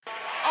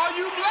Are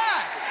you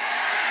black?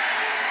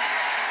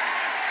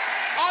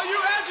 Are you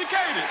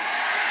educated?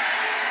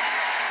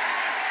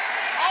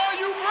 Are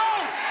you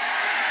broke?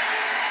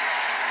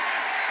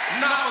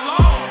 Not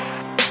alone.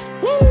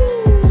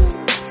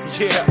 Woo!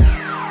 Yeah.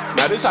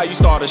 Now this how you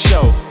start a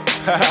show.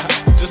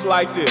 Just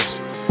like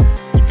this.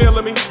 You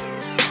feeling me?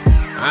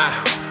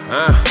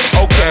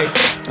 Okay.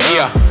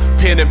 Yeah.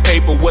 Pen and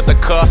paper with a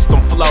custom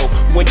flow.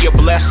 When you're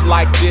blessed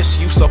like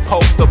this, you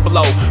supposed to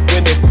blow.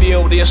 When it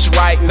feel this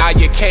right, now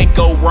you can't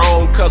go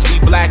wrong. Cause we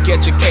black,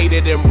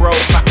 educated, and broke.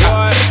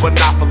 But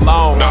not for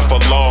long. Not for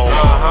long.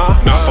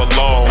 Not for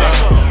long.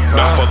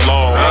 Not for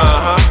long.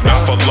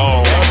 Not for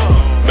long.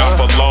 Not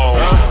for long.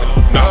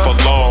 Not for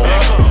long.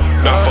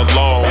 Not for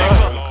long.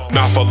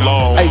 Not for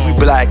long. Hey, we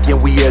black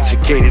and we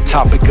educated.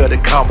 Topic of the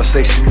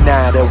conversation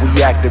now that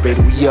we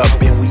activated. We up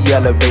and we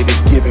elevated.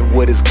 It's giving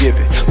what is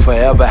given.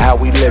 Forever how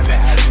we living.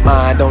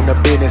 Mind on the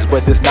business,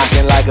 but it's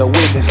knocking like a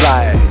witness.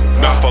 Like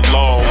not for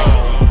long.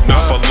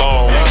 Not for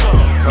long.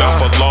 Not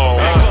for long.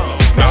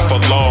 Not for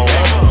long.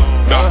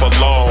 Not for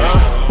long.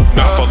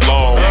 Not for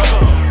long.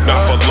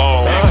 Not for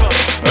long.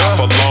 Not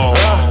for long.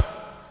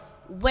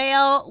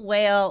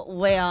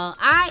 Well,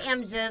 I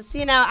am just,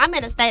 I'm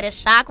in a state of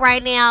shock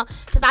right now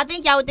because I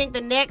think y'all would think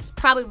the next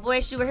probably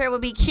voice you would hear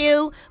would be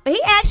Q, but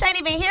he actually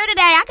ain't even here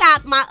today. I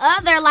got my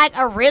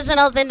other,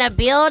 originals in the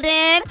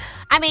building.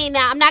 I mean,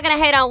 now, I'm not going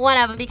to hate on one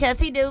of them because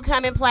he do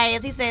come and play,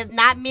 as he says,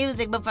 not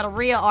music, but for the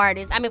real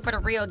artists. I mean, for the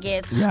real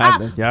guests. Yeah,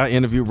 y'all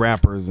interview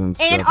rappers and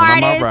stuff. And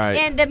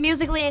artists and the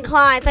musically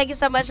inclined. Thank you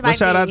so much, Mike.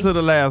 Shout out to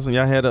the last one.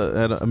 Y'all had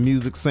a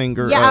music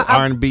singer,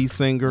 R&B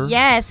singer.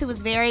 Yes, who was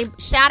very.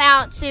 Shout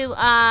out to,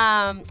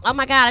 oh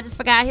my God, I just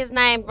forgot his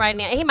name right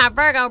now. He my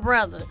Virgo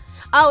brother.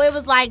 Oh, it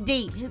was like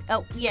Deep.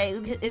 Oh, yeah,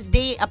 it's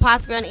D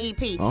apostrophe on the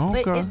EP. Oh,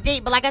 okay. But it's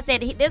Deep. But like I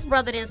said, this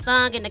brother done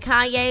sung in the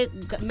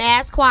Kanye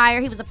Mass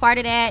Choir. He was a part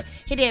of that.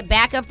 He did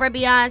backup for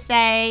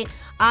Beyonce.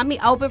 He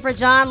opened for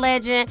John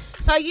Legend.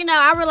 So,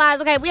 I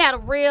realized, okay, we had a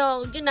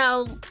real,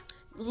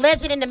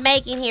 legend in the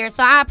making here.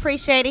 So I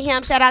appreciated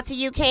him. Shout out to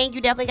you, King.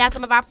 You definitely got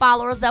some of our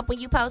followers up when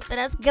you posted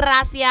us.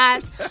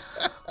 Gracias.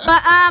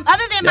 But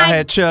other than y'all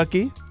had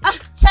Chucky.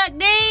 Chuck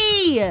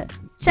D.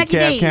 Chucky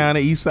DeKalb D.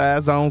 County, East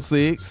Side, Zone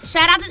 6.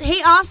 Shout out to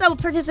he also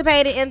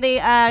participated in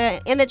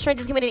the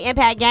Trenches Community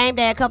Impact Game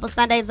Day a couple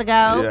Sundays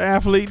ago. Yeah,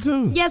 athlete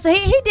too. Yeah, so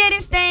he did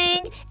his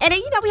thing, and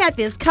then we had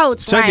this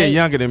coach. Chucky right?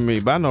 younger than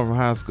me, but I know from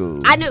high school.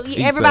 I knew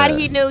everybody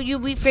he knew.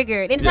 We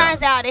figured. It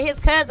turns out that his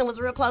cousin was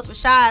real close with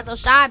Shy, so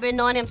Shy been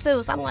knowing him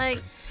too. So I'm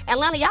like,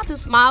 Atlanta, y'all too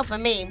small for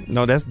me.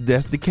 No, that's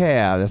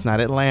DeKalb. That's not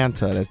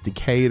Atlanta. That's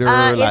Decatur,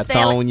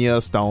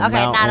 Lithonia, Stone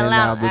Mountain, not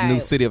Atlanta. The new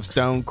city of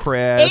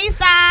Stonecrest, East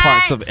Side,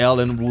 parts of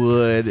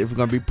Ellenwood. If we're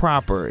gonna be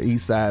proper,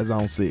 East Side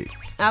Zone 6.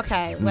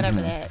 Okay, whatever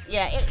that.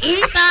 Yeah,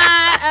 East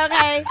Side.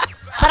 Okay.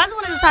 But I just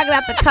wanted to talk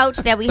about the coach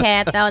that we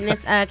had though on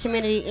this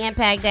Community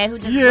Impact Day who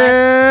just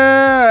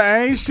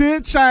ain't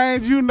shit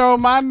changed. You know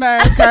my name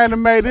kind of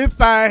made this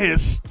thing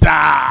his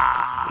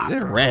style.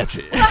 They're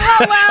ratchet.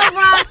 Hello,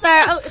 Ron,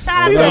 sir. Oh,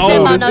 shout out to the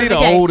demo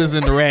notification. The oldest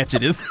and the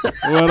ratchetest.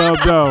 What up,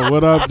 though?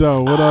 What up,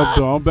 though? What up,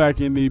 though? I'm back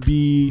in the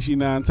beach. You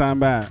know what I'm talking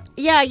about?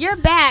 Yeah, you're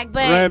back,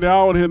 but Randy, I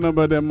don't hear nothing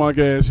about that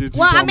monkey ass shit.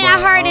 Well, I mean,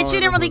 I heard that you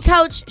didn't really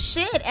coach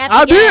shit at the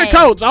I game. did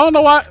coach. I don't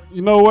know why.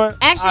 You know what?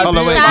 Actually,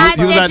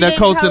 he was out there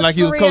coaching like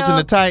he was coaching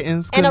the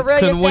Titans. And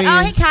Aurelia said,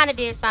 "Oh, he kind of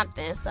did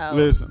something." So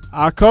listen,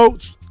 I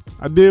coached.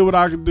 I did what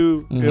I could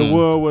do. Mm-hmm. It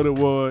was what it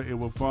was. It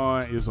was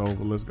fun. It's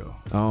over. Let's go.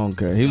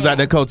 Okay. He was out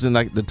there coaching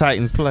like the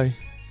Titans play.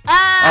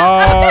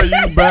 Oh,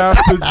 you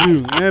bastard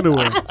you.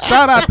 Anyway,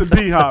 shout out to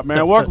D-Hop,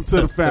 man. Welcome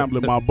to the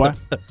family, my boy.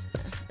 Okay.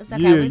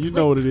 Yeah, you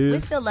know what it is. We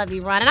still love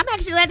you, Ron. And I'm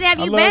actually glad to have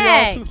you back.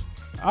 back. Y'all too.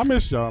 I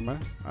miss y'all,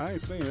 man. I ain't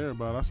seen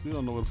everybody. I still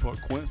don't know what the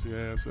fuck Quincy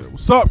ass said.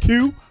 What's up,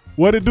 Q?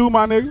 What it do,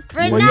 my nigga?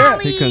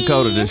 Renali. He couldn't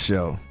go to this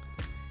show.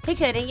 He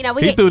couldn't,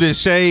 he threw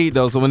this shade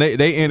though. So when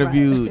they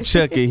interviewed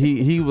Chucky,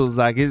 he was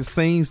like, it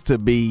seems to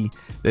be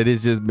that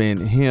it's just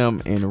been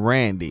him and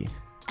Randy.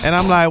 And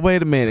I'm like,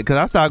 wait a minute, because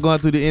I started going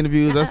through the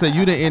interviews. I said,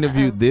 you didn't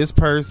interview this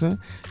person,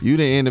 you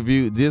didn't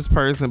interview this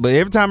person, but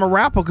every time a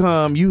rapper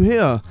come, you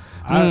hear.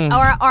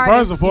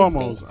 First and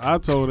foremost, I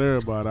told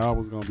everybody I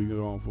was gonna be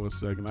gone for a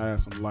second. I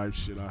had some life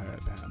shit I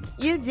had to handle.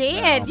 You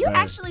did. You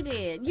actually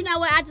did. You know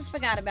what? I just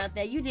forgot about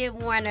that. You did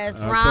warn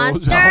us, Ron. I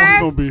told you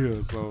I was gonna be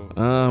here. So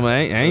I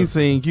ain't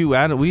seen Q.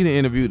 We didn't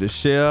interview the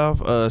chef.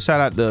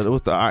 Shout out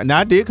to Now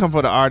I did come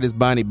for the artist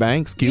Bonnie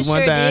Banks. Q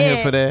went down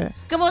here for that.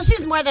 Well,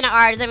 she's more than an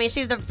artist. I mean,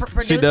 she's the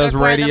producer. She does for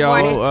radio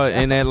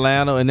in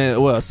Atlanta, and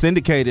then a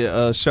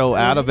syndicated show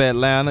out of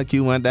Atlanta.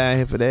 Q went down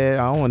here for that.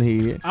 I don't want to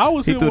hear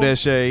it. He threw that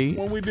shade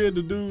when we did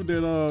the dude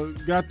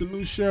that got the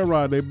new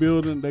Sherrod. They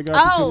building. They got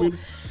the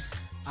community.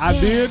 I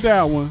did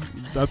that one.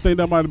 I think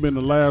that might have been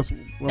the last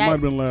one. That might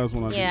have been the last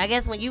one I did. I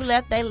guess when you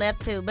left, they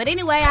left too. But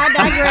anyway, I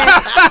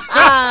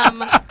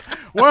digress.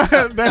 What?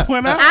 That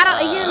went out?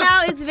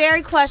 It's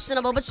very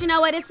questionable. But you know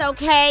what? It's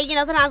okay.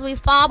 Sometimes we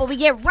fall, but we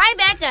get right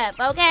back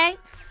up, okay?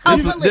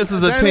 Hopefully. This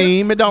is a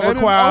team. It don't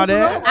require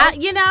that. I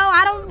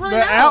don't really know.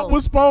 The app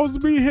was supposed to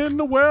be hitting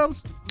the web.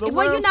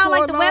 Well, you know,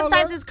 like the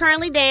website is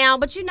currently down,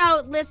 but you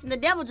know, listen, the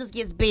devil just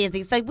gets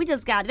busy. So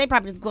they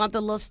probably just going through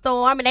a little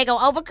storm and they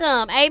gonna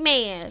overcome.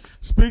 Amen.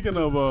 Speaking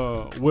of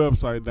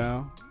website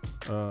down,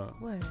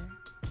 What?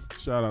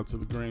 shout out to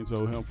the Greens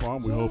Old Hemp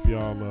Farm. We hope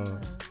y'all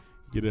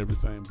get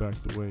everything back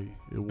the way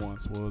it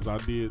once was. I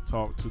did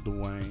talk to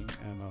Dwayne,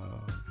 and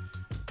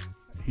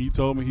he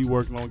told me he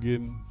working on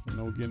getting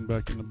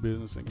back in the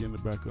business and getting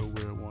it back up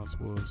where it once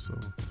was. So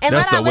And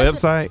That's the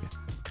website.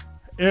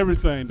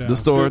 everything down. The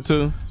store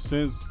too.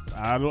 Since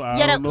I don't know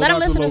let our about the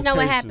listeners know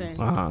what locations.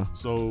 happened.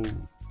 So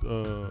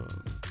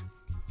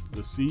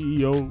the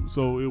CEO,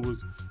 so it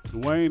was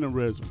Dwayne and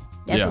Reginald.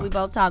 That's Yeah. what we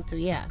both talked to.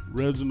 Yeah.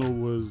 Reginald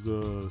was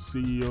the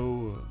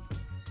CEO,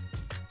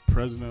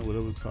 president,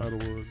 whatever the title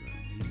was,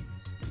 and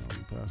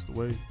he passed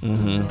away.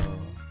 Mhm.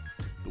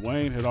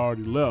 Dwayne had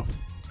already left,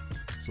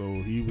 so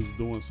he was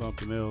doing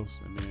something else,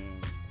 and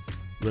then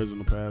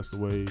Reginald passed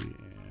away,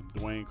 and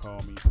Dwayne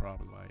called me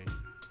probably like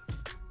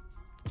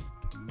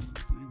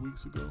 2-3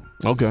 weeks ago.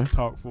 Okay. Just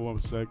talked for a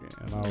second,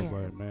 and I was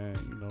like, man,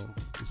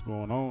 what's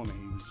going on? And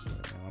he was just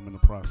like, man, I'm in the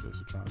process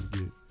of trying to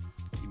get,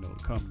 the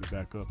company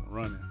back up and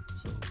running.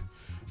 So,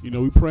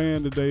 we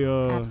praying that they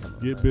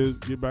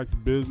get back to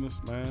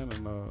business, man,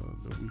 and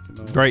that we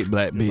can Great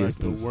black get back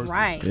to business.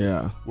 Right.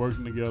 Yeah.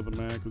 working together,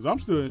 man. Because I'm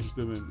still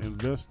interested in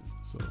investing.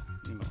 So,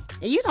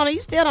 And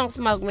you still don't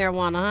smoke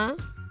marijuana,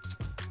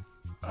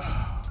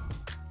 huh?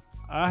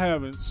 I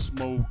haven't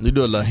smoked. You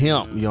do a little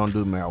hemp. You don't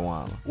do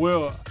marijuana.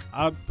 Well,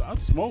 I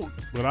smoke,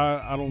 but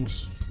I don't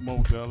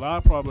smoke that. I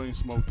probably ain't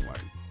smoked in like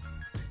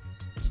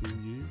 2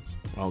 years.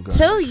 Okay.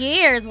 2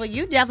 years. Well,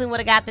 you definitely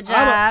would have got the job.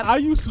 I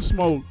used to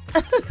smoke.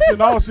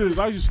 In all seriousness,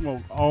 I used to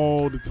smoke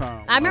all the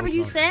time. I remember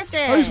you said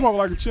that. I used to smoke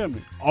like a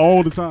chimney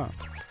all the time.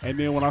 And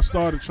then when I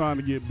started trying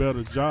to get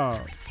better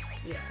jobs,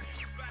 Yeah.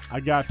 I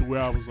got to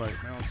where I was like,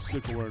 man, I'm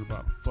sick of worrying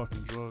about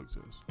fucking drug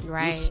tests.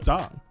 Right. Just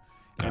stop.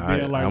 And All then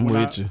right, like I'm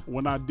with you.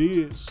 when I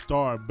did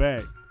start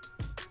back,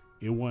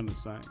 it wasn't the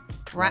same.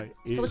 Right.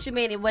 Like, So what you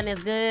mean it wasn't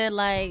as good?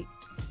 Like,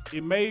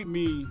 it made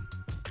me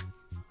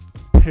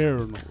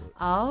paranoid.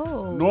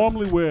 oh.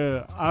 Normally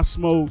where I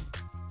smoke,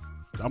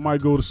 I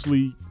might go to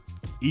sleep,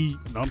 eat,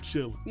 and I'm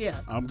chilling. Yeah.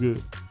 I'm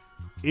good.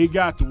 It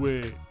got to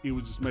where it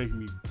was just making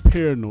me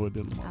paranoid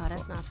than a motherfucker. Oh,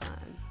 that's not fun.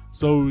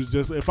 So it was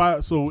just if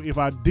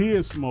I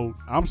did smoke,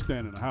 I'm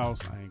staying in the house.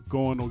 I ain't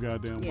going no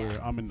goddamn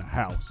where. I'm in the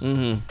house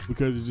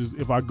because it just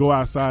if I go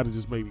outside, it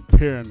just made me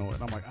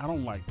paranoid. I'm like, I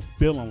don't like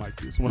feeling like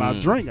this. When I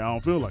drink, I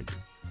don't feel like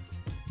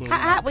this.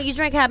 But When you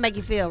drink, how it make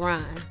you feel,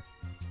 Ron?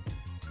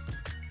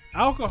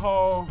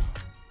 alcohol.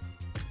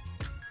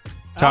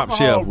 Top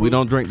shelf. We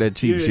don't drink that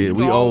cheap shit.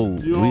 We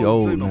old. We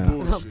old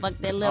now. Fuck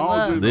that I live don't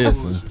up. drink no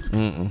Listen.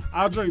 bullshit.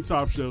 I drink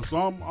top shelf, so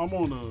I'm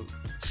on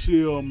a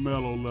chill,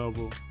 mellow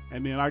level.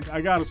 And then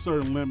I got a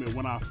certain limit.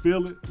 When I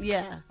feel it,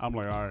 Yeah. I'm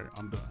like, all right,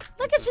 I'm done.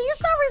 Look at you. You're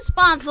so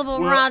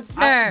responsible, Well,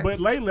 Ronster. but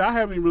lately, I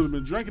haven't really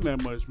been drinking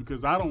that much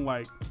because I don't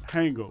like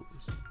hangovers.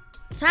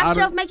 Top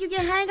shelf make you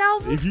get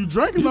hangovers? If you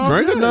drink enough,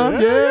 Drink enough,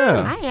 I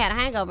yeah. ain't had a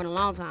hangover in a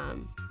long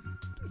time.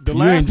 The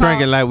You ain't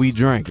drinking like we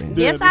drinking.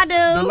 Yes, I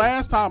do. The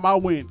last time I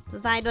went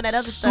Since I ain't doing that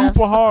other stuff.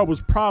 super hard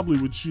was probably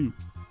with you.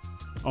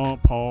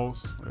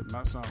 Pause. That did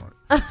not sound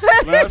right.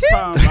 Last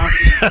time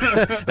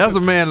I That's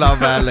a man law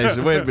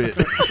violation. Wait a minute.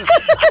 pause.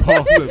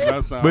 That did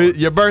not sound But right.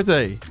 your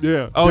birthday.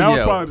 Yeah. Oh that yeah.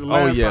 was probably the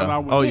last time I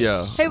went. Oh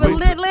yeah. He was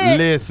lit.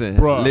 Listen,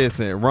 Bruh.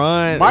 listen.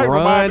 Ron Mike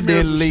reminded me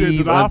of didn't some shit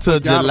leave that I until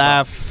forgot July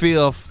about.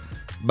 5th.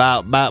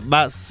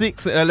 About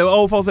 6.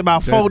 Old folks say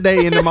about 4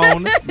 days in the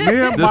morning. Me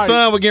and The Mike,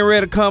 sun was getting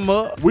ready to come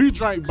up. we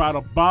drank about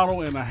a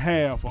bottle and a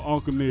half of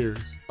Uncle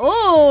Nearest.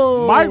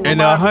 Ooh. Mike And the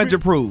reminded 100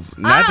 me- proof,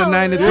 not the Oh,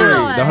 93. Lord.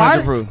 The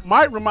 100 proof.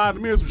 Mike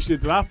reminded me of some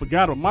shit that I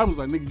forgot. Mike was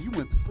like, nigga, you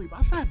went to sleep.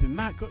 I said, I did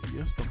not go.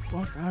 Yes, the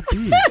fuck I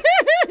did.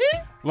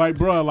 Like,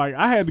 bro, like,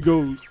 I had to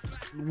go,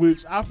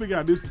 which I figured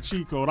out this the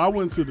cheat code. I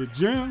went to the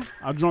gym.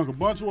 I drunk a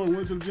bunch of water,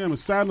 went to the gym and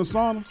sat in the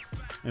sauna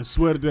and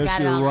sweated that Got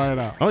shit it all right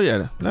out. Oh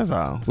yeah, that's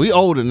all. We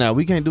older now.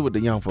 We can't do what the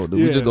young folk do.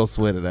 We Yeah. just go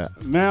sweat it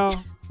out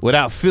Now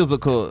without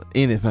physical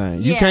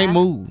anything. You Yeah. can't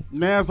move.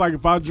 it's like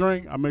if I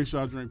drink, I make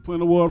sure I drink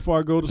plenty of water before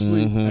I go to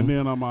sleep, and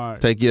then I'm all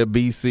right. Take your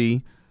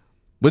BC.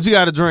 But you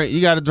gotta drink.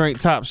 You gotta drink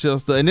top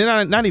shelf stuff, and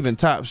then not even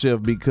top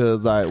shelf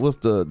because like what's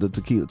the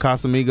tequila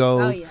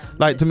Casamigos? Oh, yeah.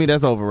 Like to me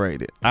that's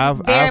overrated. I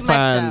Very much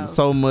find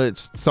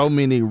so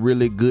many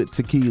really good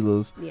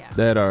tequilas Yeah.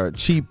 that are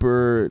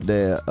cheaper.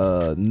 That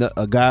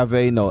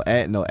agave, no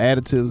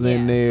additives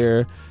in Yeah.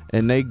 there,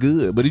 and they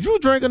good. But if you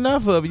drink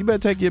enough of it, you better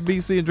take your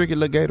BC and drink your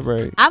little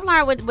Gatorade. I've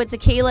learned with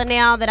tequila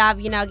now that I've,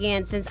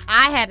 again, since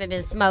I haven't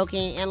been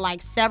smoking in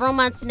like several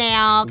months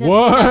now. 'Cause,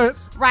 What?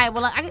 Right.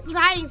 Well,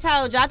 I ain't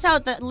told you. I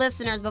told the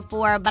listeners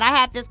before, but I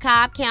had this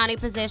Cobb County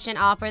position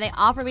offer. They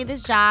offered me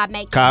this job.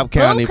 Make Cobb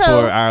County buku.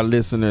 for our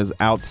listeners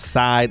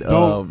outside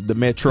of the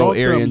metro Don't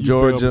tell area me in you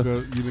failed Georgia.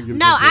 because you didn't get a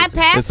No, good I drug test.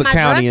 passed It's a my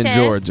county drug in test.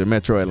 Georgia,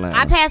 Metro Atlanta.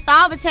 I passed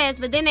all the tests,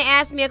 but then they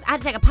asked me if I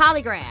had to take a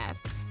polygraph.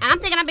 And I'm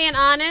thinking I'm being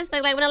honest.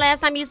 Like when the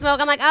last time you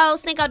smoked, I'm like, oh,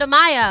 Cinco de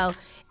Mayo.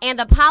 And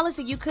the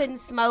policy, you couldn't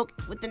smoke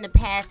within the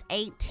past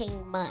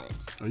 18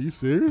 months. Are you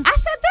serious? I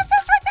said, this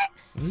is ridiculous.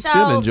 He's So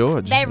still in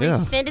Georgia. they yeah.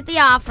 rescinded the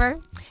offer.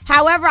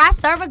 However, I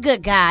serve a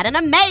good God, an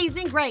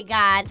amazing, great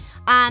God.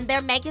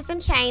 They're making some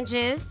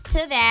changes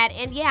to that,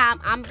 and yeah,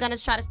 I'm gonna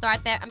try to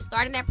start that. I'm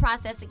starting that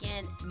process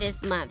again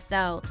this month.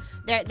 So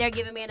they're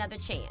giving me another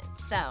chance.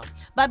 So,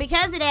 but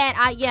because of that,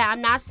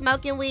 I'm not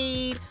smoking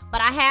weed,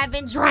 but I have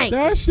been drinking.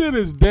 That shit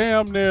is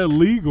damn near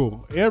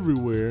legal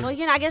everywhere. Well,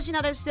 I guess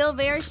there's still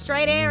very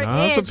straight air.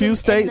 There's a few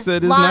states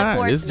that it's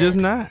not. It's just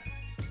not.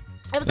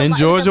 And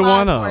Georgia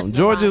one of them.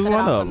 Georgia's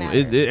one of them.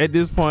 At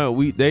this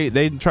point,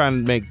 they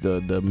trying to make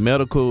the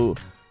medical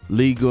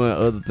legal and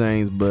other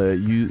things, but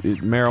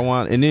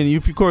marijuana. And then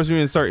if of course you're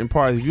in certain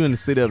parts, if you're in the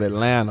city of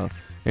Atlanta,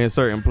 in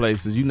certain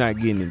places, you're not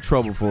getting in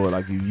trouble for it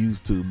like you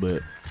used to,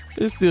 but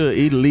it's still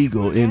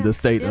illegal in the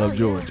state of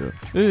Georgia.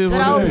 Good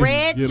old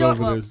red Get Georgia,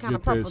 over well, this. kind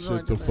of Get that purple shit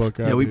Georgia. the fuck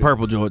out Yeah, we here.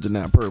 purple Georgia,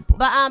 not purple.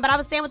 But I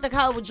was saying with the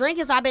cold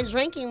drinking, so I've been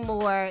drinking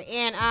more,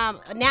 and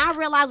now I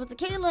realize with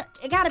tequila,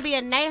 it got to be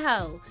a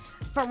Añejo.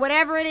 For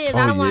whatever it is,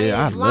 I don't want I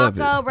any love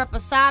Blanco,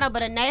 Reposado,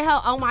 but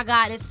Añejo, oh my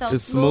God, it's so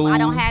It's smooth. I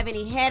don't smooth. have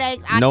any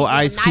headaches. I No can get a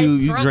ice nice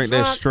cube. You drink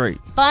that straight.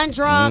 Fun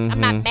drunk. I'm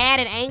not mad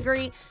and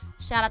angry.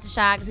 Shout out to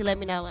Shy because he let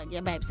me know, like,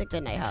 yeah, babe, stick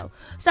to Añejo.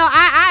 So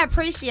I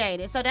appreciate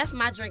it. So that's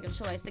my drink of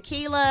choice.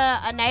 Tequila,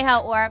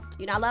 Añejo, or,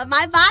 I love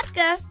my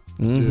vodka.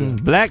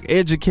 Black,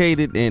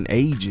 educated, and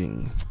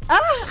aging.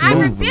 Oh, I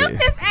Smoothly. rebuke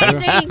this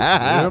aging.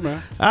 Yeah,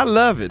 man. I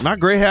love it. My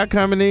gray hair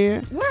coming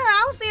in. Where?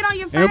 I don't see it on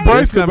your face.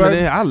 Embrace It's it, coming baby.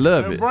 in. I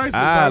love it. Embrace it,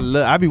 I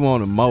baby. be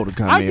wanting more to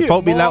come I in. get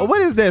Folk be more. like,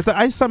 what is that?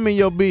 I something in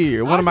your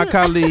beard. One of my get-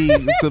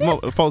 colleagues,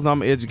 because folks know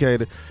I'm an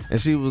educator,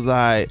 and she was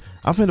like,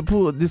 I'm finna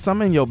pull this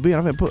something in your beard.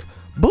 I'm finna put,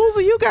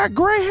 Boozy, you got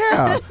gray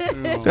hair.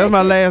 That's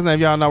my last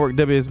name. Y'all know I work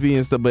WSB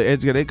and stuff, but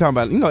educator, they come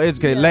about,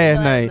 educated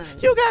last name.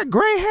 You got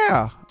gray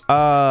hair.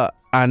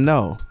 I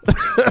know.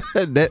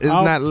 That is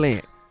not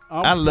lint.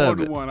 I I'm love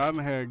it. 41. I done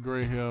had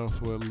gray hair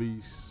for at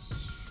least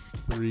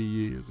 3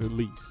 years, at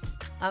least.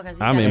 Okay,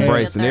 so you I'm got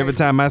embracing. your Every 30.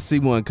 time I see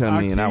one come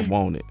I in, I keep-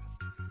 want it.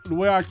 The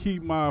way I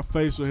keep my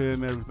facial hair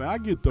and everything, I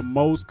get the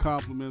most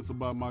compliments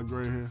about my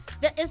gray hair.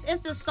 It's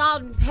the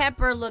salt and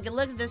pepper look. It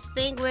looks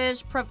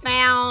distinguished,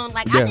 profound.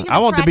 Like I Yeah, think it's I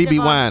want the attractive BB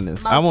on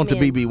Winans. I most want the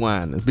men. BB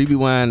Winans. BB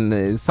Winans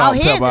is salt Oh,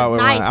 and his pepper. is all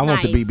nice. around. I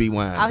want the nice. BB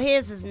Winans. Oh,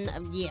 his is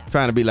yeah.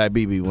 Trying to be like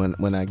BB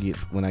when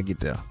I get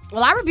there.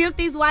 Well, I rebuke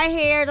these white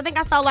hairs. I think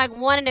I saw like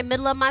one in the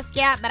middle of my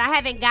scalp, but I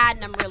haven't gotten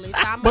them really. So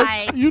I'm But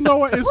like, you know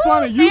what? It's Woo,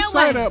 funny you stay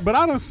say away. that, but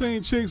I done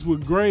seen chicks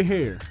with gray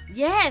hair.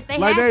 yes, they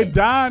Like have they it.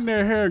 dyeing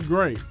their hair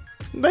gray.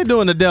 They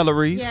doing the Della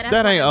Reese. Yeah, that's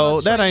that like ain't a little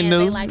old. That ain't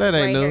trend. They new. like That the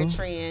ain't gray hair new.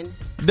 trend.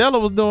 Della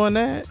was doing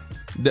that.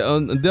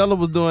 Della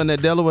was doing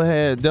that. Della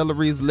had Della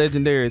Reese,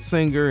 legendary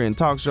singer and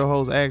talk show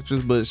host,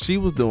 actress, but she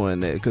was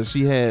doing that because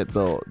she had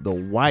the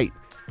white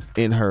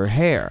in her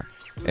hair.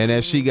 And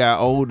as she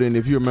got older, and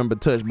if you remember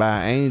Touched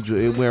by an Angel,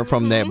 it went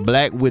from that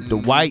black with the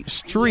white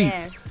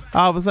streaks. Yes.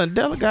 All of a sudden,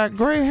 Della got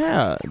gray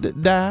hair.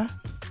 Dye.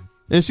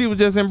 And she was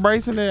just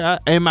embracing it.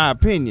 In my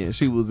opinion,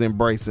 she was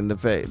embracing the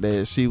fact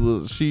that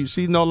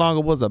she no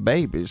longer was a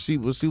baby. She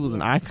was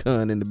an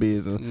icon in the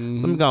business. Let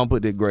me go and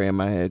put that gray in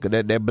my head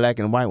because that black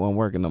and white wasn't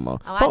working no more.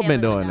 Oh, Folk I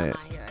been definitely doing would that.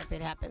 dye my hair if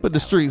it happens. But the that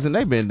streets way. and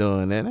they been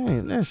doing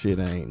that. That shit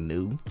ain't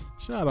new.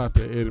 Shout out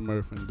to Eddie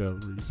Murphy and Della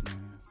Reese, man.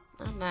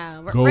 I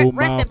know. Gold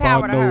Rest in mouth,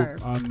 power to her.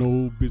 I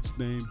know bitch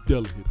named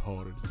Della hit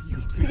harder than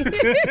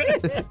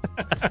you.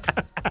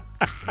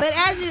 But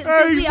as you,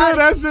 Hey, you we said are-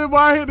 that shit, boy,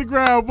 I hit the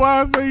ground. Boy,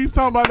 I say he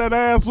talking about that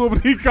ass whooping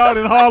he caught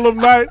in Harlem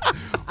Nights.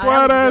 Boy,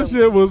 that that was a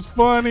good shit was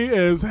funny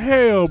as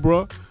hell,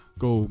 bro.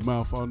 Gold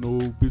mouth, I know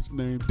bitch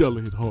named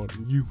Della hit harder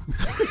than you.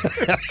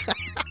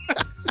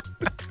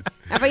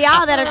 And for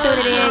y'all that are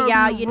tuning in,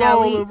 y'all, you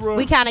know, Rolling, bro.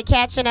 we kind of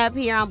catching up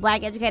here on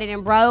Black Educated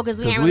and Broke because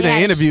we Because ain't we really done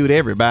had interviewed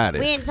everybody.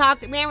 we ain't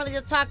really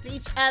just talked to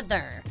each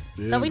other.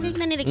 Yeah, So we man.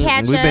 need to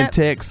catch We've been up.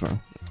 texting.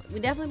 We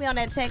definitely be on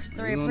that text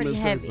thread You know, pretty that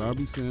heavy. text, I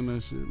be seeing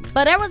that shit, man.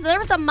 But there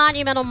was some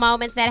monumental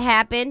moments that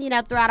happened,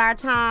 throughout our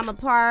time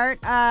apart.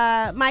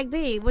 Mike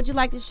B, would you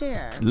like to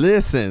share?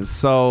 Listen,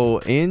 so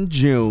in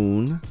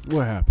June,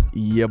 What happened?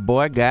 your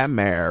boy got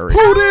married.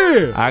 Who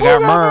did? I Who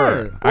got married?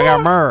 murdered. I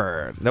got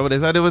murdered. That's what they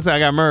said. They would say I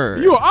got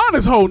murdered. You an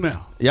honest hoe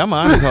now. Yeah, I'm an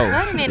honest hoe.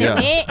 Wait a minute, Yeah.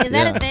 Nick. Is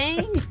that Yeah. a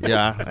thing?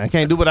 Yeah, I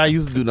can't do what I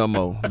used to do no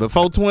more.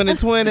 Before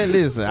 2020,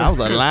 listen, I was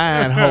a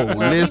lying hoe.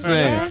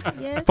 Listen,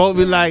 Yes, folks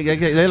be like,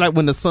 they like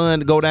when the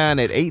sun go down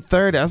at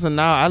 8:30. I said,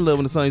 no, I love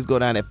when the sun used to go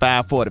down at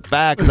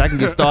 5:45 because I can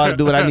get started,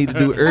 do what I need to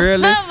do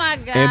early, Oh my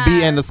God. and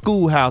be in the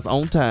schoolhouse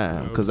on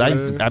time because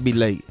I be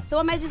late. So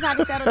what made you decide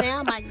to settle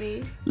down, Mike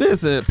B?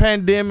 Listen,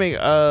 pandemic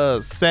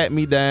sat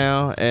me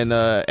down, and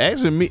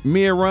actually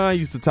me and Ron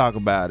used to talk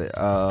about it.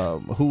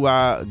 Who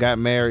I got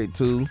married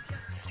to,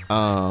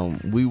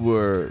 we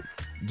were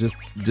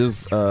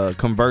just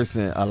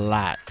conversing a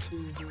lot,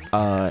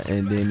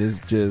 and then it's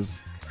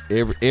just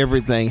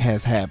everything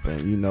has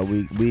happened.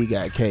 We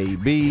got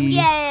KB.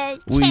 Yeah,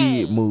 We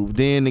Kay. moved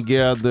in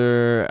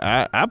together.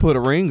 I put a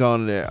ring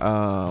on it.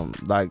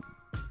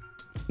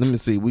 Let me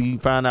see. We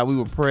found out we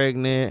were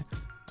pregnant.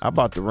 I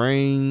bought the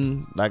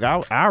ring. Like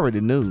I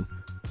already knew.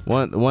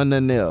 Wasn't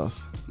nothing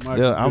else. Mike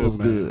Yeah, was I was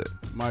man. good.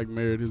 Mike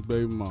married his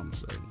baby mama.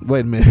 So.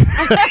 Wait a minute.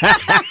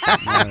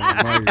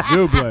 Mike,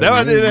 good black. That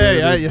what man.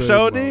 did. You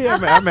sure did.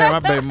 I met my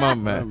baby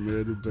mama,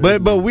 man.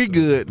 But we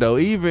good though.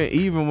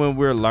 Even when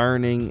we're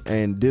learning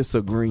and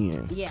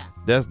disagreeing. Yeah.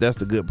 That's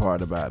the good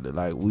part about it.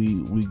 Like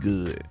we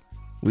good.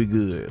 We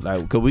good.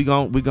 Like, cause we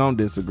gon'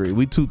 disagree.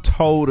 We two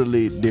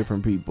totally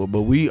different people,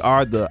 but we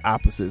are the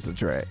opposites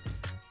attract.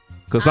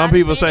 Cause some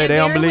people say they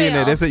don't believe in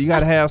that. They say you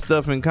gotta have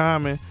stuff in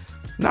common.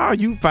 No,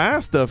 you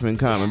find stuff in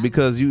common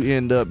because they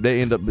end up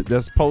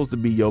that's supposed to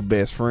be your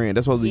best friend.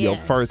 That's supposed to be your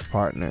first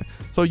partner.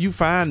 So you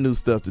find new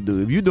stuff to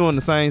do. If you're doing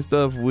the same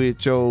stuff with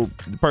the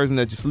person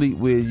that you sleep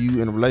with,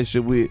 you in a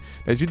relationship with,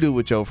 that you do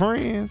with your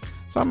friends,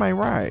 something ain't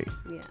right.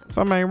 Yeah.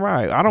 Something ain't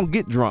right. I don't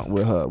get drunk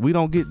with her. We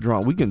don't get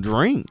drunk. We can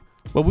drink.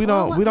 But we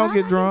don't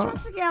get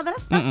drunk together.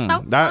 That's so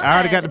fun. I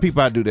already got the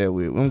people I do that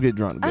with. We don't get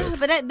drunk together.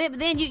 But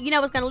then you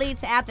know what's going to lead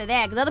to after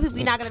that, because other people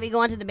you're not going to be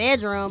going to the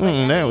bedroom.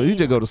 You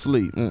just go to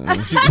sleep. She go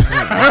to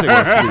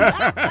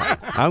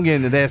sleep. I'm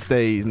getting to that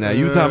stage now.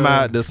 You talking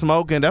about the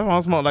smoking? That's why I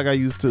smoke like I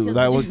used to.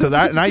 Like, because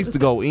I used to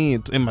go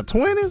in my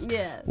 20s.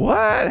 Yeah.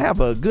 What?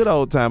 Have a good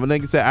old time. But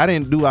like I said, I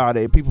didn't do all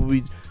that. People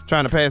be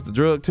trying to pass the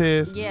drug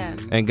test. Yeah.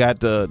 And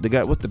got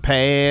what's the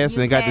pass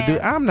and got to do.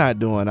 I'm not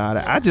doing all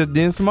that. I just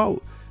didn't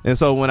smoke. And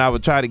so when I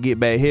would try to get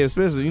back here,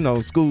 especially,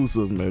 school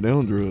system, man, they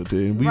don't drug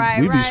test.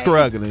 We be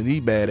struggling, these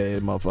bad ass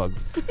motherfuckers.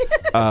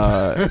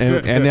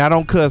 And I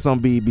don't cuss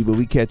on BB, but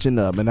we catching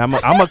up. And I'm a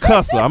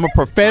cusser. I'm a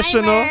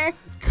professional.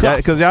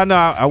 Because y'all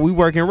know we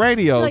work in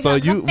radio, so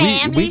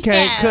we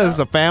can't cuss. It's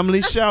a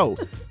family show.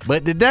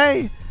 But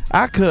today,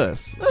 I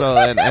cuss. So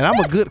and I'm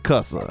a good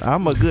cusser.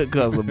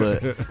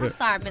 But I'm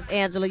sorry, Miss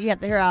Angela, you have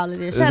to hear all of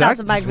this. Shout out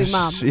to Mike B.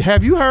 Mama.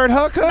 Have you heard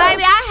her cuss?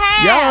 Baby, I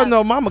have. Y'all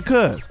know Mama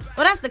cuss.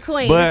 Well, that's the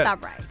queen. But that's all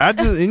right.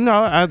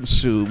 I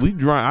just we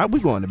drunk. We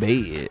going to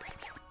bed.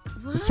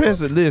 What?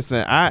 Especially,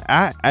 listen,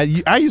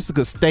 I used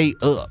to stay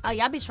up. Oh,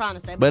 y'all be trying to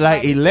stay. But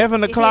like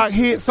 11 o'clock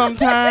hit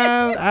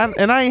sometimes,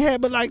 and I ain't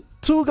had but like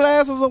 2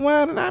 glasses of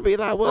wine, and I be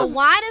like, "What?" Well,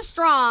 wine is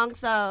strong,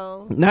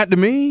 so. Not to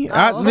me.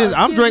 Oh,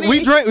 I'm drinking.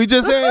 We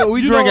just said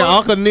we drinking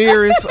Uncle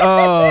Nearest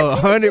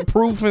 100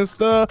 proof and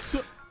stuff.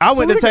 I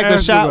went to take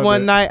a shot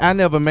one night. I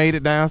never made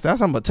it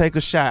downstairs. I'm gonna take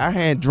a shot. I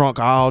hadn't drunk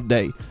all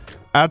day.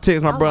 I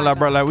text my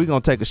brother, like, we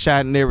gonna take a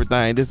shot and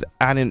everything.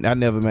 I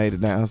never made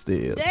it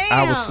downstairs. Damn,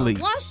 I was asleep.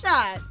 One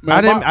shot.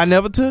 Man, I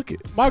never took it.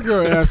 My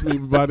girl asked me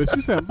about it. She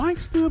said, Mike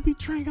still be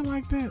drinking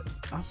like that?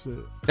 I said,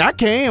 I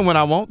can when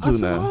I want to I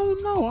said, now. I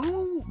don't know. I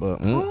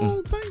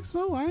don't think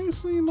so. I ain't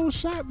seen no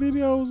shot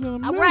videos in a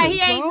minute. Right,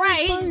 he ain't right.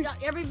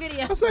 He's every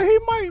video. I said he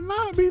might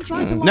not be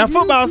drinking like now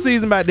football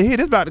season about to hit.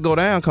 It's about to go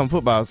down come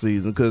football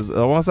season, because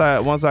once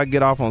I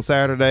get off on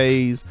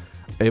Saturdays,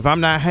 if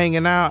I'm not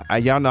hanging out,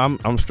 y'all know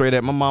I'm straight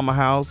at my mama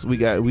house. We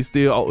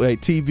still a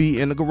TV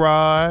in the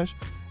garage.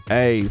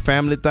 Hey,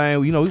 family thing.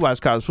 We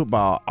watch college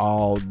football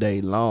all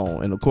day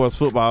long, and of course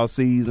football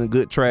season,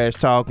 good trash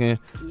talking.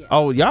 Yeah.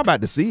 Oh, y'all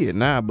about to see it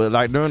now. But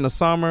like during the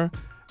summer,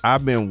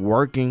 I've been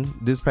working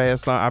this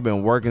past summer. I've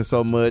been working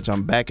so much.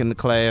 I'm back in the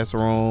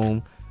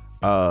classroom,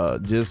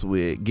 just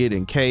with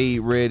getting Cade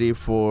ready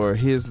for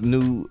his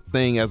new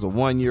thing as a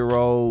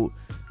 1-year-old.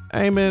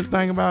 I ain't been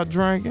thinking about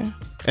drinking.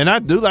 And I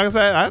do, like I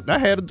said, I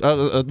had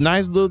a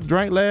nice little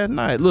drink last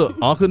night. Look,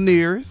 Uncle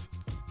Nearest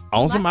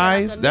on some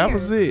ice. That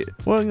was it.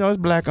 Well, it's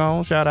black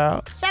on. Shout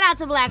out. Shout out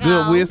to black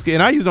Good on. whiskey.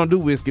 And I usually don't do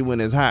whiskey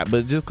when it's hot,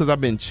 but just because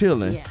I've been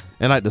chilling. Yeah.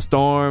 And like the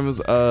storms,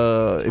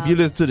 if you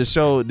listen to the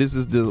show, this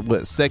is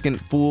the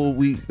second full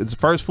week. It's the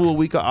first full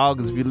week of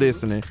August. If you're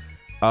listening,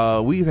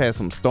 we've had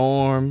some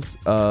storms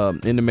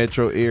in the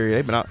metro area.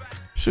 They've been out.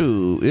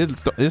 Shoot,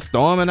 it's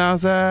storming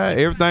outside.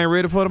 Everything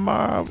ready for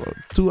tomorrow.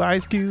 2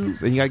 ice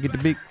cubes, and you gotta get the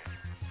big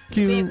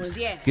cubes. Ones,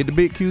 yes. Get the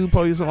big cube.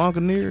 Pour you some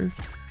Uncle Nearest.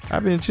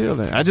 I've been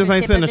chilling. I just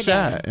ain't sending a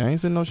shot. I ain't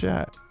sending no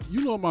shot.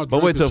 You know my.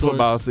 But wait till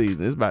football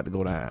season. It's about to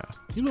go down.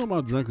 You know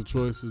what my drinking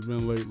choice has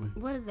been lately?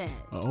 What is that?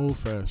 An old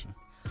fashioned.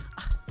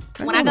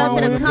 When I go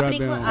to the company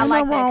club, I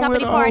like that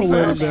company party.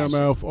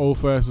 Damn old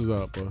fashions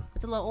out, bro.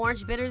 With the little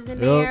orange bitters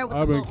in there. With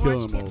I've the been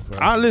killing them old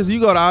fashions. Listen, you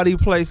go to all these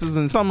places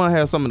and some of them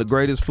have some of the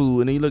greatest food,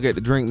 and then you look at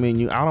the drink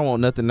menu. I don't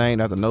want nothing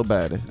named after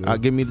nobody. Yeah.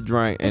 Give me the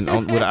drink and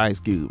with an ice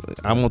cube.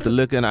 I want the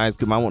liquor and the ice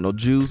cube. I want no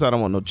juice. I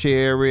don't want no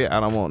cherry. I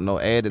don't want no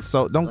added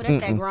salt. That's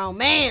that grown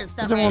man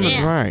stuff. I don't want a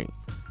drink.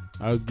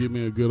 I'll give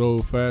me a good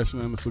old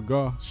fashioned and a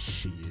cigar.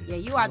 Shit. Yeah,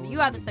 you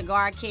are the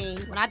cigar king.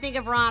 When I think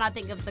of Ron, I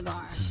think of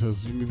cigars.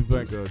 Just you need to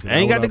think of. I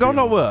ain't got to go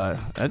nowhere.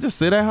 I just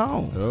sit at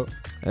home. Yep.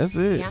 That's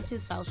it. Yeah, I'm too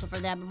social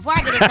for that. But before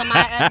I get into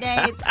my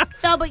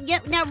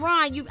updates, now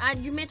Ron,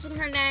 you mentioned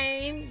her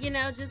name,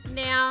 just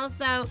now.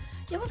 So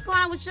yeah, what's going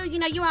on with you?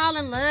 You all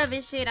in love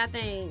and shit, I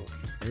think.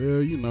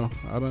 Yeah,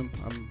 I done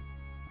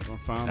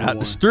found out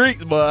the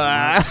streets, boy.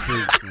 Out the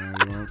streets, man,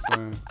 you know what I'm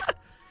saying?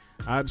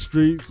 Out the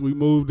streets, we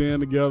moved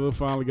in together.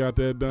 Finally got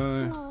that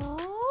done.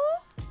 Aww.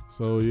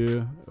 So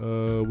yeah,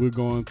 we're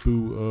going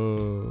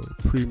through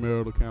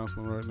premarital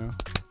counseling right now.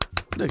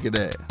 Look at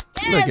that.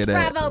 Yes, Look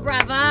at that.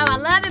 Bravo. I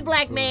love it,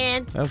 black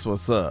man. That's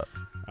what's up.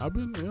 I'm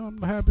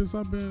the happiest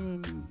I've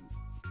been in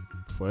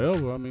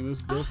forever. I mean,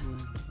 it's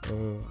definitely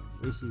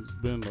this has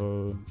been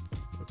the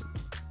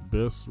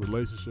best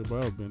relationship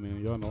I've ever been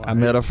in. Y'all know I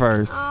met her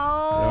first.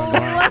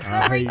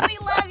 Oh, we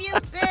love you,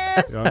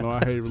 sis. Y'all know I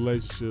hate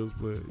relationships,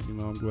 but you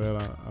know I'm glad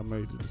I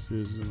made the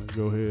decision to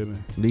go ahead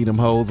and Leave them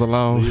hoes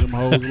alone. leave them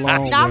hoes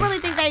alone. No, I man. really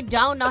think they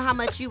don't know how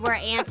much you were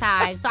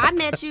anti. So I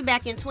met you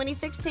back in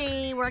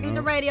 2016, working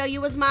the radio.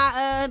 You was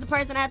my the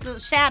person I had to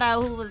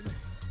shadow who was.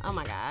 Oh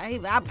my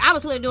God, I was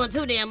clearly doing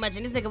too damn much,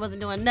 and this nigga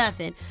wasn't doing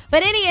nothing.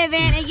 But any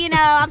event, and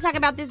I'm talking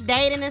about this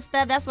dating and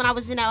stuff. That's when I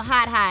was,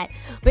 hot.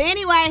 But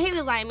anyway, he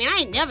was like, man, I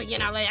ain't never,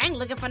 I ain't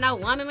looking for no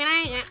woman,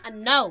 man.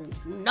 No,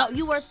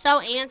 you were so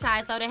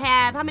anti. So to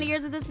have, how many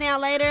years is this now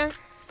later?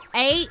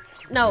 8?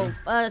 No,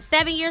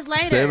 7 years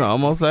later. 7,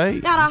 almost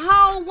 8. Got a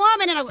whole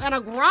woman and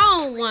a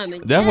grown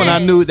woman. That's when I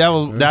knew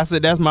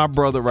that's my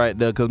brother right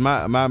there. Cause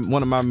my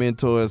one of my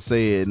mentors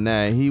said,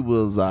 he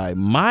was like,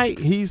 Mike,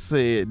 he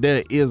said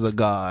there is a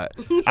God.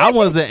 I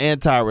wasn't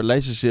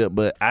anti-relationship,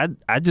 but I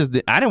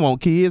didn't want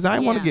kids. I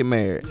didn't want to get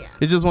married. Yeah.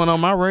 It just went on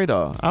my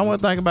radar. I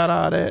wasn't thinking about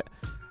all that.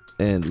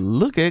 And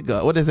look at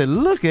God. What they say?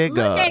 Look at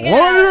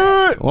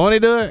God. Won't he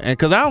do it? And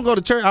cause I don't go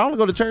to church. I only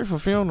go to church for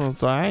funerals,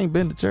 so I ain't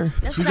been to church.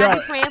 That's what I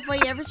be praying for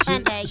you every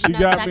Sunday. She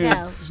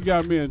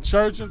got me in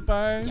church and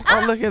things.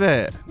 Oh, look at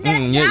that.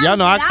 Yeah, y'all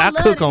know I love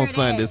cook to on hear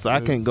Sunday, that. so I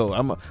can't go.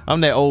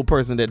 I'm that old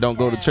person that don't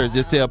go to church.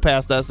 Just tell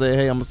pastor I say,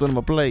 hey, I'm gonna send him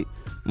a plate.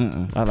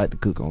 I like to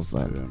cook on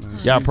Sunday.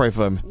 Yeah, y'all pray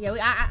for me. Yeah,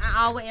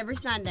 I always every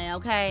Sunday.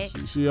 Okay.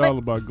 She all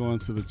about going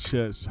to the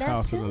church,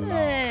 house of the Lord.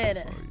 Good.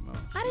 So,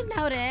 I didn't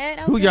know that.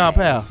 Who Okay. y'all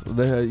pals?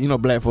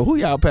 Black folk. Who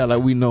y'all pal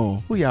like we know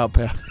 'em? Who y'all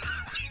pal?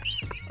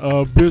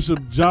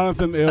 Bishop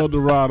Jonathan El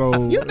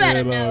Dorado You better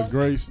at know.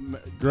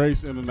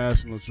 Grace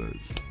International Church.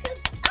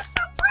 I'm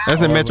so proud.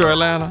 That's in Metro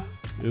Atlanta.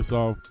 It's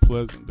all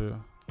Pleasantdale.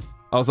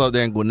 Also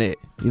there in Gwinnett.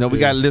 We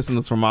got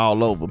listeners from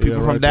all over. People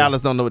right from there.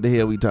 Dallas don't know what the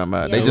hell we talking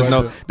about. Yeah. They just Right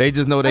know there. they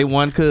just know they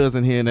one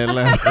cousin here in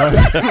Atlanta.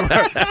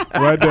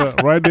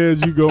 right there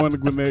as you go into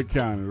Gwinnett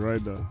County,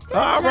 right there.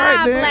 All Job,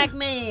 right then. black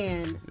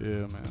man. Yeah,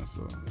 man.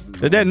 So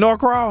Is that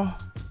Norcrawl?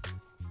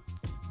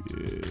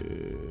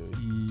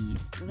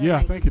 yeah,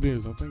 I think it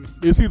is. I think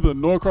it's either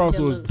Norcross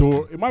or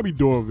it's It might be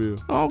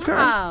Dorville. Okay.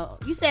 Oh,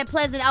 you said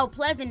Pleasantdale.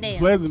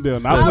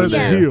 Pleasantdale, not Oh, Pleasant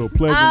yeah. Hill.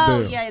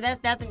 Pleasantdale. Oh, yeah,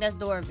 I think that's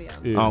Dorville.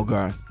 Yeah.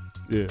 Okay.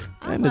 Yeah.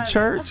 In the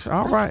church.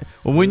 All right.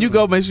 Well, when you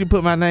go, make sure you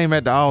put my name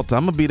at the altar.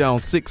 I'm gonna be there on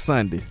 6th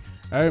Sunday.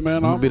 Hey man,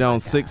 I'm gonna be there on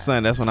 6th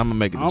Sunday. That's when I'm gonna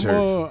make it to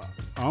church.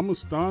 I'm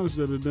astonished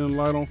that it didn't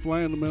light on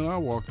flame the minute I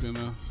walked in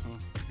there.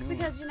 So.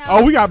 Because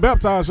Oh, we got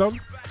baptized, yo.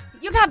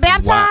 you got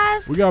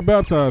baptized. We got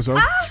baptized, yo.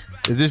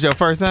 Is this your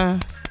first time?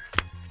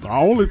 The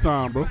only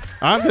time, bro.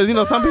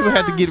 Because some people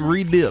have to get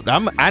re-dipped.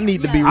 I need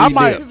to be I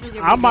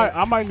re-dipped.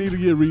 might need to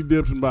get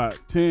redipped in about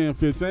 10,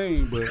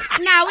 15, but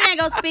No, we ain't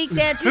gonna speak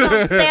that. You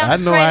gonna stay on I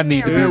the know I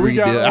need to be straight and we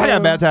got, re-dipped. I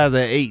got baptized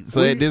at 8,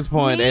 so at this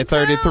point, Me at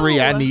 33,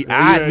 too. I need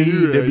Yeah, to be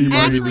you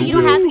Actually, you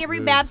don't re-dipped. have to get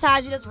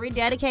rebaptized. You just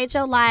rededicate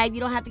your life.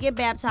 You don't have to get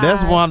baptized.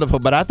 That's wonderful,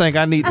 but I think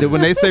I need to.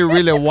 When they say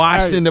really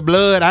washed Hey. in the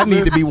blood, I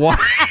need to be washed.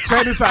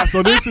 check this out.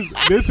 So this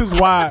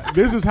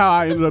is how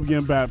I ended up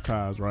getting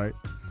baptized, right?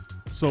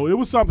 So it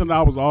was something that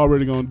I was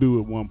already gonna do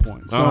at one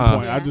point. Some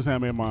point, Yeah. I just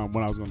hadn't made mind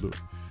when I was gonna do it.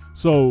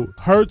 So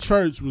her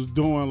church was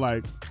doing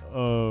like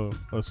a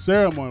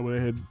ceremony where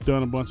they had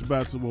done a bunch of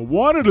baptisms. Well,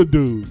 one of the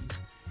dudes,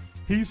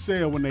 he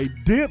said when they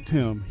dipped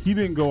him, he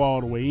didn't go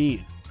all the way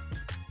in.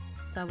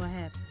 So what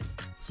happened?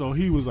 So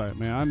he was like,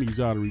 "Man, I need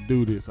y'all to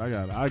redo this. I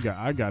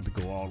got to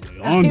go all the way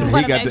under."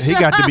 He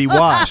got to be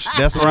washed.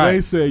 That's So they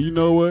right. said, "You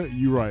know what?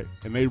 You're right,"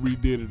 and they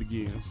redid it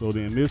again. So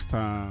then this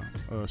time,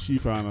 she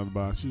found out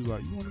about it. She was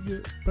like, "You want to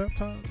get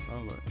baptized?"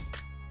 I was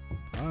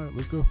like, "All right,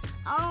 let's go."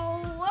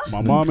 Oh.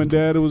 My mom and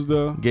dad was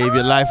there. Gave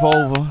your life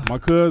over. My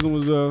cousin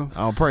was there,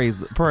 Oh, praise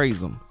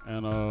them.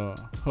 and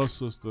her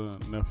sister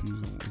and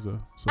nephews was there.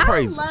 So I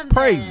Praise love him.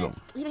 Praise that.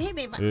 him. He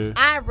been fun. Yeah.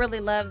 I really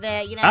love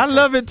that. I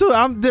love it too.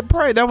 I'm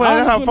pray. That's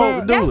how Honestly, folks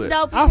man, do That's it.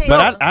 dope I as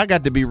felt- hell. But I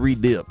got to be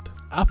re-dipped.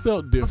 I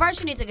felt But different. first,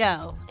 you need to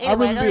go. I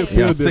Anyway, really go did ahead.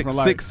 feel Yeah, different.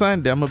 Like, 6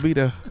 Sunday. I'm gonna be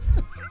there.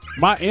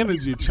 my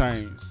energy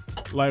changed.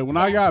 Like when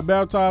I got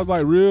baptized,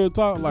 like real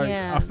talk, like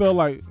Yeah. I felt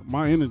like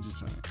my energy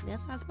changed.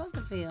 That's how it's supposed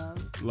to feel.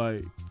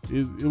 Like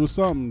it was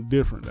something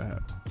different that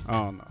happened. I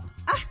don't know.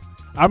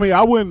 I mean,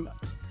 I wouldn't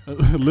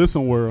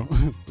listen, world.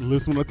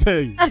 Listen when I tell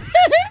you.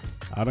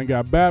 I done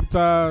got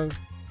baptized.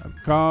 I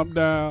calmed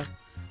down.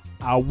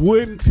 I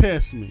wouldn't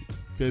test me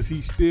because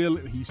he's still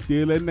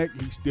in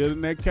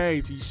that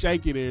cage. He's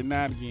shaking every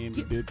now and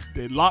again.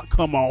 That lock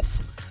come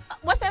off.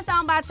 What's that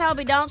song by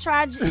Toby? Don't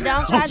try Jesus.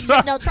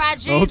 try. Don't try Don't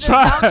Jesus.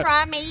 try. Don't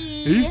try me.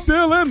 He's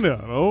still in there.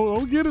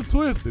 Don't get it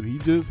twisted. He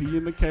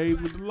in the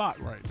cage with the lock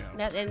right now.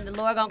 And the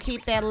Lord gonna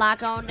keep that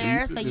lock on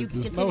there so you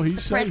can Just continue know to he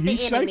suppress shake, the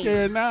he enemy. shake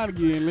every now and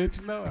again. Let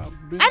you know.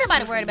 Ain't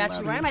nobody worried about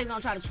you, right? Ain't nobody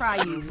gonna try to try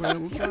you. You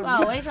too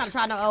old. Ain't trying to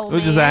try no old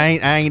man. Just I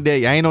ain't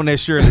there. I ain't on that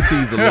Shirley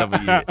Caesar level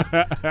yet.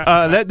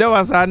 That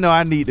was I know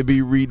I need to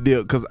be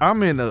re-dipped because I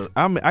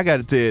got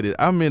to tell you this.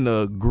 I'm in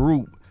a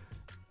group.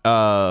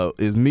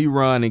 It's me,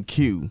 Ron, and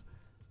Q.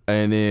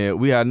 And then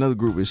we had another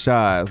group with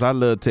Shies. I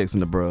love texting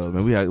the bros,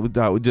 man.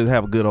 We just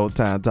have a good old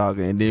time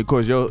talking. And then of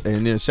course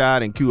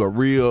Shad and Q are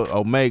real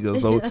Omega,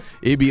 so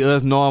it be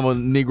us normal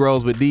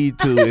Negroes with these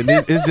two, and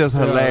it's just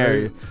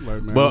hilarious.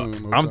 Like, man, but I don't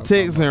know what I'm y'all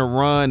talking texting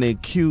Ron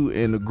and Q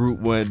in the group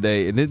one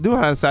day, and this dude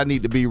I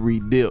need to be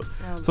redipped.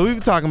 So we were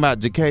talking about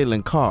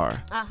Jacqueline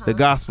Carr, the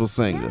gospel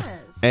singer. Yes.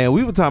 And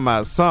we were talking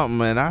about something,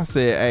 and I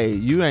said, "Hey,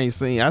 you ain't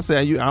seen." I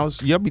said, y'all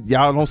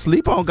don't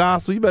sleep on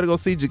gospel. You better go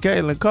see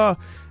Jacqueline Carr."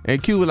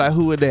 And Q was like,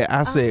 "Who is that?"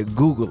 I said,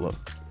 "Google her."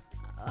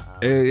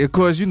 And of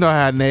course, you know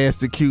how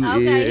nasty Q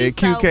is. And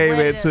Q came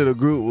into the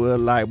group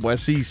with like, "Boy,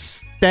 she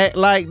stacked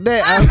like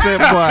that." I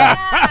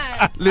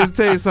said, "Boy, listen,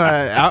 tell you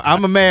something.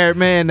 I'm a married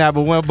man now,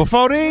 but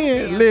before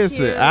then,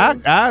 listen,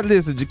 I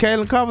listen.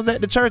 Jacqueline Carr was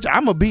at the church.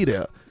 I'ma be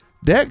there."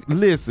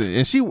 Listen,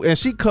 and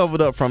she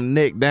covered up from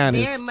neck down.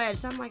 Very much.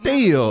 So I'm like,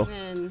 still,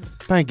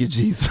 thank you,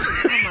 Jesus.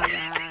 Oh my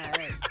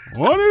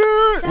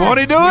God. Won't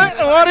he do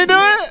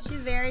it?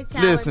 She's very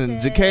talented.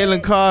 Listen,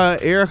 Jacqueline Carr,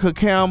 Erica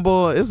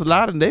Campbell, it's a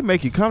lot of them. They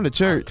make you come to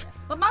church.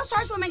 But most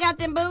church women got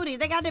them booties.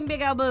 They got them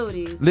big old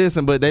booties.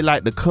 Listen, but they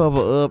like to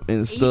cover up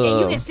and stuff. And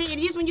you can see it.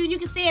 Just when you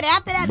can see it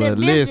after that. But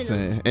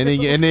listen, and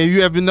then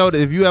you ever know that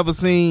if you ever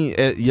seen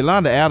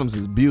Yolanda Adams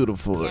is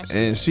beautiful, yes,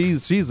 and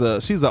she's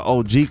a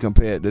OG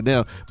compared to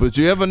them. But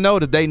you ever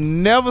notice they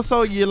never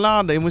saw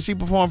Yolanda when she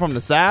performed from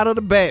the side or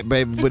the back,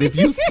 baby. But if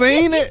you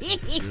seen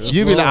it,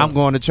 you be like, I'm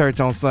going to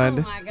church on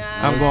Sunday. Oh my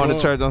God. I'm going to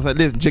church on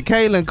Sunday. Listen,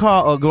 Jacqueline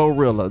Carr or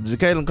Glorilla.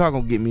 Jacqueline Carr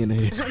gonna get me in the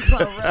head.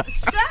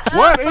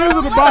 What is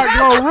it about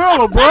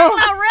Glorilla, bro?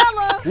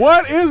 Glorilla.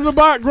 What is it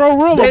about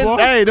Glorilla, boy?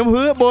 Hey, them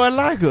hood boys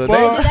like her.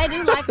 They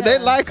do like her. They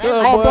like her.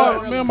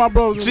 Oh, me and my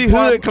brother. She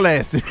hood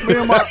classy. Me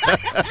and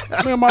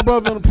my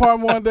brother in the park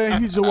one day,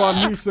 he just walked.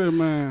 He said,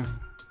 "Man,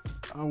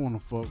 I want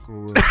to fuck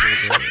Glorilla."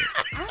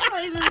 I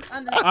don't even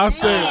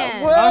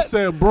understand. I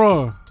said,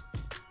 "Bruh,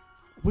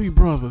 we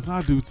brothers.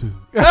 I do too."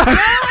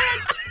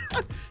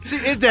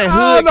 It's that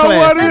I hood don't know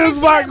what classy. it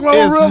is like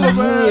Glorilla, It's man.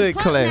 hood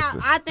Plus, classy.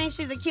 now, I think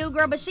she's a cute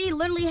girl, but she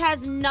literally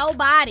has no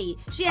body.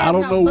 She has I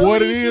don't no know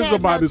what it booty, she is has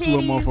about no this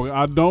little titties. motherfucker.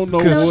 I don't know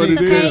Cause what she-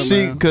 it is,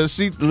 man. Cause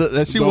she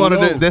Don't one of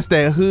know. that's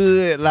that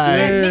hood like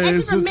And she's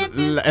it's from just-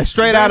 Memphis.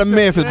 straight out of That's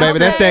Memphis, it. baby.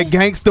 That's Okay. that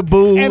gangsta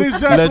boo, And it's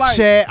just the like-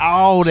 chat,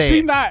 all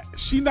that.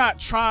 She not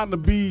trying to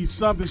be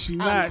something she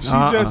not. She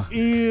Uh-uh. just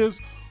is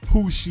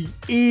who she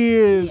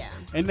is, Yeah.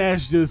 and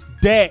that's just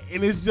that.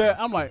 And it's just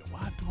I'm like,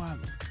 why do I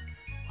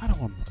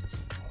want to fuck this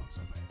little boy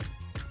so bad?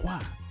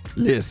 Why?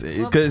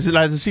 Listen,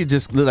 cause she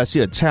just look like she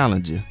a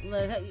challenger.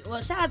 Look,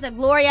 well, shout out to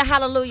Gloria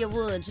Hallelujah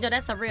Woods. You know,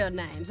 that's her real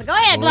name. So go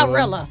ahead,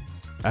 Glorilla.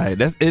 All right,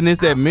 it's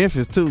that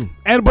Memphis too.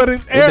 But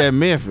it's It's that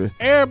Memphis.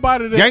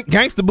 everybody that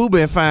Gangsta Boo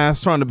been fine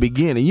from the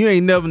beginning. You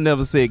ain't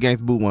never said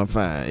Gangsta Boo wasn't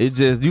fine. It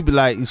just you be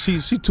like she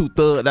too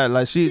thugged out.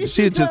 Like she just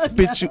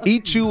spit you,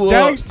 eat you up.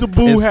 Gangsta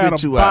Boo and had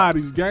spit a you out.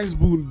 body. Gangsta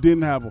Boo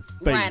didn't have a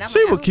face. Right,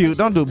 She was cute.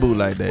 Don't do Boo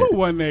like that. Boo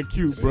wasn't that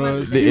cute, bro.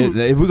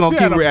 If we're gonna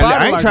keep real,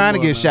 I ain't trying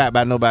to get shot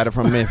by nobody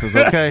from Memphis,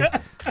 okay?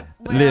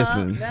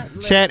 Listen,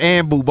 Chat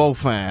and Boo both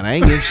fine. I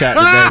ain't getting shot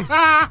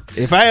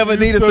today. If I ever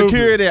need a stupid.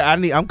 security,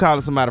 I'm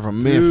calling somebody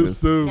from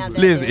Memphis. Now,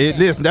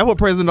 Listen, that's what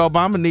President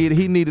Obama needed.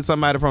 He needed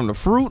somebody from the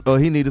Fruit, or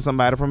he needed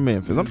somebody from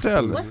Memphis. I'm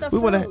telling you. What's the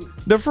wanna- Fruit?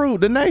 the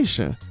Fruit, the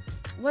nation.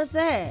 What's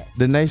that?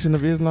 The Nation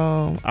of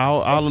Islam,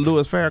 all of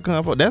Louis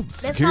Farrakhan for that's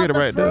security not the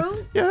right there.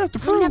 Fruit? Yeah, that's the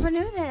I Fruit. never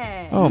knew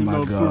that. Oh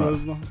my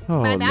God.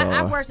 Oh Baby,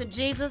 I Lord. worship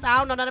Jesus. I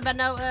don't know nothing about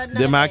none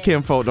Them of my that.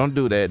 kinfolk don't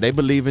do that. They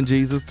believe in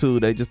Jesus too.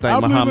 They just I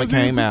think believe Muhammad in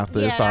came Jesus. after.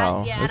 Yeah, It's all.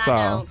 and It's I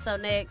all. don't. So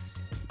next.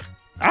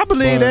 I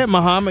believe But- that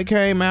Muhammad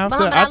came after.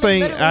 Muhammad I Ali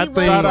think. literally I was think.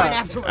 born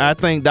afterwards. I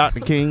think Dr.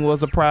 King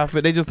was a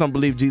prophet. They just don't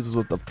believe Jesus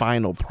was the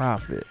final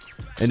prophet.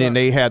 And then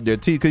they have their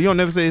teach because you don't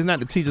never say it's not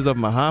the teachings of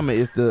Muhammad.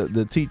 It's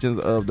the teachings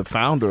of the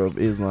founder of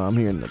Islam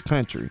here in the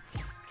country.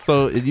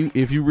 So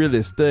if you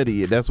really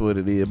study it, that's what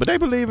it is. But they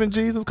believe in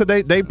Jesus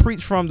because they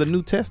preach from the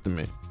New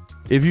Testament.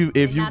 If you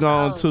not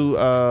gone the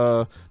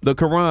to the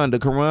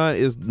Quran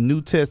is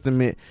New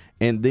Testament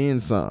and then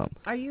some.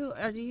 Do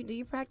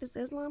you practice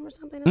Islam or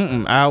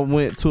something? I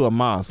went to a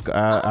mosque.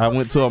 I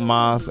went to a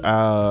mosque.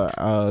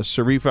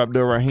 Sharif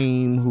Abdul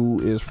Rahim, who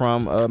is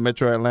from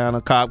Metro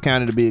Atlanta, Cobb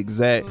County to be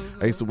exact.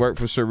 I used to work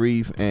for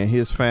Sharif and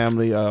his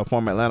family,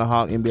 former Atlanta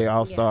Hawk, NBA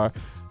All-Star.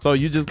 So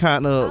you just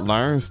kind of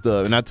learn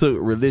stuff. And I took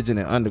religion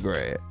in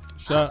undergrad.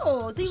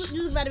 Oh, so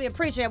you was about to be a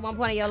preacher at one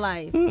point in your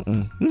life.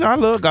 I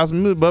love gospel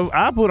music, but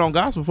I put on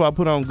gospel before I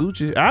put on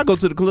Gucci. I go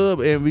to the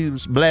club and be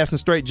blasting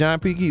straight John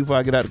P. Key before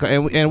I get out the car,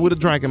 and with a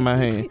drink in my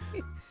hand.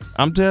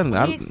 I'm telling you.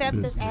 We accept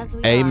us as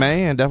we are.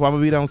 Amen. That's why I'm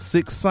going to be there on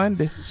 6th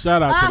Sunday.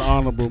 Shout out to the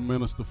Honorable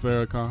Minister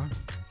Farrakhan.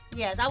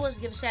 Yes, I want to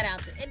give a shout out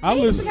to. I Did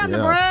he listen- become the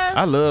Yeah. bruh?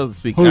 I love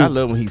speaking. Who? I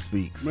love when he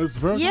speaks. Mr.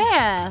 Farrakhan?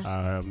 Yeah.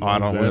 I have no I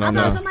don't- we idea. don't I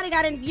know. thought somebody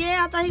got in.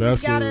 Yeah, I thought he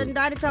That's got a-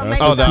 indicted. So that's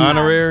maybe a- Oh, the somebody-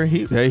 honorary?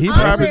 He probably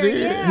Honorary,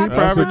 did. yeah. He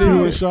That's a probably Q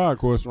and did. Shaw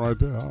question right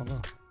there. I don't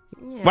know.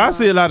 Damn. But I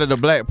see a lot of the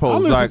black I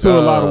posts. listen like, to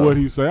a lot of what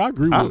he say. I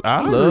agree with. I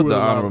agree love with the a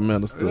lot honorable of-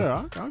 minister.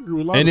 Yeah, I agree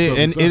with a lot And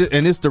of stuff.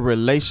 and it's the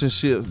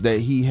relationships that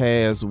he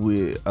has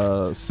with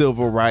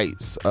civil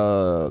rights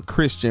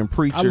Christian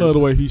preachers. I love the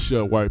way he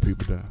shut white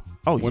people down.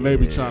 Oh, when they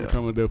be yeah. trying to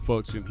come with their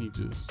function, he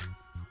just.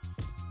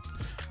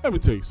 Let me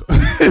tell you something.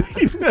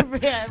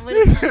 Yeah, but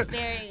it's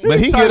very- But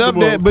he Talk get up about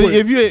there. him But quick.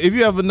 if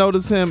you ever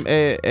notice him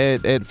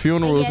at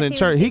funerals Yes, in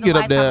church, he received get a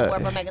up Lifetime there.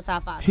 Award from Mega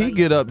Top 5, so He yeah.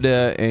 get up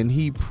there and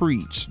he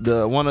preached.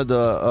 One of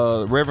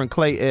the Reverend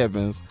Clay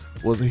Evans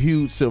was a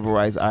huge civil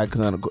rights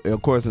icon,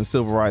 of course in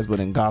civil rights,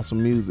 but in gospel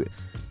music.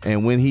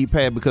 And when he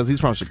passed, because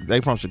they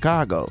from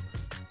Chicago,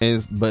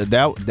 but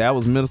that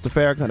was Minister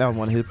Farrakhan. That was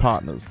one of his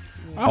partners.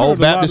 I heard Old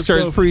a lot Baptist of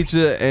church stuff.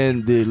 preacher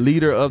and the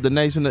leader of the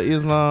Nation of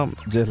Islam,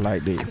 just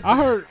like this. I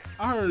heard.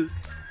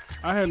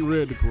 I hadn't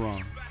read the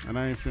Quran, and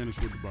I ain't finished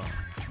with the Bible.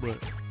 But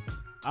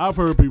I've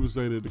heard people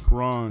say that the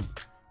Quran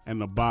and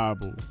the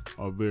Bible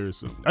are very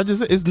similar.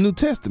 It's New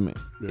Testament.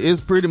 Yeah. It's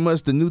pretty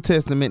much the New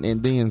Testament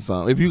and then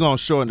some. If you're gonna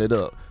shorten it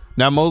up.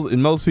 Now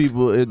most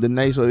people, the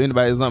Nation or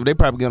anybody Islam, they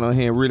probably get on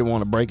here and really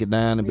want to break it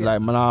down and be like,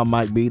 "Nah,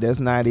 might be that's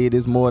not it.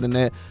 It's more than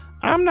that."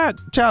 I'm not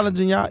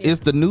challenging y'all. Yeah.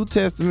 It's the New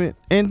Testament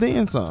and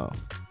then some.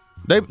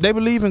 They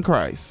believe in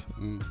Christ.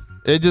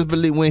 They just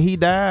believe when he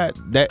died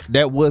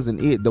that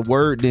wasn't it. The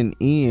word didn't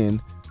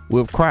end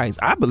with Christ.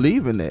 I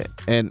believe in that,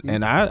 and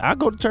I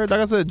go to church.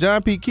 Like I said,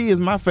 John P. Key is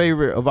my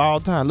favorite of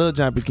all time. Love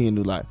John P. Key in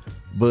New Life,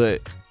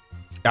 but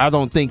I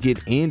don't think it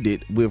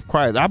ended with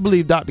Christ. I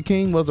believe Dr.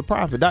 King was a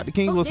prophet. Dr.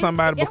 King was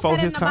somebody before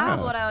his time. It said in the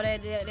Bible,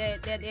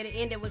 though, that it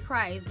ended with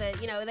Christ. That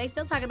they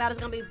still talk about it's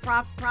going to be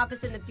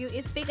prophets in the future.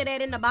 It's speaking of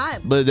that in the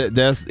Bible. But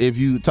that's if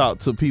you talk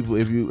to people.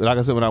 If you like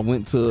I said, when I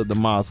went to the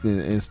mosque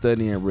and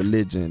studying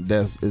religion,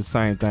 that's the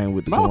same thing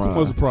with the Malcolm Quran.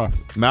 was a prophet.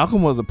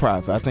 Malcolm was a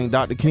prophet. I think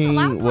Dr. There's a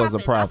lot King of was a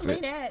prophets. I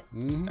prophet.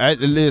 believe that.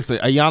 Listen,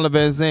 Ayanna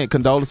Van Zandt,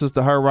 condolences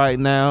to her right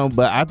now.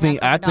 But I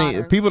think That's her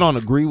daughter. people don't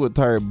agree with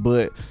her,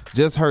 but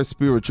just her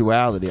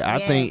spirituality. I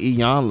think Yes.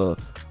 Iyanla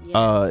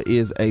Yes.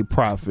 is a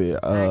prophet.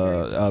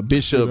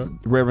 Bishop Yeah.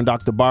 Reverend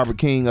Dr. Barbara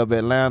King of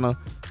Atlanta.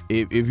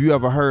 If you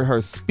ever heard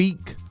her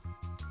speak,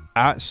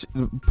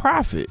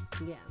 prophet.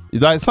 Yeah.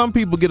 Like some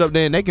people get up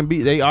there and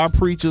they are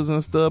preachers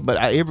and stuff, but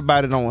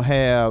everybody don't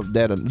have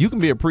that. You can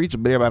be a preacher,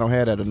 but everybody don't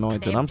have that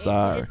anointing. I'm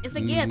sorry. It's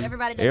a gift.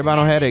 Everybody doesn't Everybody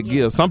don't have that gift.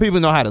 gift. Some people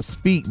know how to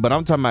speak, but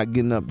I'm talking about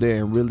getting up there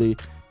and really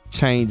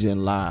changing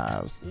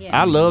lives. Yeah.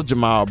 I love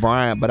Jamal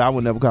Bryant, but I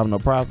would never call him no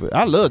prophet.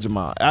 I love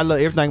Jamal. I love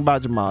everything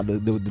about Jamal. The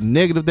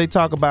negative they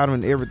talk about him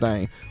and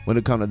everything when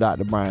it comes to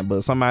Dr. Bryant.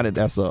 But somebody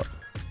that's a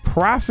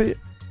prophet,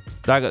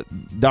 like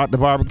Dr.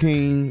 Barbara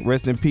King,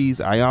 rest in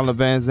peace, Ayanna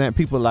Van Zandt,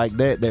 people like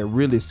that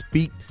really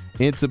speak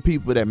into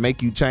people that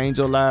make you change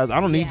your lives. I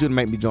don't need you to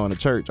make me join the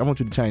church. I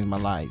want you to change my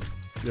life.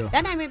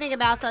 That made me think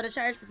about the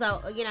church. So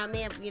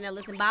me and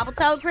listen, Bible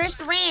told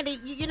Christian Randy.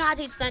 I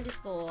teach Sunday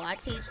school. I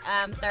teach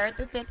 3rd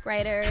through 5th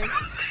graders.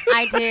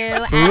 I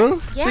do. For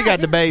real? Yeah, She I got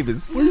do. the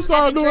babies. When you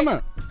started doing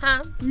that?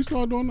 Huh? When you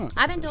started doing that?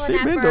 I've been doing She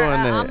that been for doing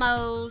that.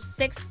 almost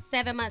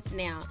 6-7 months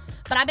now.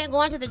 But I've been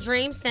going to the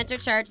Dream Center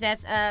Church.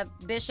 That's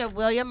Bishop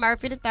William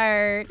Murphy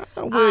III.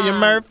 William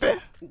Murphy.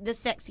 The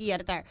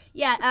third.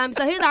 Yeah.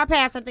 So he's our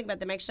pastor. I think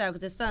about to make sure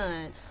because his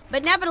son.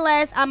 But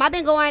nevertheless, I've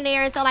been going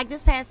there, and so like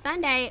this past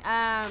Sunday,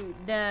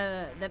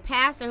 the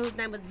pastor whose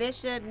name was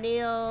Bishop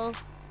Neil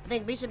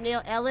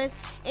Ellis.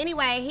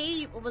 Anyway,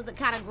 he was the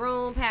kind of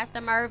groom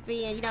Pastor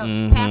Murphy,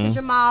 and Pastor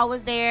Jamal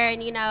was there, and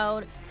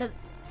because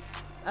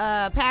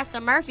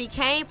Pastor Murphy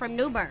came from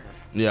New Birth.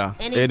 Yeah.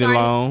 And Eddie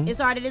Long. he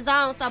started his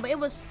own. So, but it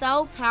was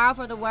so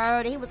powerful, the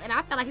word. And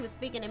I felt like he was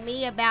speaking to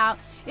me about,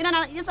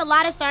 just a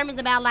lot of sermons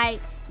about like,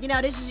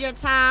 this is your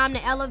time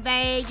to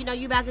elevate.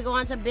 You about to go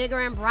on to bigger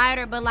and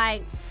brighter. But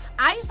like,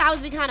 I used to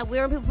always be kind of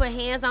weird when people put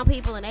hands on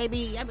people, and I'd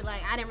be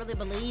like, I didn't really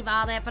believe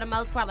all that for the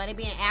most part, like they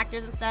being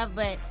actors and stuff.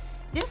 But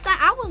this time,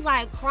 I was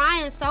like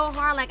crying so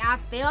hard, like I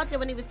felt it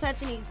when he was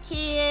touching these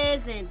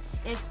kids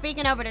and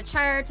speaking over the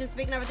church and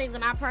speaking over things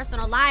in my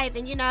personal life.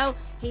 And he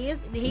is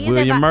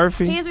William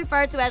Murphy He is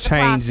referred to as a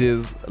prophet.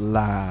 changes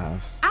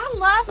lives. I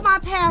love my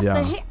pastor.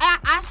 Yeah.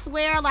 I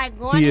swear, like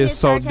going He to is his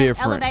so church has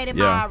different. elevated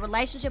Yeah. my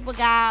relationship with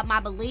God, my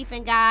belief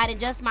in God, and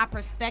just my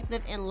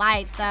perspective in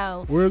life.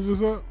 So Where is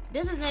this at?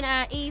 this is in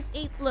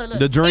East. Look,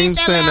 The Dream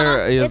East Center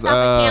Atlanta. is It's off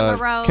of Candler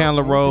Road.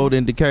 Candler Road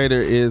in Decatur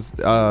is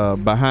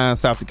behind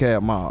South Decatur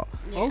Mall.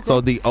 Okay.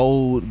 So the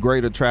old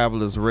Greater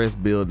Travelers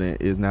Rest building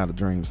is now the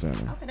Dream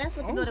Center. Okay, that's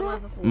what the building was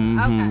before.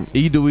 Mhm. Okay.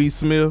 E. Dewey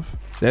Smith.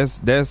 That's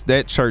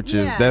that church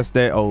is Yeah. that's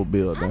that old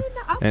building. I didn't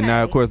know- And now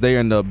of okay. course they're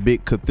in the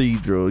big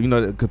cathedral.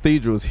 The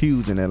cathedral is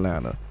huge in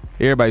Atlanta.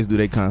 Everybody's do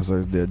their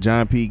concerts there.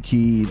 John P.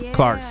 Key, Yeah.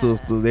 Clark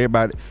Sisters,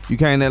 everybody. You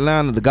came to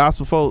Atlanta, the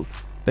gospel folks,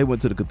 they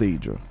went to the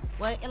cathedral.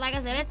 Well, like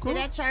I said,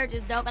 that church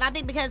is dope, and I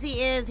think because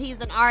he's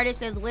an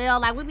artist as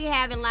well. Like we be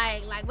having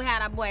like we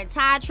had our boy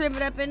Ty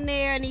Tribbett up in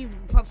there, and these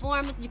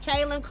performances.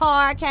 Jacqueline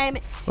Carr came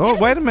in. Oh,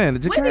 wait a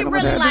minute, We be Jacqueline,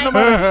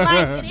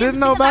 really didn't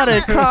nobody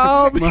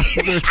call me?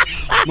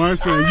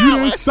 Marcel, you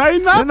didn't say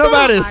nothing. Didn't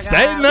nobody Oh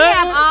say my God. We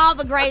have nothing? all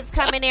the greats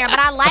coming there, but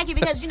I like it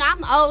because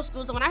I'm old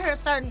school. So when I hear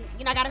certain,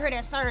 I gotta hear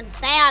that certain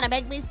sound and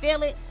make me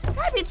feel it.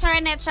 I be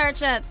turning that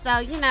church up.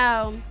 So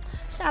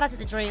shout out to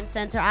the Dream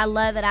Center. I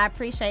love it. I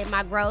appreciate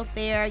my growth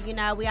there.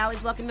 We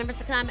always welcome people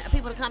to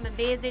come and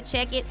visit,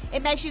 check it.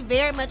 It makes you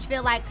very much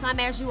feel like come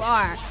as you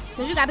are.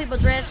 Because you got people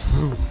dressed.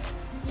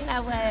 You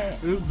know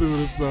what? This dude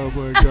is so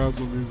much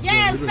gospel music.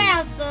 Yes,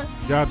 Pastor.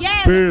 Got the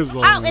Yes. spears on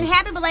Oh, it. and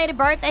happy belated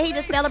birthday. He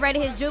just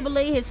celebrated his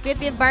Jubilee, his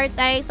 50th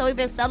birthday. So we've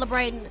been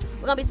celebrating.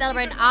 We're going to be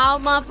celebrating all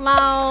month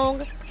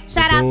long.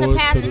 Shout out to doors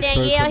Pastor to the church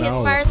Danielle, and his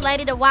all. first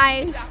lady, the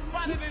wife.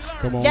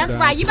 Come on That's down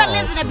right. You better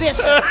the listen to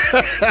altar.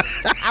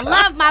 Bishop. I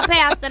love my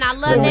pastor and I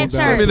love Come that on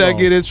down. Let me church. not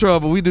get in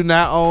trouble. We do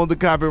not own the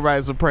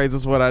copyrights of praise.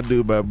 That's what I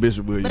do by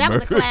Bishop William. But that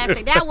was a Murphy.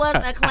 classic. That was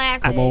a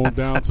classic. Come on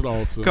down to the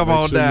altar. Come Make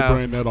on sure down. You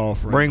bring that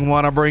offering. Bring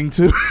one, I bring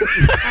two.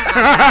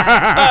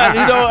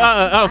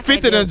 I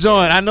 50 can't done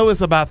joined. I know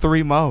it's about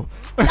 3 more.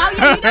 Oh, yeah, you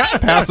know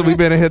that. Pastor, we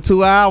been in here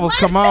 2 hours.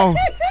 Come on.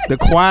 The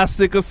choir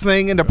sick of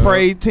singing. The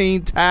praise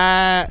team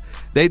tired.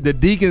 The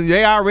deacons,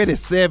 they already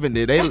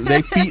 70.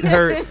 They feet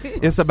hurt.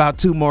 It's about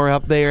 2 more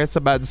up there. It's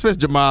about, especially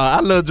Jamal.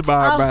 I love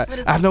Jamal, Oh, but but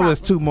it's I know no it's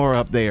 2 more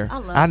up there.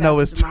 I know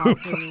love it's Pastor 2.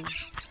 Jamal, too.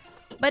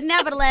 But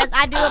nevertheless,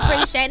 I do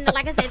appreciate it.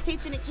 Like I said,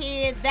 teaching the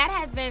kids, that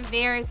has been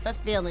very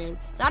fulfilling.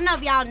 So I don't know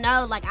if y'all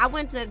know, like I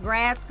went to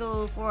grad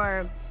school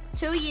for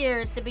 2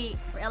 years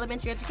for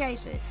elementary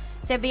education,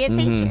 to be a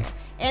teacher.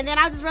 And then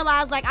I just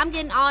realized, like, I'm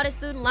getting all the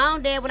student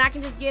loan debt when I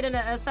can just get an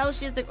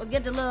associate's, or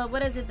get the little,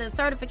 the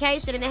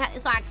certification. And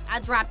so I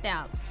dropped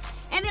out.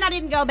 And then I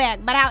didn't go back.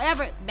 But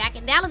however, back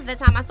in Dallas at the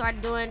time, I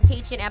started doing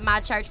teaching at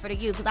my church for the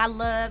youth because I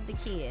love the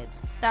kids.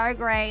 3rd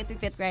grade through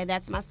 5th grade,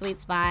 that's my sweet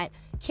spot.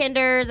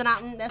 Kinders, and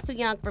that's too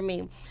young for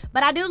me.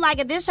 But I do like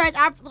at this church,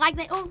 I like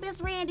that, oh,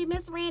 Miss Randy,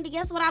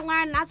 guess what I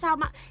learned? And I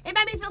told it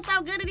made me feel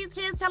so good that these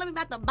kids telling me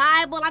about the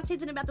Bible. I'm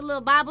teaching them about the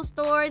little Bible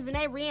stories, and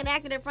they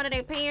reenacted in front of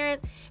their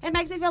parents. It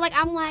makes me feel like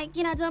I'm like,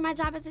 doing my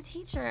job as a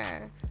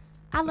teacher.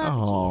 I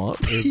love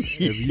the kids.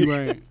 If you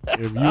ain't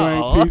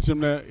teach them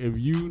that, if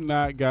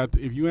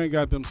you ain't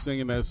got them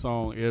singing that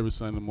song every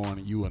Sunday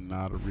morning, you are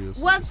not a real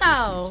Sunday What's school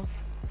so? teacher.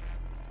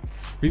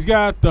 He's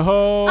got the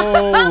whole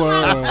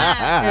world.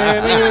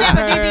 And We do that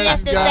for his VBS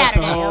hands this got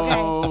Saturday, the okay?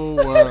 whole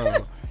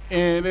world.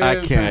 And I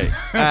his can't.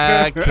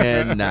 hands- I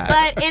cannot.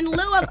 But in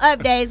lieu of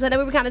updates, I know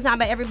we were kind of talking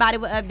about everybody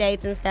with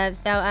updates and stuff.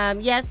 So,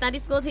 yes, Sunday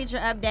school teacher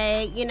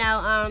update.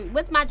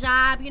 With my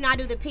job, I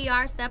do the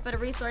PR stuff for the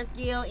Resource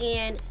Guild,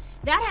 and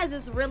that has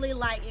just really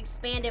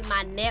expanded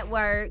my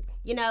network.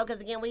 Because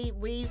again,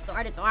 we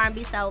started the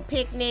R&B Soul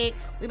Picnic.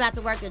 We about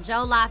to work the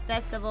Joe La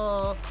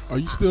Festival. Are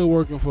you still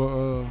working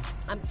for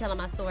I'm telling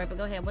my story, but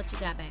go ahead. What you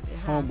got, baby?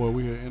 Homeboy?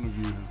 We had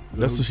interviewed him.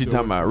 That's what she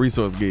talking about.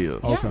 Resource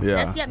Guild. Okay.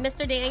 Yeah. That's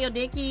Mr. Daniel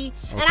Dickey.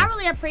 And I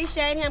really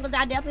appreciate him because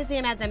I definitely see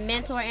him as a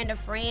mentor and a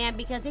friend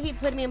because he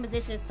put me in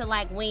positions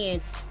to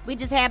win. We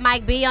just had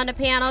Mike B on the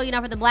panel,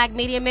 for the Black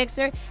Media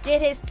Mixer.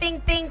 Did his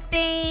thing.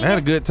 I had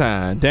a good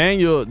time.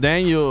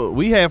 Daniel,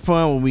 we had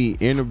fun when we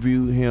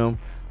interviewed him,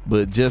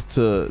 but just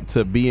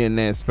to be in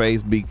that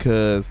space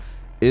because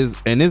it's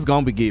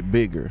gonna get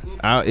bigger. We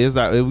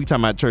talking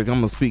about church, I'm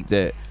gonna speak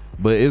that.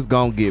 But it's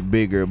gonna get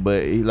bigger.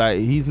 But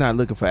he's not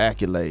looking for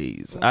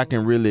accolades. I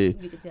can really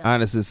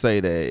honestly say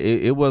that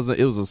it was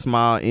a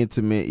small,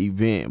 intimate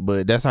event.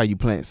 But that's how you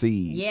plant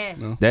seeds.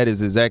 Yes, That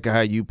is exactly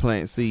how you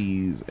plant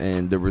seeds.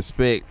 And the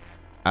respect,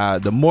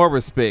 the more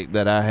respect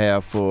that I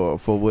have for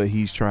what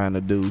he's trying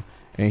to do.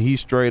 And he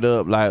straight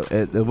up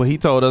what he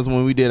told us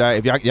when we did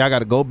if y'all got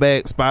to go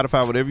back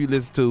Spotify, whatever you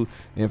listen to,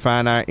 and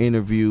find our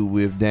interview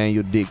with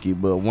Daniel Dickey.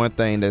 But one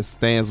thing that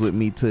stands with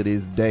me to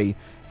this day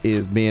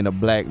is being a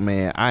black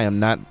man. I am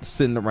not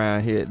sitting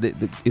around here.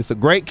 It's a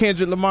great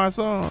Kendrick Lamar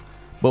song,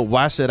 but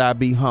why should I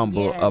be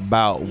humble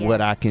about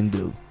what I can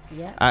do?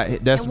 Yeah.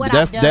 That's what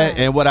I've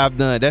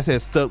done. That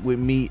has stuck with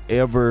me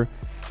ever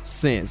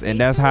since, and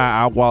that's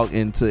how I walk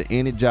into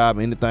any job,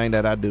 anything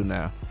that I do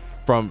now.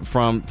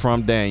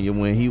 From Daniel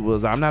when he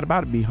was, I'm not about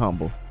to be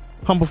humble.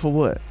 Humble for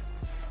what?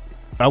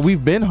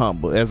 We've been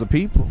humble as a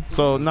people,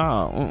 so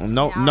no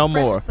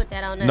more. Put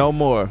that on us. No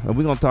more. And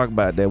we're gonna talk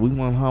about that. We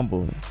want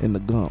humble in the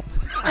gump.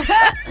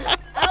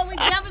 Oh, we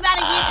definitely about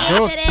to get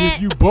into Look, that.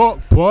 if you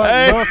buck, boy.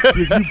 Hey. Look,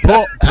 if you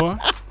buck, boy.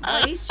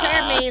 Oh, these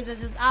chair memes are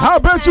just off I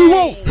the bet you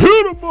won't chain.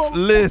 hit him, motherfucker.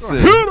 Listen.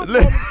 Hit him,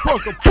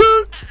 motherfucker.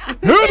 Bitch.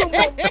 Hit him,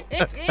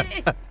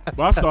 motherfucker. But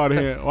I started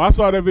hearing. When I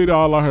saw that video,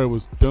 all I heard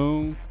was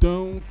dum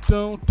dum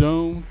dum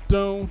dum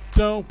dum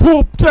dum.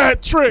 Whoop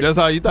that trick. That's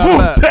all you thought Whoop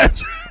about. that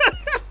trick.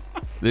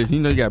 Listen,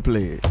 you know you gotta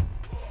play it.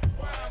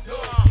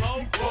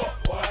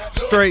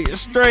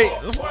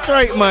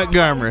 Straight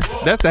Montgomery.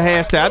 That's the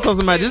hashtag. I told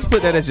somebody just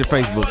put that as your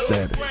Facebook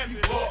status.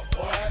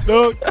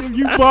 Look, if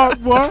you buck,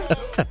 boy.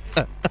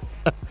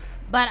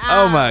 But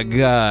Oh my let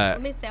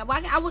God. me see.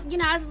 Well,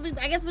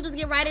 I guess we'll just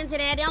get right into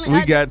that.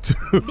 We got to.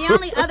 The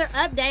only other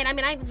update. I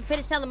mean, I didn't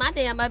finish telling my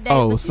damn update.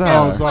 Oh, but, sorry.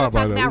 I Oh, sorry want to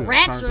talk about that. about We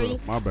got turned Ratchery.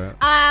 up. My bad.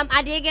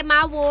 I did get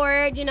my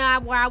award.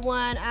 Where I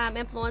won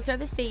Influencer of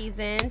the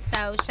Season.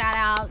 So shout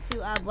out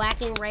to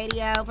Black Ink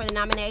Radio for the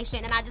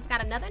nomination, and I just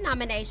got another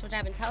nomination, which I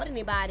haven't told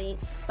anybody,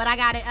 but I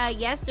got it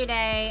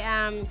yesterday.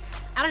 I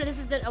don't know. This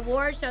is the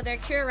award show they're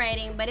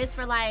curating, but it's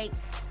for like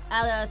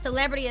a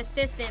celebrity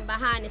assistant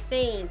behind the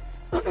scenes,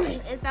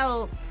 and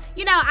so.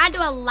 I do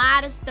a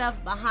lot of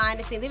stuff behind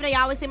the scenes. Even though you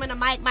always see me on the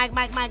mic,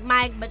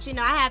 but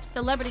I have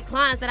celebrity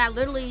clients that I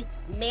literally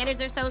manage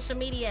their social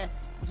media,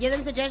 give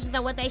them suggestions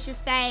on what they should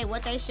say,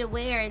 what they should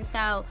wear, and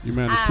so. You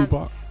manage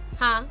Tupac?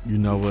 Huh? You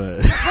know what? What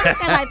is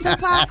that, like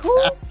Tupac?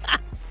 Who?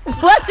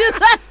 What you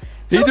like?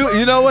 He do.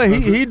 You know what?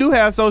 He do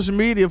have social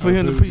media for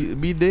him to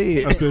be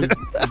dead. I said,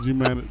 do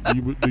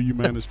you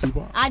manage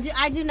Tupac? I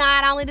do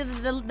not. I only do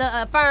the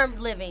affirmed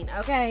living.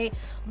 Okay,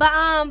 but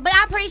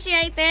I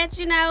appreciate that.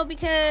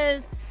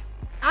 Because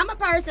I'm a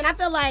person, I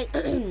feel like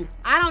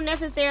I don't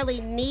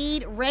necessarily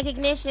need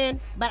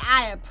recognition, but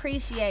I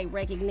appreciate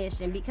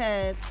recognition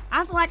because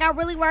I feel like I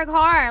really work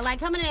hard. Like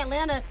coming to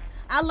Atlanta,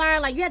 I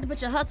learned like you have to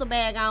put your hustle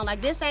bag on.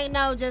 Like this ain't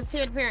no just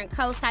here to here and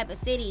coast type of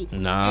city.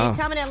 Nah. And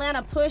coming to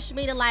Atlanta pushed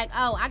me to like,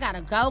 I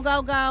gotta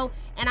go.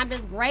 And I'm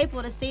just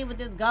grateful to see with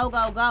this go,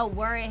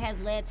 where it has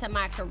led to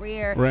my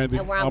career Randy,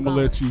 and where I'm I'm going.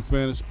 going to let you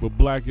finish, but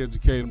Black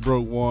Educating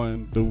Broke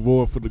won the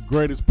award for the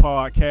greatest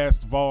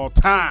podcast of all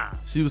time.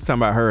 She was talking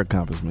about her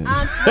accomplishments.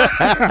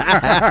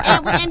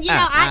 and we did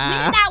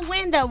not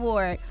win the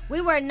award.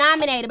 We were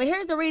nominated, but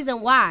here's the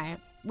reason why.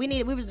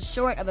 We was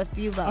short of a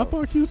few votes. I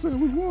thought you said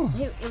we won.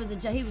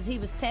 He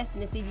was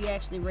testing to see if you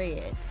actually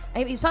read.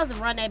 He's supposed to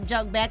run that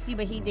joke back to you,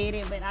 but he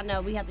didn't. But I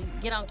know we have to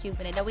get on cue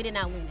for that. No, we did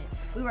not win it.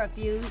 We were a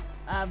few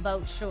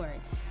votes short.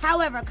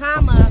 However,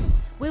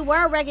 we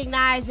were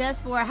recognized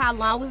just for how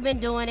long we've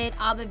been doing it,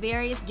 all the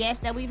various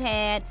guests that we've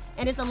had,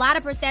 and it's a lot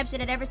of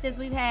perception that ever since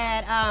we've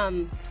had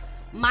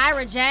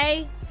Myra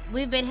J.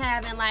 We've been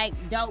having like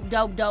dope.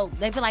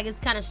 They feel like it's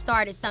kind of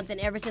started something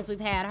ever since we've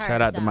had her.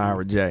 Shout out to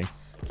Myra J.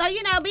 So,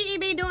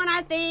 BEB doing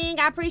our thing.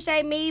 I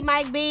appreciate me,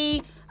 Mike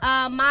B,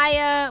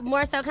 Maya,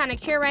 more so kind of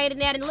curating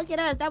that. And look at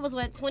us. That was,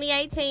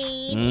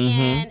 2018.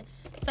 And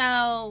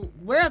so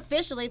we're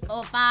officially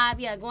 5.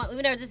 Yeah,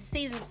 this is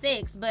season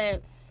 6.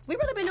 But we've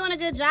really been doing a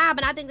good job.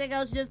 And I think that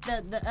goes just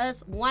the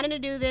us wanting to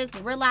do this,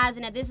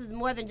 realizing that this is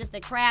more than just a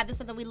craft. This is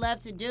something we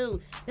love to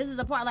do. This is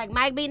the part, like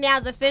Mike B now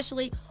is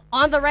officially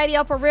on the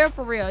radio for real.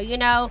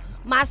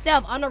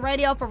 Myself on the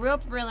radio for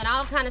real. And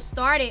all kind of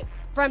started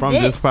from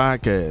this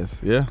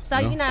podcast, yeah. So,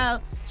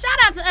 shout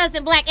out to us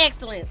in Black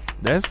Excellence.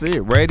 That's it.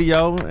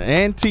 Radio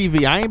and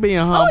TV. I ain't being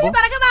humble. Oh, you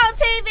better come on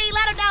TV.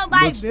 Let them know,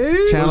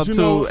 baby. Channel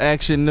 2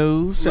 Action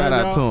News. Shout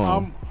out to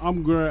him.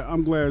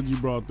 I'm glad you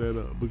brought that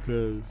up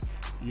because,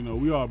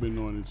 we all been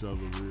knowing each other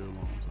a real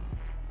long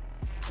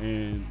time.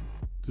 And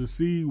to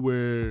see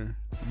where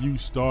you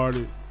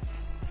started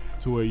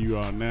to where you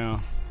are now,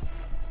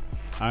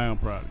 I am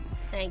proud of you.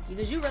 Thank you,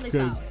 because you really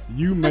saw it.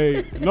 You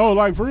made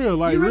for real,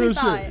 like you really real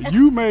saw shit. It.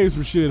 You made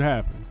some shit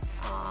happen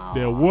Aww.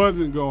 that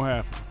wasn't gonna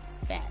happen.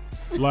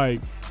 Facts.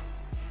 Like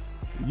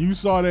you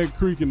saw that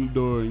creak in the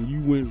door and you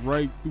went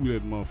right through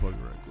that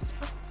motherfucker right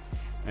there.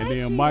 And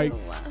then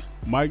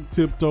Mike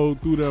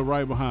tiptoed through that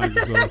right behind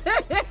you. So, you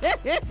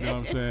know what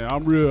I'm saying?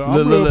 I'm real proud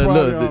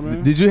of y'all,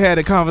 man. Did you have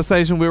a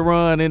conversation with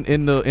Ron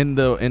in the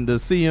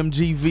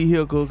CMG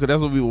vehicle? Because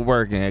that's what we were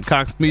working at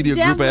Cox Media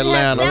Group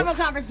Atlanta. Had several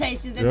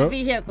conversations in the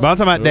vehicle. But I'm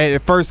talking about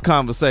that first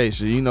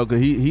conversation, because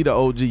he the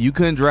OG. You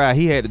couldn't drive.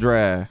 He had to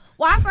drive.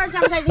 Well, our first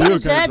conversation, he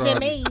was judging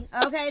me,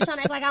 okay? Trying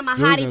to act like I'm a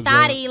hottie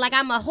thottie, like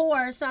I'm a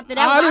whore or something.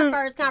 That was our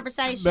first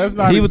conversation. That's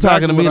not he was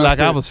exactly talking to me like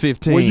I I was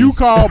 15. When you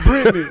called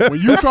Brittany,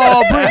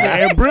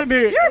 and Brittany.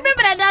 You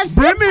remember that, does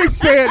Brittany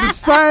said the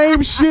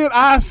same shit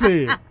I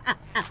said.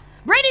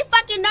 Brittany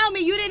fucking know me.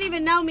 You didn't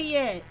even know me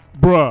yet.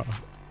 Bruh.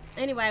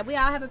 Anyway, we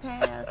all have a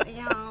past,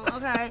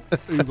 okay?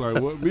 He's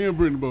like, what? Me and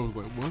Brittany both was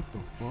like, what the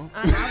fuck?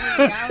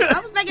 I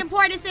was making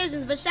poor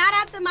decisions, but shout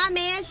out to my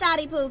man,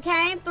 Shotty Poo.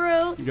 Came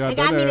through and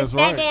got me to sit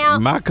right.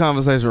 down. My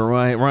conversation with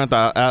Ron,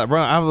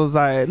 I was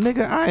like,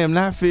 nigga, I am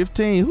not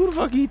 15. Who the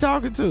fuck are you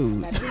talking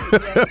to?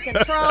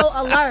 Control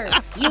alert.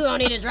 You don't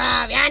need to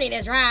drive. I need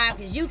to drive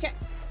because you can.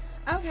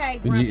 Okay,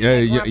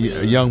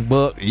 grumpy. Young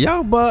buck.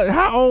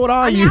 How old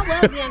are you? I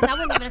was young. I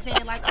wasn't even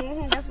offended. Like,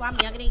 that's why I'm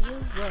younger than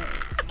you.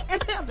 What?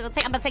 I'm gonna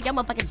take your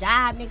motherfucking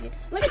job, nigga.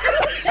 Look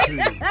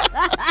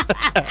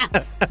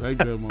Take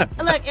that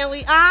motherfucker. Look, and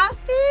we all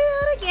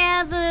still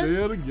together.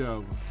 Still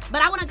together.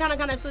 But I want to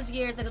kind of switch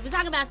gears because we're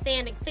talking about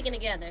sticking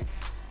together.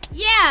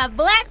 Yeah,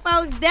 black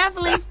folks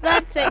definitely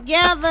stuck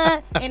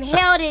together and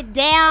held it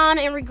down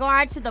in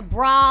regard to the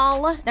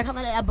brawl. They're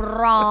calling it a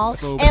brawl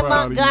in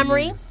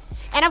Montgomery.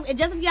 And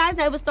just so you guys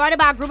know, it was started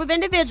by a group of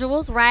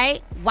individuals, right?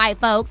 White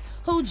folks,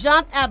 who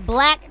jumped a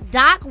black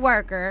dock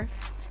worker.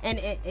 And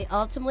it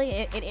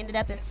ultimately ended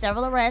up in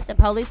several arrests, and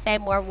police say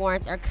more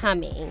warrants are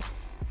coming.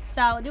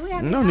 So, do we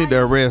have no need to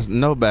arrest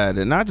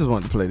nobody. And I just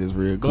want to play this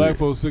real quick. Black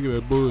folks sick of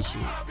that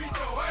bullshit.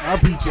 I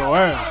beat your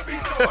ass.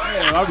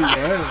 Damn, I beat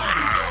your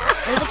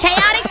ass. It was a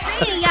chaotic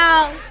scene,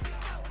 y'all.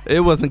 It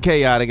wasn't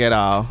chaotic at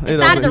all.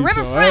 It started the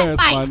riverfront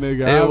fight. My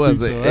nigga. It I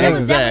wasn't. beat your ass.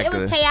 Exactly.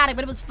 It was chaotic,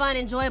 but it was fun,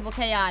 enjoyable,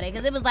 chaotic.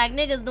 Because it was like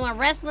niggas doing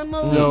wrestling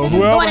moves. Yo, niggas whoever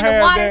going in the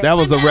had water. That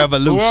was a swimming.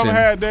 revolution. Whoever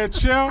had that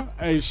chair,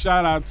 hey,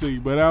 shout out to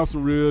you. But that was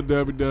some real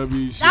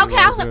WWE shit. Okay,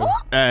 I was like, there.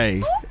 ooh.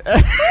 Hey,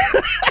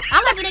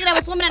 I'm like the nigga that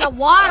was swimming in the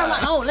water.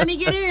 Like, oh, let me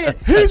get in.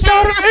 He's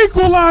got an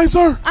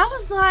equalizer. I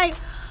was like,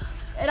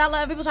 and I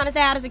love people trying to say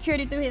how the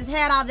security threw his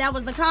head off. That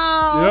was the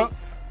call. Yep.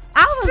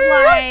 I was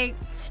like,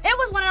 it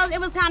was one of those.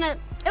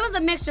 It was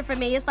a mixture for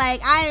me. It's like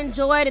I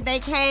enjoyed it. They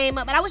came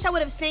up, but I wish I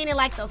would have seen it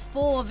like the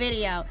full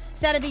video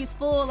instead of these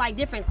full like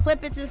different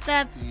clippets and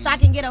stuff, so I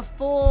can get a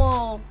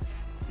full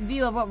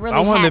view of what really I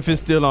wonder happened. if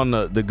it's still on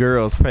the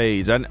girl's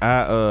page. I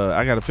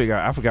gotta figure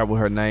out. I forgot what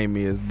her name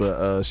is,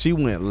 but she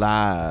went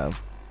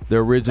live. The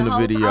original The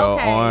whole video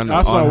okay. on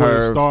I saw where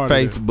it her started.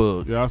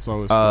 Facebook. Yeah, I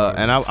saw it started.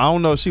 And I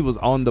don't know if she was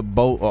on the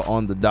boat or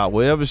on the dock,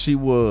 wherever she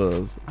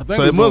was. I think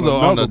So it was on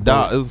on the another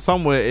dock. boat. It was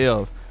somewhere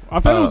else. I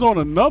think it was on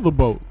another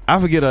boat. I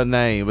forget her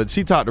name, but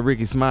she talked to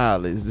Ricky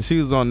Smiley. She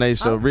was on their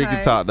show. Okay.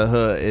 Ricky talked to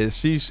her, and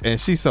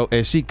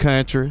she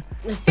country.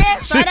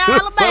 Straight out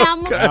of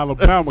Alabama.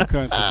 Alabama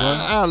country, boy.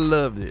 I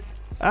loved it.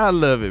 I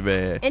love it,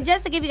 man. And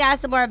just to give you guys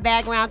some more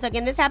background, so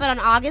again, this happened on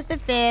August the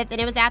 5th,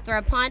 and it was after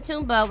a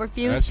pontoon boat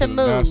refused That's to a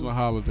move. national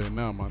holiday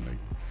now, my nigga.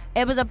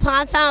 It was a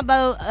pontoon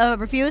boat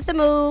refused to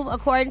move,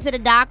 according to the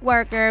dock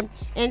worker.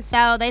 And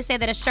so they say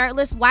that a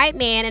shirtless white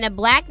man and a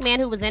black man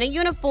who was in a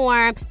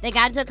uniform, they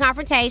got into a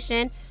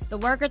confrontation. The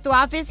worker threw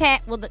off his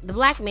hat. Well, the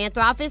black man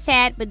threw off his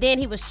hat, but then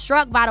he was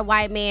struck by the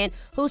white man,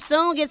 who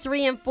soon gets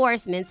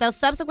reinforcement. So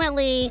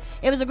subsequently,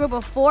 it was a group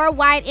of 4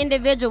 white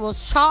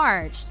individuals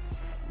charged.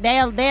 They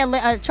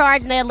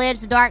charged and they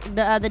alleged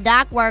the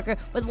dock worker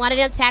with one of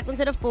them tackling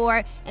to the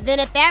floor. And then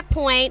at that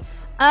point,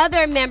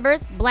 other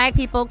members, black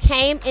people,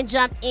 came and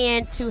jumped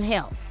in to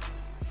help.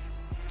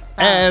 So,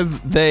 As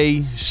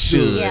they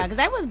should. yeah, because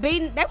they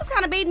was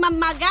kind of beating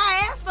my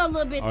guy ass for a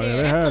little bit Oh,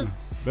 there. yeah, That they was, had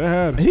They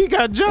had it. He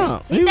got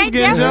jumped. He was they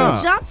getting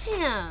definitely jumped.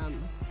 jumped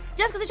him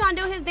just because he's trying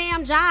to do his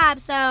damn job.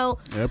 So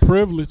That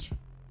privilege.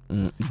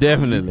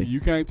 Definitely. You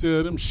can't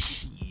tell them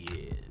shit.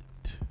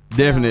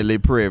 Definitely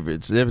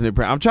privilege.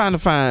 I'm trying to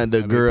find the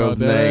And they girl's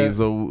caught that- name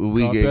so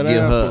we caught can that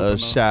give ass her whooping, a though.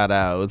 shout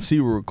out. She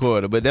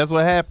recorded, but that's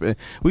what happened.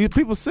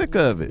 People sick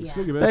of it. Yeah.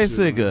 Sick of that They shit,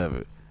 sick man. of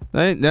it.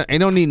 They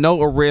don't need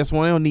no arrest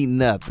warrant. They don't need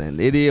nothing.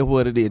 It is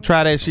what it is.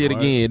 Try that shit Right,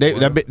 again.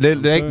 right.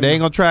 They ain't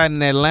gonna try it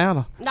in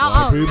Atlanta. no,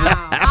 oh people. no,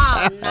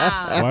 oh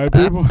no, White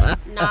people,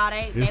 no,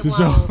 they this is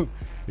won't. your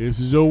this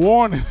is your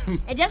warning.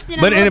 And just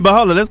But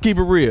hold on, let's keep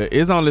it real.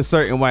 It's only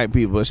certain white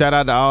people. Shout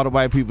out to all the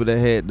white people that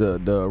had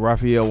the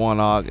Raphael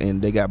Warnock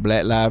and they got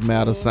Black Lives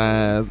Matter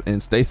signs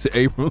and Stacey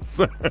Abrams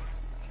signs.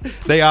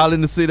 They all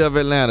in the city of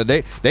Atlanta.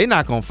 They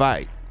not gonna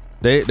fight.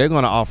 They're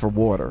gonna offer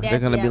water. They're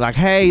gonna be like,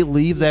 hey,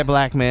 leave that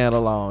black man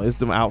alone. It's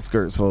them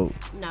outskirts folks.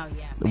 no,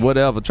 yeah,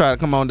 Whatever.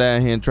 Come on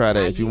down here and try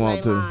that Nah, if you want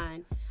ain't to. lying.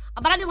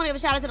 But I do want to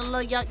give a shout out to the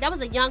little young. That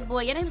was a young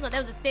boy. Yeah, that was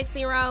a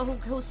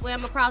 16-year-old who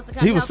swam across the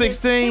country. He was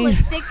 16? He was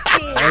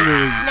 16.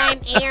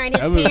 Named Aaron.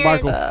 His That was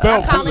parents Michael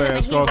Phelps. calling His him a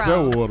ass crossed that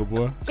hero. water,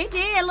 boy. He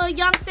did. A little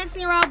young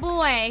 16-year-old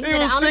boy. He said,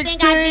 was the only thing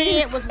 16? I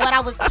did was what I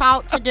was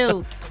taught to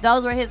do.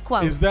 Those were his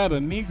quotes. Is that a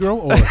Negro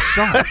or a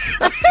shark?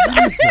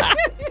 What is that?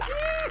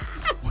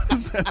 What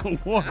is that?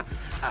 What? Is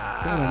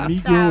that a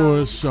Negro or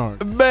a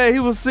shark? Man, he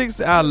was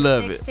 16. I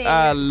love it. 16,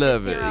 I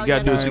love it. 16-year-old You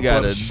gotta do what you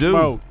young gotta For the do.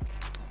 smoke.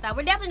 So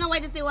we're definitely gonna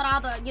wait to see what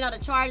all the the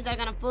charges are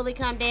gonna fully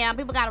come down.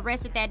 People got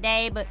arrested that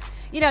day, but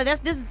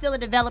this is still a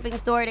developing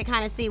story to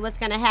kind of see what's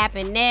gonna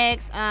happen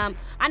next. I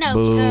know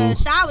Boo.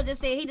 Shaw was just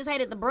saying he just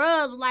hated the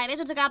bros. Was like they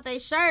should took off their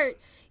shirt.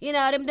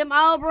 Them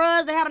old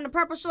bros that had on the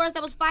purple shorts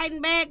that was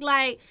fighting back,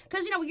 like,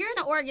 cause you're in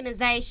an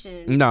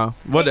organization. No,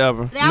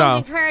 whatever. They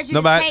always encourage you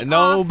to take off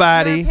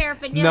nobody, your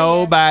paraphernalia.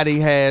 nobody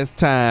has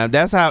time.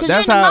 That's how. 'Cause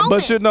That's you're in the how. But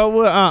moment. you know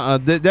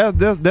what?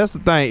 That's the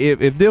thing.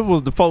 If this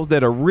was the folks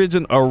that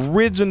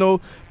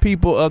original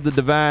people of the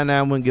Divine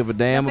Nine wouldn't give a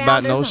damn The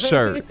about no founders.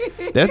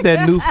 shirt. That's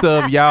that new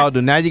stuff y'all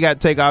do. Now you got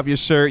to take off your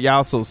shirt.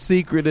 Y'all so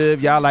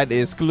secretive. Y'all like to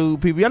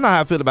exclude people. Y'all know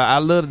how I feel about it. I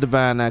love the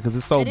Divine Nine because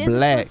it's so It is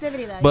black.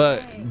 exclusivity, though.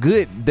 But You're right.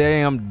 good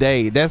damn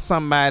day. That's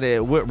somebody,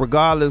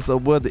 regardless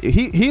of whether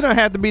he don't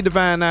have to be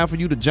Divine Nine for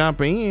you to jump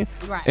in.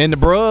 Right. And the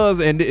bros,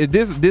 and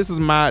this is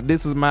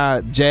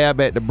my jab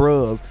at the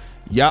bros.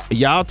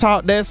 Y'all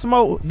talk that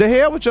smoke. The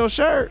hell with your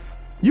shirt.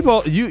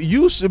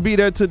 You should be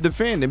there to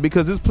defend it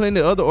because there's plenty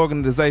of other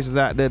organizations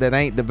out there that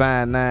ain't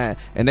Divine Nine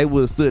and they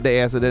would have stood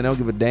their ass and they don't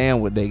give a damn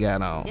what they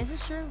got on. This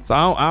is true. So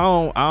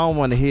I don't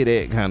want to hear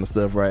that kind of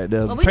stuff right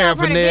there. But we know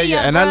for the video,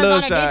 and I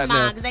love shot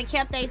shot because they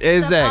kept their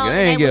Exactly. stuff on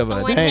They ain't and give was a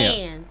throwing damn.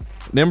 hands.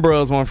 Them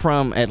bros weren't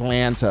from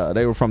Atlanta.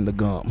 They were from the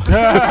Gum.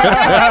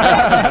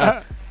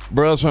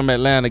 Bros from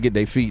Atlanta get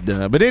their feet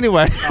done. But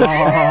anyway. You better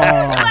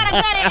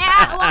cut it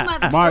out.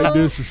 mother. Mike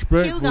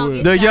disrespectful. Q gonna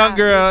get The shot, young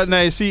girl, bitch.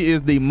 name, she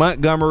is the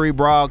Montgomery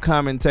Brawl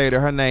commentator.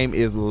 Her name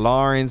is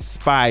Lauren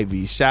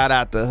Spivey. Shout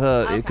out to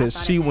her Okay, because I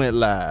thought she of that. went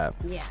live.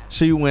 Yeah.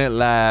 She went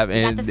live,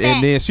 and got the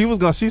then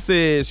facts. she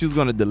said she was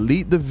gonna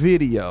delete the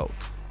video.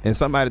 And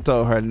somebody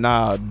told her,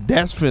 nah,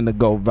 that's finna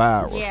go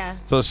viral. Yeah.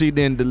 So she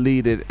didn't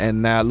delete it,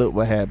 and now look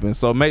what happened.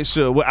 So make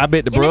sure. Well, I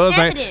bet the And it's bros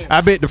evidence. ain't. I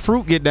bet the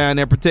fruit get down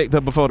there and protect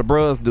her before the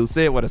bros do.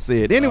 Said what I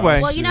said.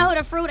 Anyway, Well, you know who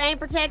the fruit ain't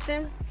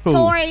protecting? Who?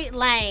 Tory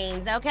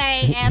Lanez, okay?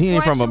 He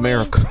ain't from Unfortunately,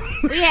 America.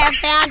 We have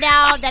found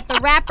out that the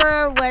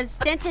rapper was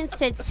sentenced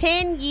to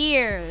 10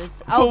 years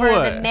For over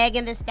what? the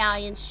Megan Thee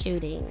Stallion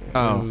shooting.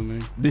 oh,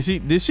 did she?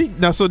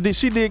 No, so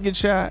she did get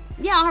shot,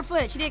 Yeah, on her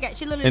foot. She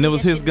literally and it did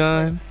was get his shit in the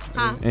gun foot.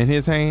 Huh? in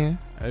his hand.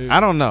 Hey, I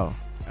don't know.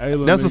 hey,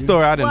 little That's a nigga.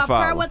 story I didn't Well, per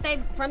follow. what they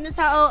from this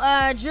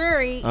whole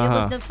jury, it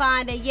Uh-huh. was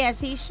defined that yes,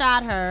 he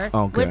shot her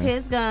Okay. with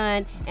his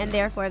gun, and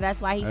therefore that's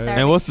why he served.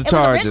 And what's the it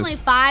charges? was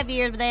originally 5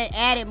 years, but they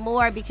added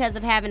more because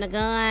of having a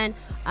gun.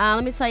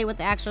 Let me tell you what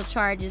the actual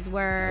charges Hey, little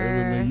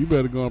were. nigga, you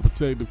better go and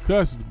protect the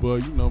custody, boy.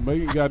 You know,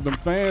 Megan got them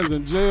fans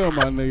in jail,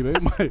 my nigga.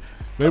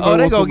 They might Oh,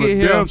 they want some gonna get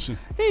him. redemption.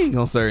 He ain't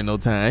gonna serve no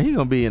time. He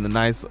gonna be in a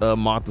nice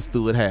Martha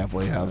Stewart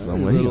halfway house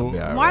somewhere. He gonna be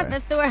all right. Martha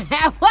Stewart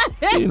had what?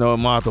 You know,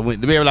 Martha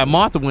went. They were like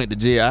Martha went to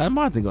jail.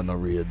 Martha ain't got no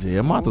real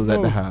jail. Martha was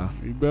at the house.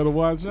 You better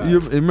watch out. You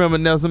remember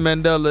Nelson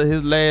Mandela?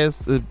 His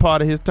last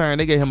part of his term,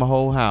 they gave him a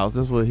whole house.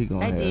 That's what he gonna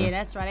They have. did.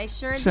 That's right. They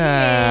sure did.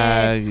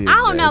 Child, I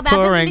don't know about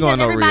Tory this ain't because going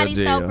no real everybody's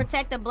so jail.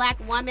 protect the black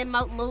woman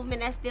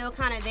movement that's still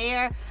kind of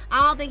there.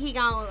 I don't think he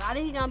gonna. I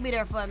think he gonna be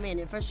there for a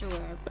minute for sure.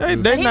 Hey,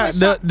 But they he not was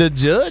shot- the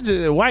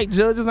judges. White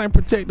judges ain't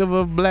protective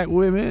of black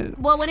women.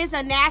 Well, when it's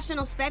a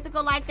national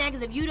spectacle like that,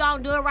 because if you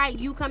don't do it right,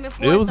 you coming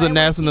for It was so a they wanna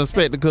national keep it.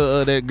 spectacle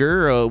of that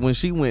girl when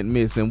she went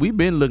missing. We've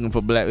been looking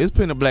for black. It's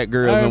plenty of black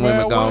girls Hey, and man,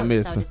 women gone what-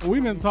 missing. So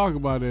We didn't talk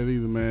about that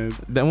either, man.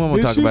 That one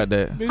Did talk she- about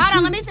that. did Hold she-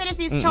 on, let me finish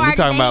these We charges.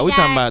 talking that about he we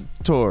talking got.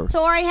 about Tory.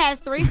 Tory has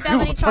 3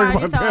 felony talking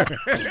charges. about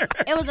So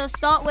it was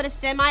assault with a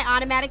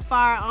semi-automatic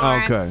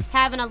firearm, Okay.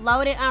 having a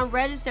loaded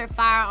unregistered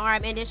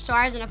firearm, and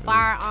discharging a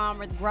firearm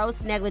with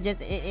gross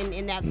negligence.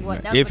 And that's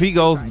what. That's If what he the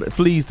goes charge.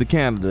 flees to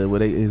Canada,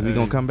 is he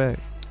gonna come back?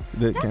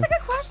 That's a good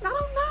question.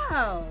 I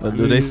don't know.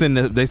 Do they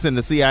send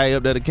the CIA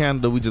up there to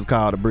Canada? We just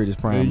call the British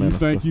Prime Man, you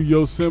Minister. think you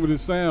Yosemite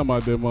Sam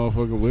out there,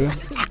 motherfucker, Will?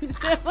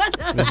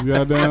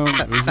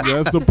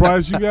 That's the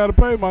price you gotta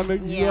pay, my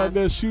nigga. You Yeah. out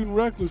there shooting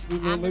recklessly,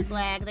 my I'm just nigga.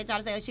 glad because they tried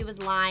to say that she was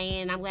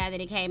lying. I'm glad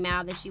that it came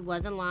out that she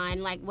wasn't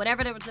lying. Like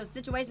whatever the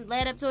situations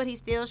led up to it, he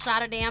still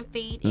shot her damn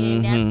feet,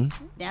 and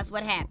that's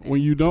what happened.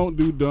 When you don't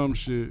do dumb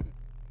shit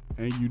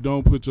and you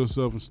don't put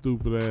yourself in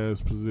stupid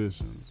ass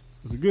positions,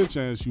 there's a good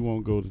chance you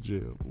won't go to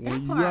jail. But when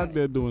That you part. out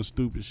there doing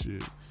stupid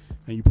shit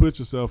and you put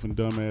yourself in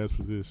dumb ass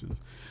positions,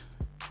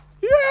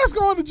 your ass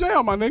going to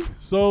jail, my nigga.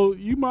 So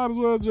you might as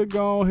well just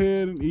go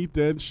ahead and eat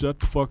that and shut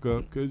the fuck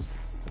up, because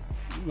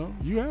you know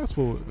you asked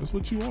for it. That's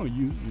what you want.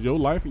 Your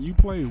life and you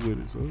played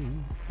with it. So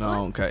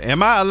Oh, okay.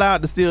 Am I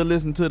allowed to still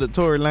listen to the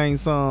Tory Lanez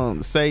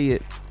song "Say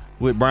It"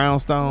 with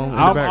Brownstone in the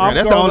background?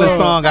 That's the gonna- only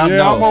song I yeah,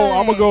 know.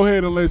 I'm gonna go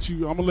ahead and let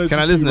you. I'm gonna let Can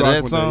you I listen keep to rock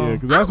that with song? Yeah,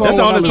 'cause that's That's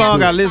the only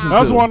song I listen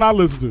That's to. the one I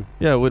listen to.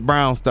 Yeah, with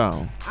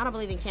Brownstone. I don't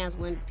believe in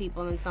canceling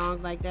people in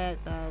songs like that.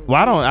 So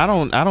Well, I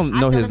don't know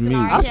still his listen to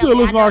music. I still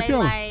listen to know R. they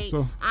Kelly, Like,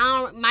 so.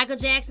 I don't Michael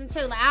Jackson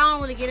too. Like I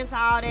don't really get into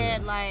all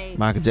that. Like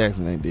Michael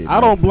Jackson ain't did. I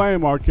don't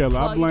blame R. Kelly.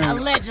 well, I blame.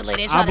 allegedly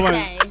they I try to blame.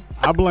 say.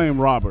 I blame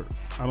Robert.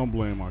 I don't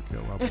blame R.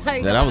 Kelly. I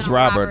blame. Yeah, that was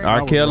Robert. R.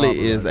 That was Kelly Robert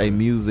is right a there.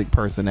 music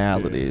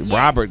personality. Yes.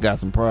 Robert got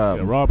some Yeah,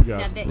 problems. Robert got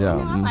Now some. that, Yeah,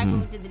 you know, I like when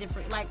we did the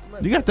different. Like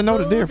look, You got to know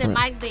the Booz difference. And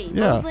Mike B.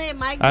 Yeah. Booz and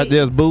Mike B.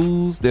 There's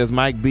Booze, there's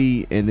Mike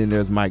B, and then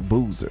there's Mike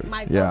Boozer.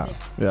 Mike yeah, Boozer.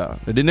 yeah.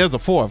 And then there's a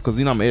fourth because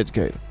I'm an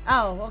educator.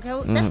 Oh, okay.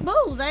 Well, that's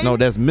Booze, ain't No, it?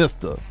 that's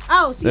Mister.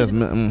 Oh, excuse That's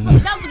me. mhm.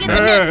 Don't forget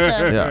the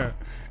Mister. Yeah.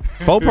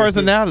 4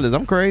 personalities.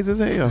 I'm crazy as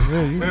hell. Yeah, I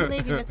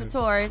believe you, Mr.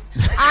 Torres.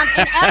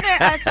 And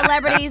other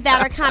celebrities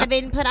that are kind of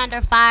being put under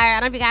fire. I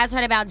don't know if you guys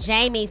heard about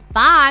Jamie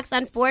Foxx.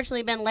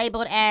 Unfortunately, been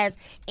labeled as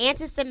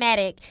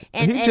anti-Semitic,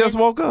 and he just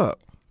woke up.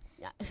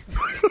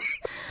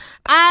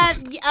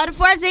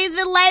 Unfortunately, he's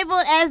been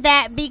labeled as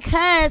that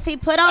because he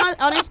put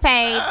on his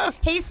page.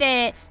 He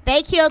said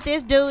they killed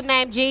this dude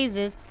named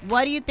Jesus.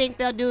 What do you think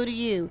they'll do to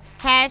you?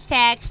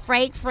 Hashtag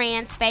fake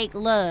friends, fake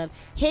love.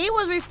 He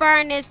was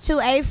referring this to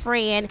a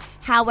friend.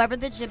 However,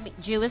 the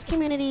Jewish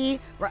community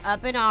were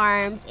up in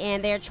arms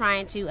and they're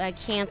trying to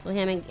cancel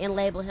him and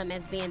label him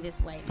as being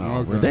this way. Oh,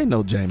 Okay. well, they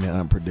know Jamie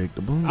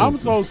unpredictable. I'm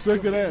so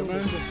sick of that,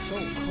 man.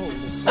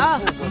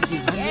 Oh,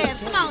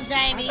 yes. Come on,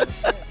 Jamie.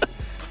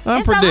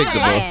 unpredictable.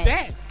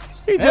 sad.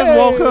 He just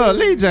woke up.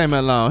 Leave Jamie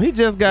alone. He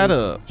just got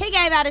up. He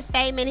gave out a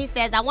statement. He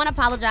says, I want to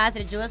apologize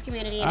to the Jewish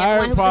community and I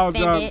everyone who was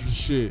apologize offended. for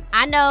shit.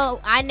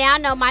 I now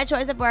know my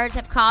choice of words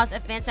have caused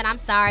offense, and I'm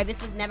sorry. This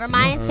was never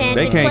my intent.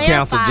 They to can't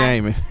clarify, cancel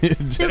Jamie.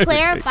 To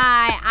clarify,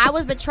 I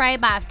was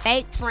betrayed by a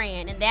fake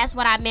friend, and that's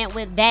what I meant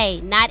with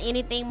they, not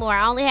anything more.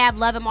 I only have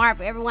love and heart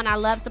for everyone I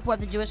love, support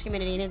the Jewish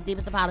community, and his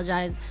deepest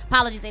apologies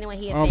anyone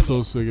he offended. I'm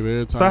so sick of it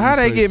every time. So how you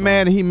they say get something.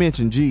 mad and he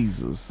mentioned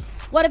Jesus?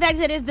 Well, the fact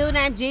that this dude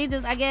named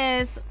Jesus, I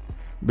guess,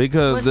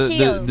 Because was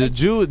killed. the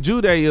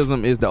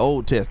Judaism is the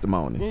Old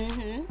Testimony.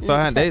 Mm-hmm.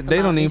 So they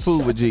don't even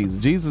fool with Jesus.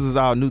 Jesus is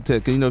all New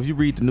Testament. You know, if you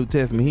read the New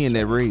Testament, he in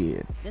that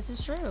red. This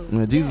is true. I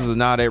mean, Jesus is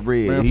not that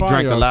red. Man, He find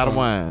drank a y'all lot of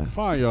something- wine.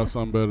 Find y'all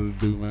something better to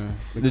do, man.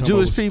 They The come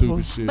Jewish up with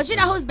people? stupid shit, But you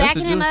know man. who's That's the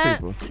backing him Jewish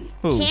up?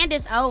 people. Who?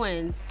 Candace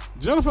Owens.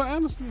 Jennifer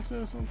Aniston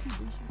said something too.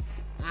 didn't she?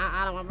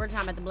 I don't want. We're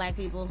talking about the black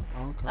people.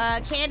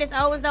 Okay. Candace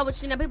Owens, though,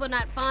 which you know people are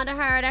not fond of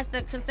her. That's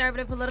the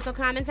conservative political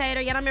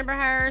commentator. Y'all don't remember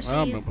her?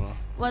 I remember her.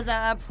 Was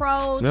a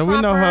pro-Trumper. Yeah,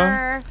 we know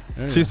her.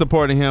 Yeah. She's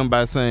supporting him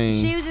by saying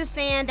She was just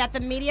saying that the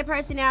media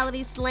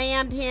personality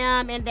slammed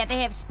him and that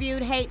they have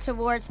spewed hate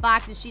towards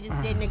Fox, and she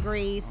just didn't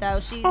agree.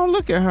 So she's oh,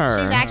 look at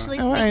her. She's actually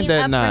Oh, speaking ain't that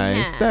up for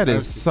nice? him. That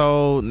is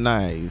so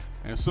nice.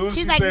 And soon as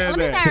she's she like, said let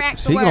me say her that,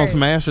 actual He words. gonna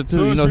smash her too.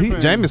 Soon You as know, she he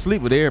finished. Jamie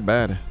sleep with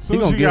everybody. He soon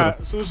gonna get her.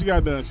 as she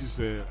got done, she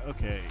said,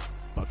 "Okay,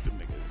 fuck them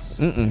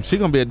niggas." She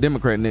gonna be a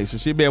Democrat next year.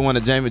 She be at one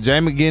of Jamie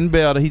getting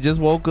better. He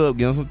just woke up.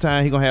 Give him some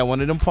time. He gonna have one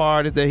of them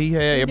parties that he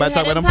had. Everybody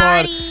talk about them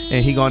parties.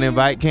 And he gonna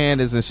invite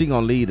Candace, and she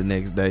gonna lead the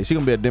next day. She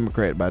gonna be a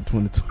Democrat by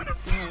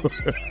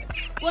 2024.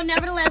 Well,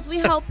 nevertheless, we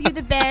hope you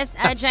the best,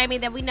 Jamie.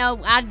 That we know,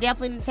 I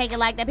definitely didn't take it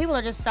like that. People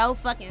are just so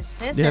fucking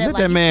sensitive. Yeah, let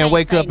like, that you man can't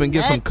wake say up and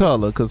get some nothing.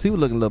 color because he was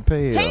looking a little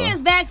pale. He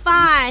is back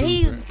fine.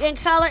 He's in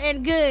color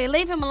and good.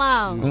 Leave him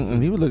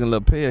alone. He was looking a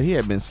little pale. He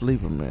had been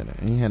sleeping, man.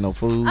 He ain't had no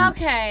food.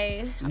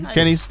 Okay.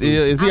 Can he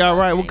still? Is he I all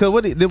love right? Jamie.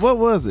 Because what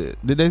was it?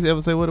 Did they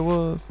ever say what it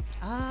was?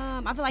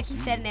 I feel like he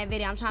said in that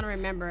video. I'm trying to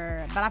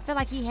remember, but I feel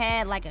like he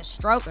had like a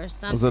stroke or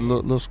something. Was it a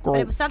little But scroll?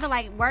 it was something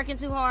like working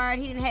too hard.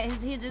 He didn't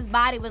have his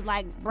body was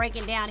like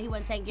breaking down. He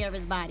wasn't taking care of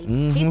his body.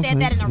 Mhm. He said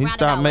that in a He roundabout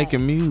stopped way.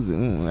 making music.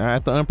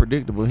 After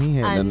Unpredictable, he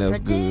had nothing else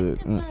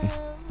good. Unpredictable.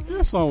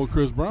 That song with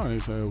Chris Brown, they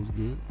said it was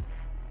good.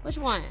 Which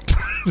one?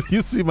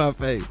 You see my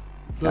face.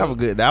 That was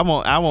good. I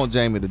want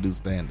Jamie to do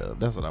stand up.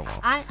 That's what I want.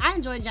 I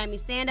enjoyed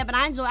Jamie's stand up, and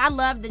I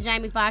love the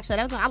Jamie Foxx show.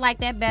 I like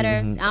that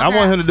better. I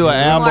want him to do an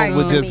album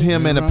with just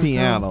him and a Right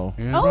piano.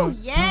 now. Oh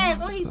yes,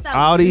 oh he's so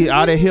All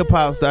that hip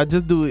hop stuff.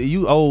 Just do it.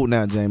 You old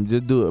now, Jamie.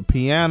 Just do a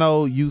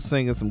piano. You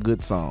singing some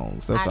good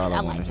songs. That's all I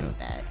I want like to him hear. with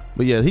that.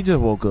 But yeah, he just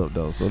woke up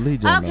though, so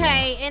leave Jamie alone.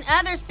 Okay, and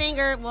other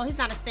singer, well, he's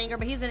not a singer,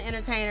 but he's an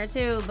entertainer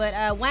too.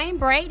 But Wayne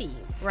Brady,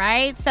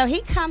 right? So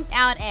he comes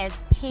out as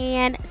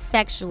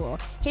pansexual.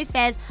 He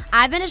says,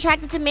 "I've been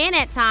attracted to men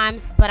at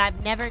times, but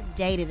I've never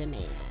dated a man."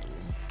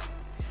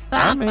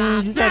 I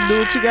mean, you gotta do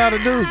what you gotta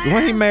do.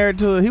 When he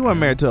wasn't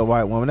married to a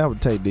white woman. That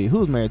would take D. Who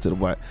was married to the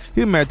white?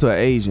 He was married to an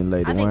Asian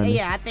lady. I think, wasn't he?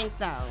 yeah, I think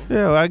so.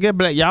 Yeah, well, I get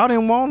black. Y'all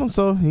didn't want him,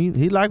 so he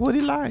liked what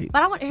he liked.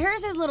 But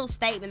here's his little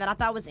statement that I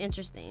thought was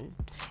interesting.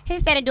 He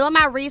said, in doing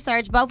my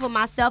research, both with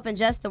myself and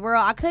Just the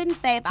World, I couldn't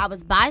say if I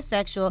was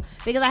bisexual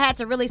because I had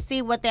to really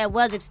see what that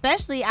was.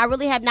 Especially, I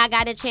really have not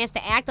gotten a chance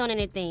to act on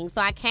anything.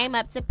 So I came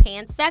up to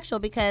pansexual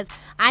because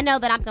I know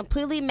that I'm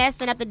completely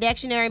messing up the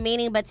dictionary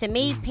meaning. But to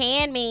me,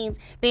 pan means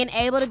being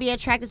able to be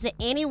attracted to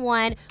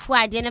anyone who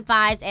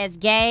identifies as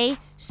gay,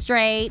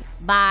 straight,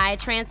 bi,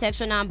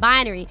 transsexual,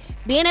 non-binary.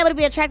 Being able to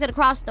be attracted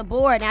across the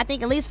board. And I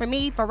think, at least for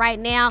me, for right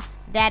now,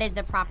 that is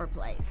the proper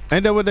place.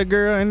 Ain't that what that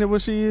girl? Ain't that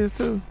what she is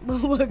too?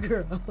 What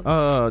girl?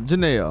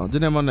 Janelle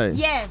Monáe.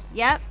 Yes.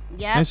 Yep.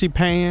 And she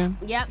pan.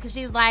 Yep, because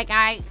she's like,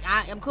 I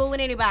am cool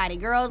with anybody.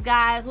 Girls,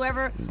 guys,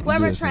 whoever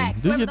Listen,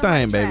 attracts. do whoever your the right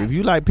thing, baby. attracts. If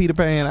you like Peter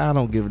Pan, I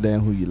don't give a damn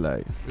who you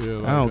like. Yeah,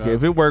 like I don't care.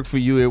 If it worked for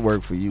you, it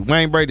worked for you.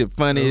 Wayne Brady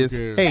funny as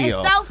cares?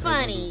 hell. It's so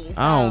funny.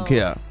 I don't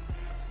care.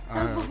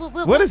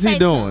 What is he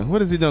doing?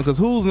 What is he doing? Because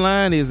whose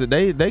line is it?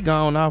 They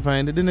gone off,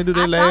 ain't they? Didn't they do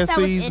that last that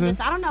was season?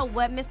 ended. I don't know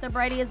what Mr.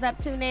 Brady is up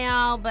to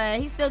now, but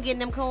he's still getting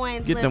them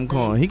coins. Get them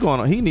Listen,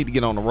 coins. He need to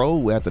get on the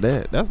road after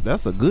that.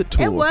 That's a good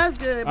tour. It was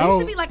good. But I he don't-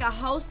 should be like a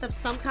host of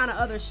some kind of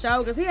other show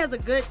because he has a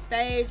good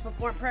stage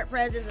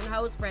presence and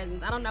host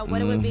presence. I don't know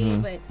what it would be,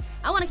 but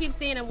I want to keep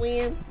seeing him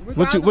win.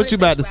 What you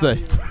about to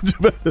say?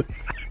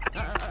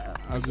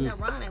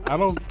 I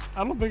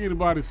don't think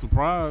anybody's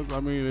surprised. I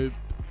mean,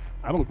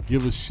 I don't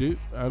give a shit.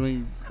 I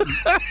mean,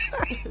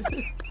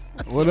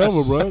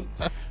 whatever, bro.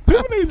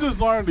 People need to just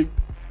learn to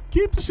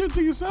keep the shit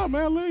to yourself,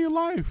 man. Live your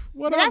life.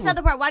 Whatever. That's the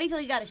other part. Why do you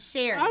feel you got to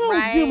share it? I don't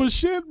right? give a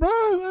shit,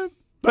 bro.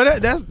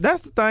 But that's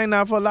the thing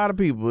now for a lot of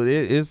people.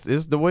 It's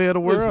the way of the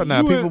world Listen,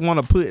 now. you People ain't-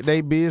 want to put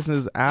their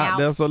business out Out.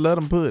 there, so let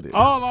them put it.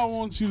 All I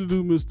want you to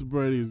do, Mr.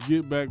 Brady, is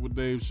get back with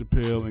Dave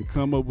Chappelle and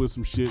come up with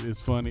some shit that's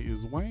funny.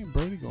 Is Wayne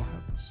Brady gonna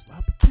have to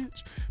slap a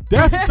bitch?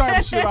 That's the type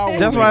of shit I want.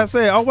 That's why I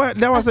said. That's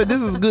why I said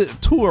this is a good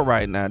tour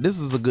right now. This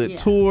is a good Yeah.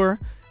 tour.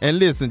 And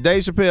listen,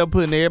 Dave Chappelle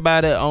putting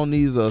everybody on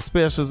these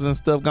specials and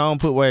stuff. Gonna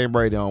put Wayne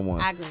Brady on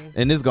one. I agree.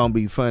 And it's gonna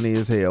be funny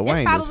as hell. This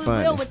Wayne is probably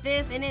funny. will with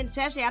this, and then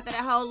especially after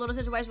that whole little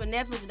situation with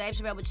Netflix with Dave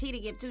Chappelle, which he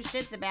didn't give two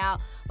shits about.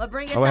 But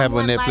bringing What happened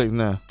someone with Netflix like,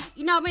 now?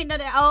 you know, what I mean,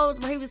 the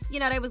old where he was,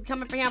 they was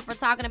coming for him for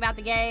talking about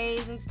the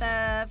gays and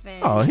stuff.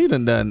 And Oh, he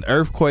done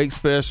earthquake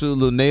special.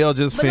 Lunel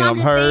just But no, I'm filmed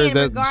just hers. saying,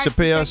 That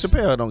regards to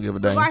Chappelle don't give a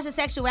damn. regards to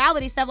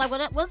sexuality stuff, like,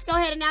 well, let's go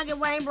ahead and now get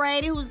Wayne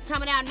Brady, who's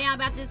coming out now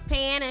about this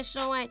pan and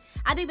showing.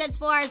 I think that as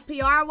far as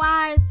PR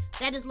wise,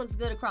 that just looks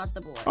good across the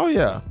board. Oh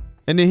yeah.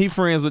 And then he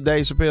friends with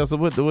Dave Chappelle. So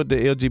what the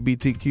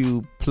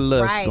LGBTQ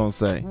plus Right. gonna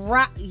say?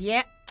 Right?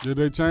 Yep. Did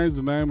they change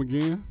the name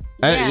again?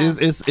 Yeah.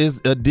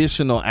 It's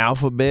additional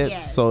alphabets,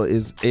 Yes. so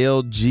it's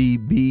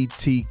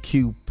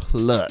LGBTQ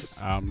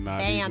plus. I'm not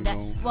Damn. even That,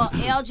 going. well,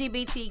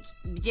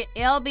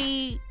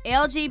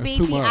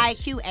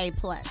 LGBTIQA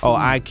plus. Oh,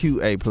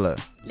 IQA plus.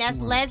 That's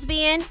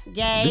lesbian,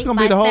 gay, It's gonna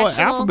be the whole bisexual,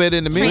 alphabet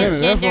in the middle. Yeah,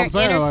 that's what I'm transgender,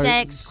 saying, like,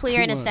 intersex, it's queer,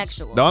 too and much.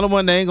 asexual. The only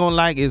one they ain't gonna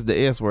like is the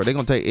S word. They're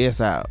gonna take S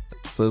out.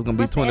 So it's gonna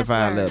be What's the S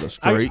 25 word? letters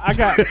straight. I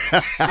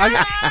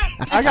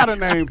got a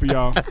name for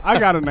y'all. I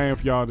got a name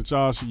for y'all that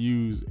y'all should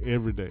use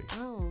every day.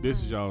 Oh,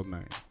 This is y'all's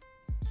name.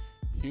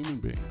 Human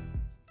being.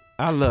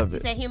 I love You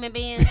it. said human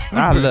beings?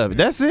 I love it.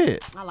 That's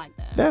it. I like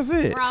that. That's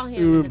it. We're all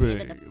Human humans. being.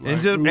 at the end of Like,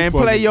 And just who and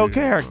play fucking your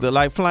cares, character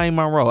like Flame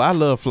Monroe. I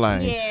love Flame.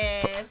 the-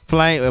 Yes.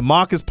 Flame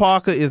Marcus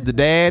Parker is the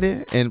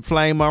daddy, and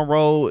Flame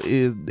Monroe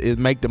is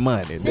make the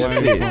money. That's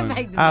Flame it.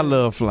 funny. I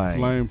love Flame.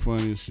 Flame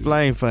funny as shit.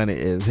 Flame funny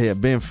as hell.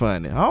 Been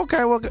funny.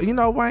 Okay, well, you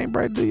know, Wayne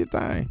Brady, do your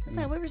thing.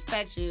 So we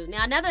respect you.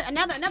 Now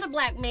another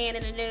black man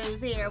in the news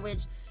here, which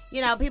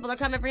people are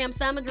coming for him.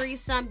 Some agree,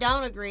 some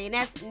don't agree, and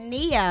that's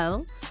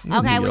Neo.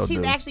 Okay, Neo which he's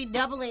do? actually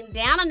doubling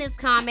down on this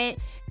comment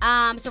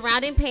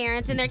surrounding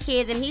parents and their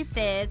kids, and he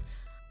says,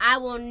 "I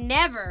will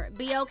never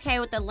be okay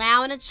with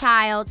allowing a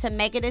child to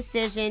make a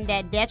decision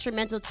that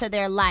detrimental to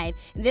their life."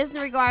 And this in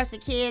regards to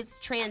kids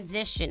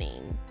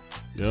transitioning.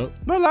 Yep.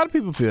 But a lot of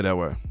people feel that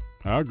way.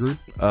 I agree.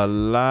 A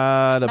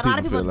lot of But a lot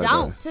of people people feel like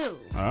don't too.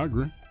 I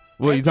agree. that.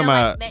 What They you talking feel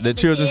like about? that The if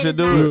children kid should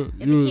is do not- it. it?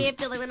 If the kid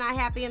feel like they're not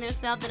happy in their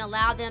self, then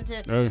allow them to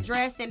Hey,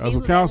 dress and be That's who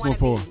what they want counseling's to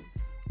for. be.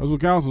 That's what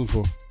counseling's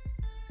for. Take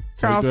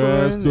their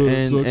ass Counseling to a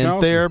and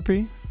counselor.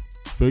 therapy.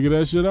 Figure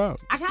that shit out.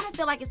 I kind of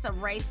feel like it's a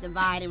race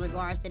divide in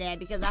regards to that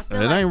because I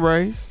feel It like ain't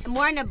race.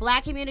 more in the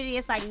black community,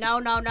 it's like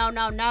no.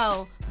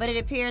 But it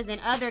appears in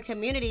other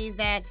communities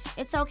that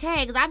it's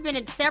okay. Because I've been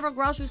in several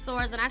grocery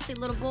stores and I see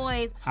little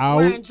boys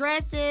wearing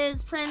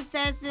dresses,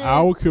 princesses.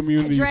 Our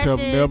communities have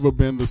dresses. never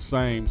been the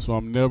same, so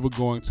I'm never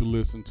going to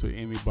listen to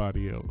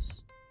anybody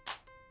else.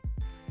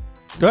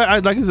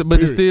 Like I said, but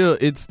Period.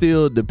 it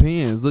still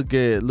depends. Look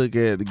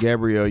at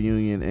Gabrielle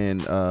Union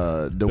and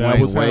That Dwayne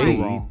was handled Wade.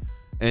 wrong.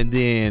 And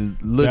then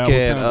look That was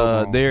at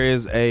handled wrong. there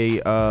is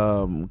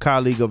a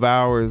colleague of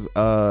ours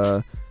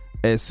at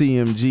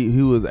CMG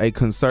who is a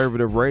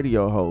conservative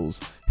radio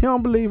host. He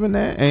don't believe in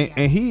that,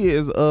 and he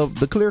is of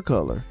the clear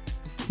color.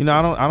 I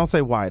don't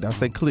say white, I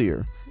say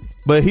clear.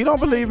 But he don't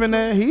believe in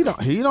that. He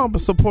don't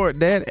support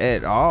that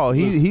at all.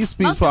 He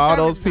speaks Most for all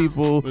those conservatives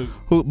people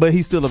who, but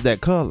he's still of that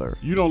color.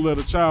 You don't let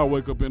a child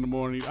wake up in the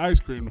morning and eat ice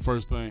cream the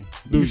first thing.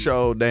 Do You you?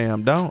 sure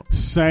damn don't.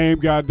 Same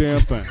goddamn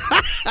thing.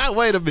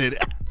 Wait a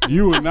minute.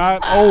 You are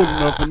not old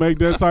enough to make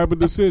that type of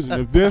decision.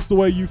 If that's the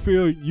way you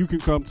feel, you can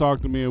come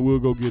talk to me and we'll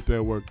go get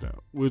that worked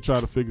out. We'll try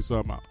to figure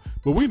something out.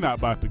 But we're not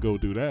about to go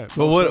do that. But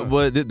No, sir.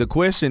 what the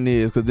question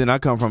is, because then I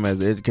come from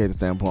as an educated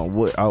standpoint,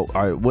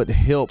 what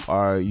help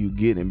are you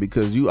getting?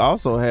 Because you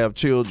also have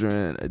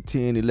children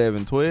 10,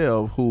 11,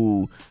 12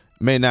 who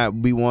may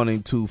not be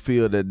wanting to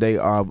feel that they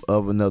are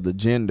of another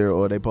gender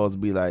or they supposed to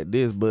be like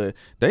this, but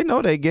they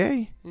know they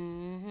gay.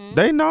 Mm-hmm.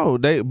 They know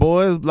they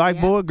boys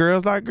like boys,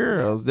 girls like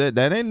girls. That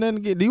ain't nothing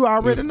to get. You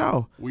already Listen,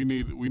 know. We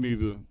need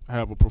to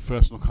have a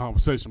professional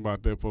conversation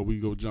about that before we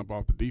go jump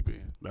off the deep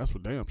end. That's for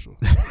damn sure.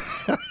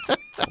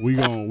 we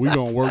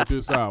gonna work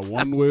this out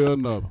one way or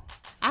another.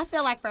 I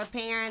feel like for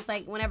parents,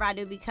 like whenever I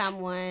do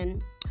become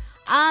one,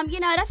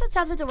 that's a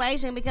tough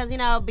situation because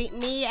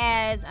me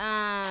as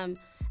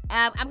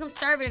I'm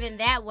conservative in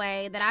that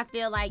way that I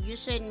feel like you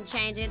shouldn't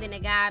change anything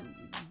that God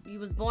you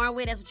was born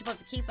with. That's what you're supposed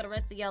to keep for the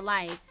rest of your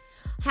life.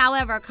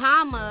 However,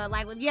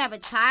 like when you have a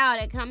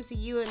child that comes to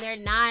you and they're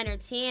 9 or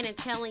 10 and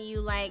telling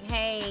you like,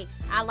 hey,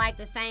 I like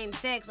the same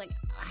sex, like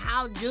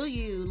how do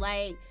you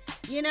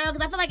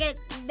because I feel like at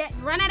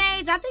around that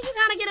age, I think you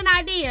kind of get an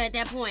idea at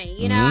that point.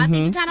 I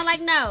think you kind of like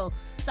know.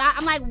 So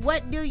I'm like,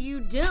 what do you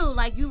do?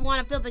 Like, you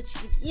want to feel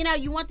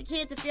you want the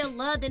kid to feel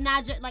loved and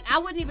not just, like, I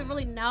wouldn't even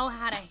really know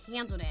how to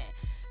handle that.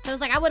 So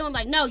it's like, I wouldn't be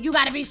like, no, you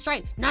got to be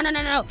straight. No. I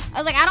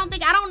was like, I don't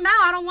know.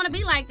 I don't want to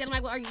be like that. I'm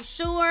like, well, are you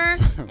sure?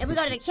 If we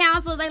go to the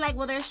counselors, they like,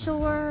 well, they're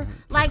sure.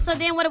 Like, so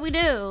then what do we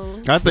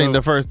do? I think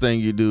the first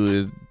thing you do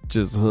is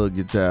just hug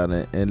your child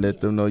and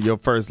let them know your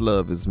first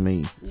love is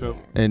me. So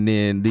And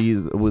then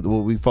what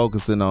we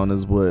focusing on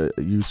is what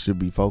you should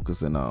be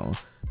focusing on.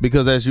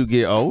 Because as you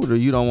get older,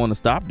 you don't want to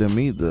stop them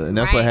either. And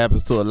that's what Right.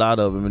 happens to a lot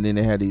of them. And then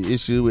they have these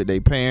issues with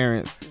their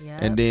parents. Yep.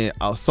 And then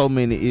so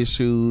many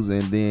issues.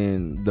 And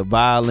then the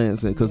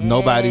violence. Because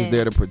nobody's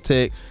there to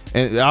protect.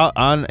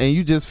 And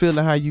you just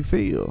feeling how you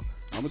feel.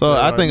 I'ma So tell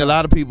you I right think a now,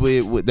 lot of people,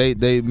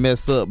 they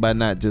mess up by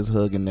not just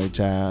hugging their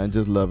child and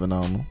just loving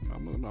on them.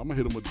 I'm gonna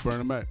hit him with the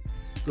burning Mac.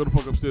 Go the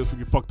fuck upstairs so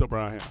we get fucked up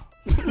around here.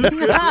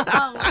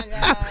 Oh, my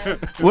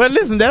God. Well,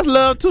 listen, that's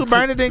love too.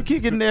 Bernie didn't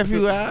kick his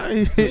nephew out.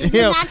 did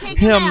not kick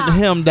him out.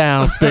 him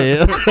downstairs.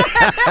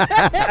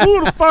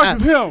 Who the fuck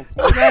is him?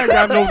 I ain't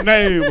got no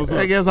name or I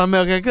something. guess I'm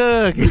milking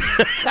cookie.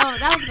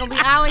 That was going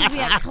to always be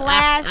a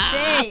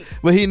classic.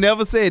 But he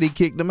never said he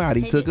kicked him out.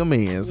 He took him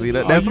in. See,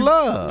 that's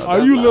love. Are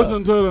you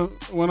listening to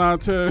when I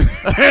tell you,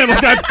 man,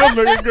 I got them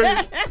looking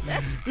good?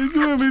 Did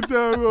you hear me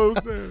tell you what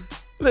I'm saying?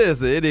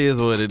 Listen, it is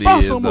what it Bust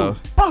is, some though.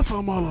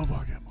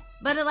 motherfucking.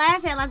 But the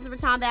last headlines we're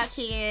talking about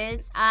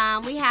kids.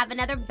 We have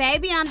another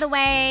baby on the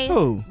way.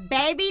 Who?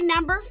 Baby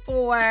number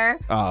 4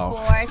 Oh.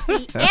 for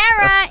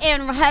Sierra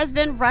and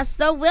husband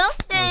Russell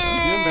Wilson.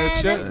 Getting that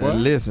check, boy.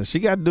 Listen, she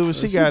got to do what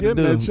she She got to getting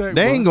do. that check,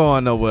 They boy. ain't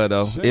going nowhere,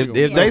 though. She If ain't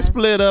if gonna- they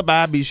split up,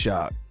 I'd be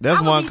shocked. That's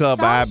I would one be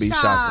couple so I'd be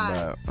shocked shocked.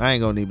 about. I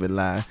ain't gonna even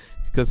lie.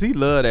 Because he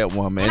loved that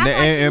woman. And I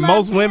thought she And loved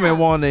most women him.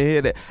 want to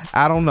hear that.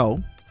 I don't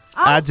know.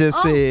 Oh, I just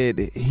oh. said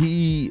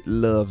he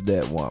loves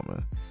that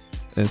woman.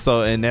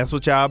 And that's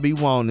what y'all be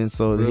wanting.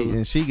 So Really?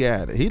 and she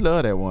got it. He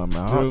loved that woman.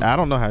 Really? I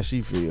don't know how she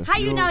feels. How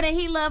you know that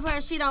he love her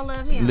and she don't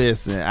love him?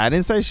 Listen, I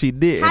didn't say she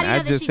didn't. How do you know I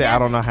that just she said I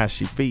don't doesn't? know how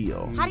she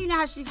feels. How do you know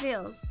how she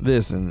feels?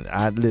 Listen,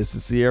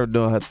 Sierra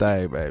doing her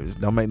thing, baby.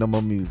 Don't make no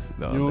more music,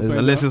 though. You don't think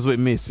Unless that- it's with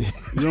Missy.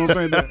 You don't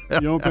think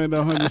that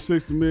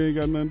 160 million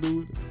got nothing to do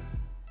with it?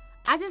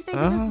 I just think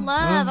it's just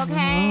love,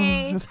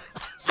 okay?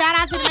 Shout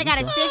out to them. They got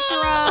a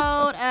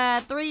 6-year-old,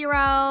 a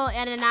 3-year-old,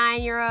 and a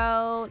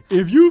 9-year-old.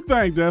 If you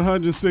think that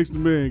 160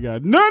 million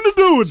got nothing to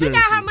do with She that,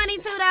 got her shit, money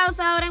too, though,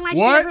 so it ain't like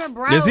What? she ever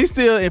broke. Is he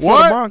still for the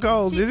What?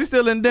 Broncos? Is he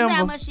still in That's how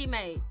Denver? much she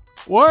made.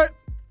 what?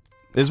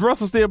 Is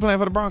Russell still playing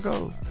for the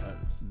Broncos?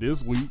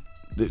 This week.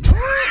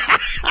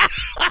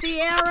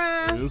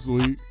 Sierra, This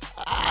week.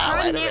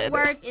 her net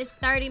worth is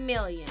 $30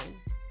 million.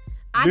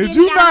 I Did think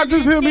you he got not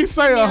just hear me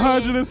say 160 million.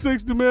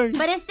 160 million?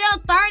 But it's still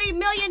 $30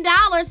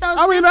 million. So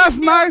I mean, that's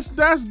still, nice.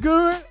 That's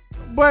good.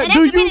 But And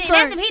do that's, you that's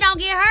if think he don't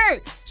get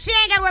hurt. She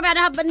ain't got to worry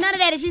about it, but none of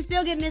that. And she's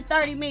still getting this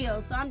 30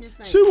 mil. So I'm just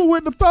saying. she was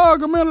with the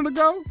Thug a minute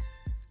ago?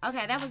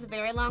 Okay, that was a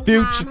very long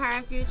Future. time. Her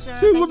and Future. She was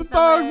Thank with the you so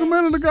Thugs a much.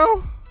 minute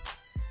ago.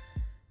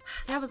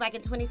 That was like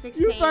in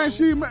 2016. You think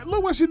she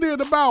look what she did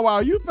to Bow Wow?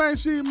 You think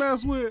she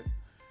messed with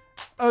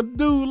a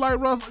dude like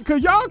Russell?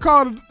 Cause y'all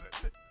called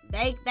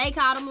They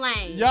called him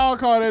lame.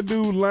 that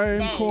dude lame,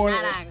 Dang, corny.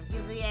 not I,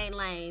 'cause he ain't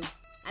lame.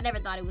 I never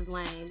thought he was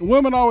lame.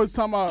 Women always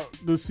talking about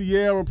the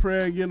Sierra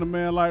prayer and getting a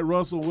man like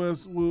Russell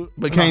Westwood.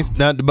 But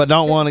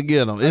don't want to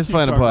get them. It's keep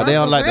funny talking. part. They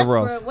don't like the Russell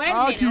Russ. Westbrook, Wait a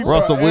I'll minute. keep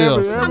Russell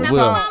Wilson. I'm not Wilson.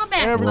 all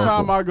about Every Russell.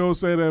 time I go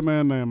say that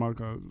man's name, I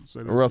call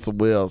say that. Russell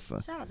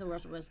Wilson. Shout out to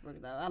Russell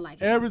Westbrook though. I like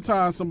him. Every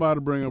time somebody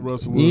bring up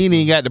Russell You Wilson, ain't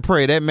even got to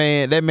pray. That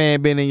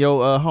man been in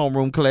your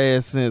homeroom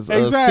class since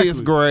Exactly.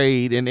 6th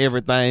grade and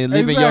everything.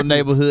 Live in your Exactly.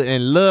 neighborhood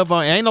and love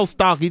on. Ain't no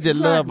stalk. He just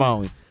love Exactly.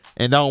 on you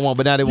and don't want.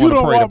 But now they you want to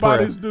don't pray the walk by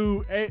prayer. this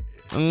dude.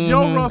 Your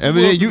Mhm. Russell And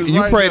then Wilson you is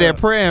you right pray there.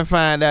 that prayer and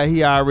find out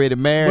he already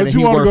married But and you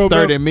he wanna worth go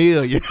 30 mess-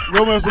 million.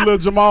 Go mess with little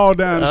Jamal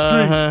down the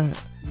street. Uh-huh.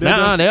 They Nah,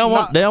 just they don't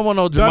want knock-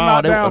 no Done Jamal.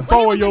 knock They, down But he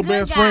four was of your a good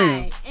best guy.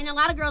 friends. And a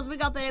lot of girls we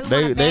go through that we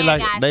want a they bad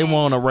like guy they fast.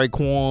 want a We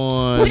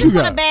Raekwon. What just you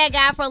want got? a bad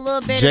guy for a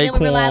little bit, and then we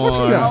realize Jaquan. when What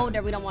we're you got?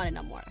 older, we don't want it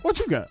no more. What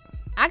you got?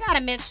 I got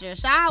a mixture.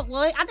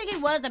 Well, I think he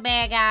was a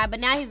bad guy,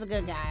 but now he's a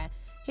good guy.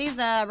 He's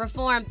a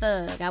reformed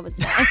thug, I would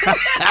say.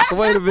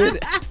 Wait a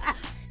minute.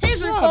 He's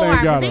Sure, they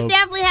reformed. got 'Cause he a-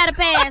 definitely had a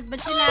past,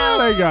 but you know.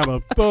 They got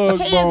a thug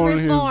He is bone in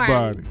his reformed.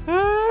 body.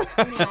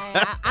 Anyway,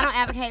 I don't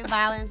advocate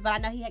violence, but I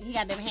know he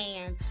got them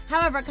hands.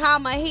 However,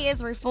 he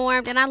is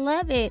reformed, and I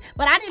love it.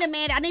 But I need a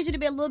man. I need you to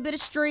be a little bit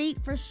of street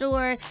for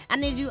sure. I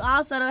need you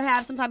also to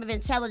have some type of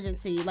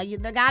intelligence.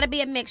 There got to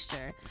be a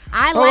mixture.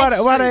 I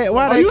like Why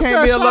street. they you can't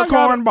said be a little Sean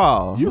got a-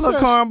 cornball? you A little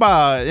said-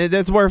 cornball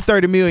that's worth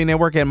 30 million and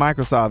work at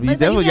Microsoft. But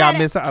That's you what y'all gotta-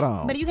 miss out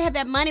on. But you can have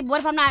that money. But what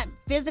if I'm not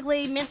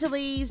physically,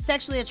 mentally,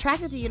 sexually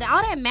attracted to you?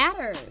 All that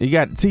matters. You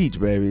got to teach,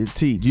 baby.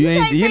 Teach. You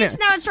ain't. Can't You teach ain't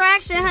no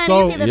attraction, honey.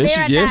 So, it's either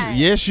there or not.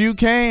 yes, you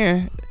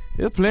can.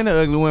 There's plenty of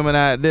ugly women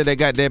out there that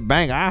got that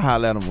bank. I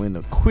holler at them in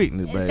the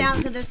quickness, It baby. sounds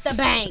because it's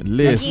the bank.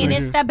 Listen.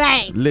 Again, it's the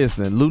bank.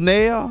 Listen,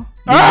 Lunell.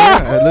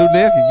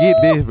 Lunell can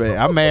get this, baby.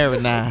 I'm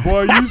married now.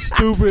 Boy, you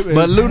stupid as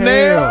But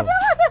Lunell, hell.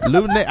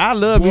 I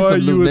love me Boy,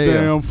 some you a Lunell.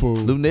 damn fool.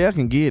 Lunell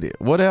can get it.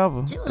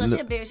 Whatever.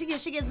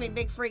 She gives me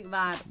big freak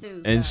vibes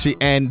too. And so.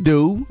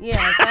 do.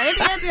 Yeah, so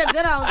it'd be a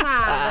good old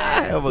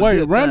time. Have a Wait,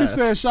 good Randy time.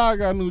 said Shaw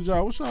got a new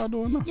job. What Shaw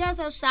doing now? But yeah,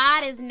 so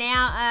Shad is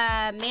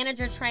now a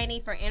manager trainee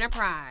for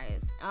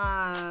Enterprise.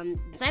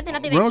 Same thing I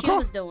think that Rental Q car?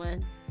 was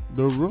doing.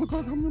 The rental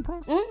car coming in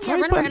pro? Yeah, Hey,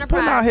 running for put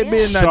Enterprise. out his yeah.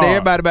 business out Shaw. there.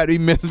 Everybody about to be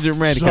messaging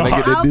Randy. Can I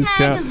get that Okay,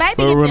 discount? because baby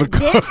for a get rental the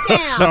car?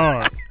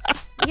 discount. Shaw.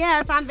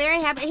 Yeah, so I'm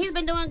very happy. He's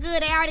been doing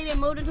good. They already done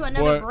moved into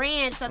another Boy.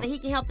 branch so that he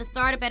can help the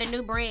startup at a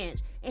new branch.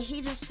 And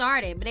he just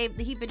started, but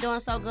he's been doing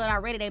so good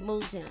already. They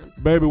moved him.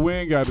 Baby, we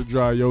ain't got to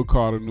drive your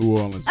car to New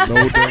Orleans. No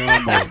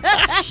damn more.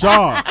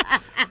 Shaw.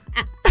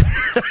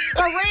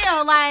 For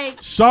real,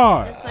 like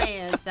Shaw. just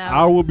saying. So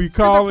I will be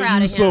Super calling proud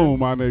you of him. soon,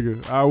 my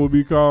nigga. I will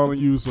be calling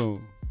you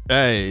soon.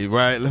 Hey,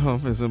 right. Let me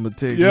put some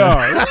text.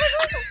 Yeah.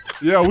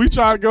 Yeah, we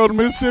trying to go to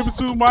Mississippi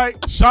too, Mike.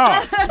 Shaw.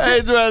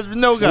 Hey, Josh,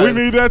 no guy. We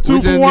need that 2 We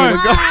for just 1. need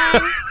to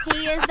go.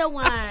 He is the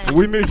one.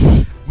 We need.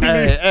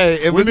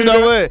 Hey, we but you need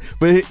know that- what?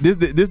 But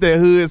this that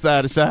hood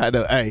side of shot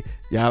though. Hey,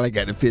 y'all ain't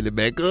got to fill it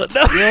back up.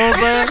 No. You know what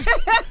I'm saying?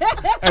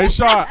 Hey,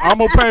 Shaw, I'm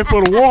going to pay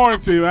for the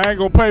warranty. I ain't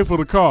going to pay for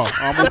the car.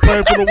 I'm going to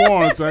pay for the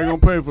warranty. I ain't going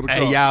to pay for the car.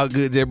 Hey, y'all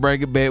good? Just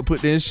bring it back.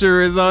 Put the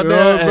insurance on You know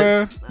there.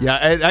 what I'm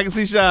saying? Yeah, I can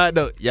see Shad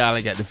though. Y'all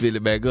ain't got to fill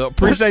it back up.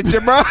 Appreciate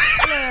you, bro.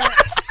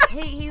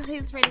 He's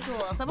Randy's pretty cool.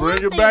 So Bring we'll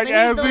it see, back but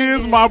as he's doing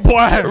is, good. my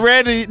boy.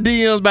 Randy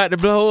DM's about to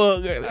blow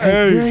up. Hey,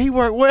 Hey. girl, he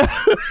worked well.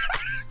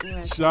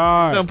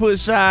 Sean. Done put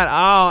Shine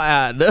all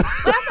out. But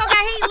that's okay.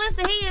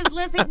 He is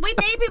listen. We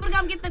need people to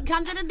come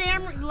to the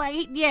damn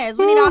yes.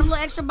 We need all the little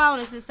extra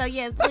bonuses. So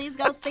yes, please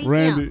go see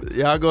Randy. them.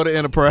 Y'all go to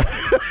Enterprise.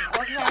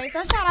 Okay,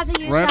 so shout out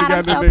to you, Randy Shot. I'm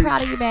got that so nigga-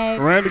 proud of you,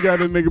 babe. Randy got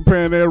that nigga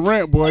paying that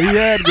rent, boy. He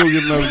had to go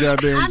get another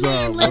goddamn I mean,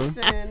 job, bro.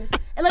 listen.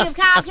 And look, if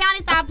Cobb County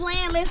stop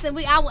playing, listen,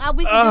 we can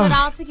do it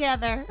all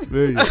together.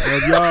 There you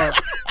go.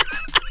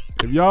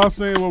 If y'all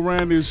seen what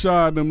Randy and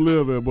Shaw them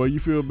live at, boy, you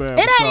feel bad.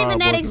 It for ain't even Shaw,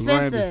 that boy, 'cause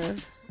Randy-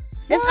 expensive.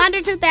 It's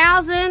under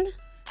 2,000.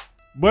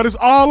 But it's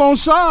all on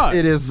Shaw.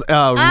 It is. Is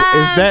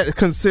that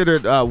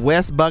considered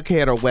West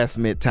Buckhead or West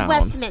Midtown?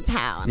 West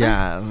Midtown.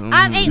 Yeah.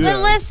 I mean, Yeah.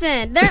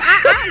 listen,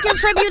 I can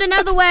contribute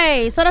another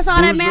way, so that's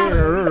all that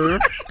matters.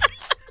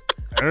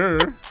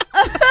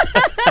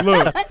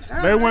 Look,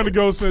 they went to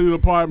go see the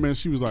apartment.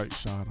 She was like,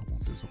 Shaw, I don't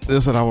want this apartment.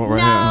 That's what I want right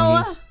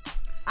No,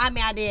 I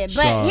mean I did,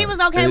 but Shaw. he was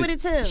okay with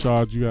it too.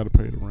 Shaw, you got to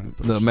pay the rent.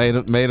 though. here.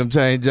 Look, made him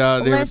change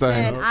jobs. Listen,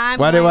 Everything. I'm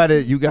Why going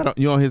to-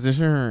 you on his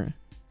insurance?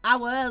 I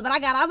was, but I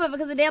got off of it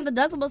because the damn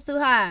deductible's too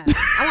high.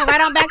 I went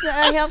right on back to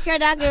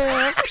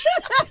healthcare.gov.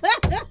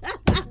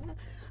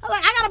 I was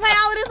like, I gotta pay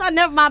all of this. Oh,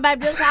 never mind,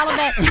 baby. Just call him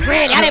back.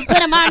 Randy, I didn't put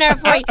him on there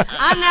for you.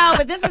 I know,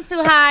 but this is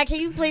too high. Can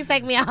you please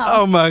take me off?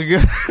 Oh my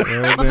god.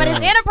 Yeah, But for this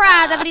damn.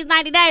 enterprise, after these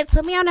 90 days,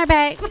 put me on there,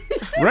 babe.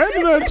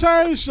 Randy done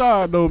changed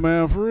Shaw though,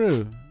 man, for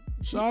real.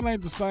 Shaw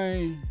ain't the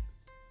same.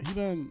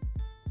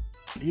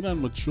 He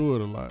done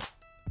matured a lot.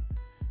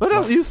 But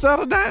else, you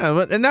settle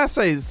down, and I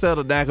say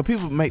settle down because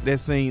people make that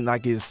seem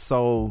like it's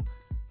so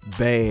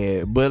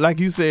bad. But like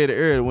you said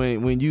earlier,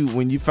 when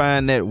you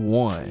find that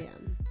one,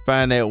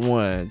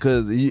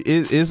 because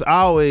it's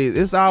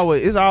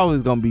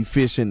always gonna be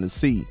fish in the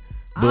sea.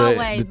 But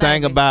Always, the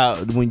thing baby.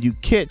 about when you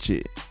catch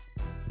it,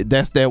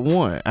 that's that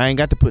one. I ain't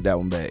got to put that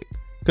one back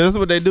because that's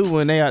what they do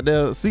when they out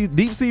there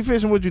deep sea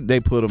fishing. They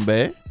put them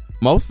back.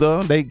 Most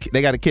of them,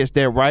 they got to catch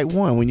that right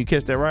one. When you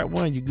catch that right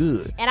one, you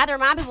good. And I have to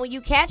remind people, when you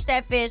catch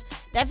that fish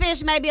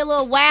may be a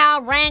little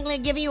wild,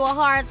 wrangling, giving you a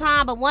hard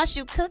time, but once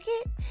you cook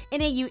it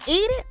and then you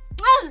eat it,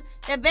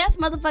 the best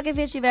motherfucking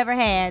fish you've ever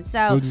had.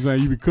 So What you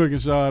saying? You be cooking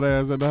Shaw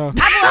ass at the house?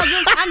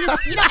 I'm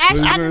just, actually,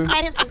 I What you just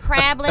made him some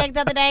crab legs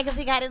the other day because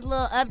he got his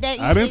little update.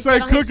 I didn't say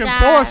cooking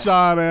for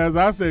Shaw ass.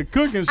 I said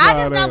cooking Shaw I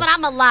just know ass. that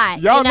I'm a lot.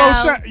 Y'all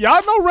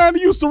y'all know Randy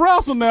used to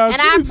wrestle now. And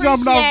She I be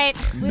jumping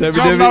appreciate.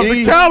 jumping off the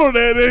WWE. counter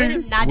that We nigga.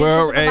 did not get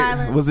Well, physical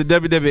violence. was it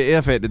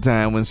WWF at the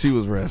time when she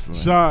was wrestling?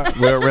 Shaw.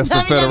 World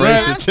Wrestling WWF.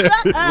 Federation.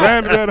 Shut up.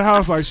 Randy at the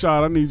house like,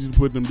 Shaw, I need you to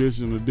put them dishes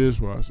in the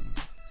dishwasher.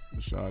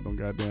 The Shaw don't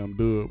goddamn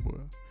do it, boy.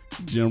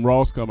 Jim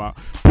Ross come out.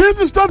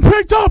 Business done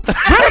picked up.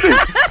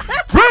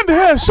 Randy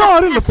had Shaw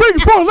in the figure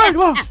 4 leg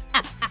lock.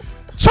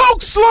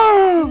 Choke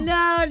slam.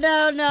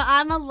 No.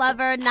 I'm a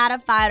lover, not a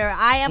fighter.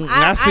 I am.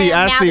 I see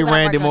am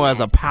Randy now more work as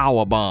a on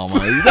power bomber.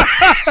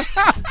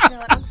 that. You know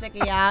what? I'm sick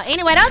of y'all.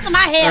 Anyway, those are my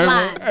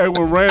headlines. Hey,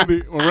 when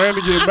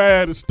Randy get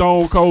mad, it's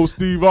Stone Cold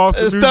Steve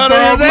Austin. It's music Stone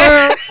start Cold.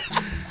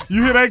 playing.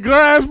 You hear that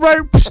glass break?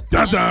 Psh,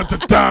 dun, dun, dun,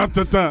 dun,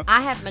 dun, dun.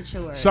 I have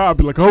matured. Shaw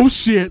be like, oh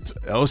shit.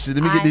 Oh shit!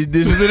 Let me get these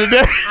dishes in the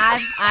day.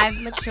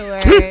 I've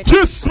matured. If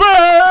you smell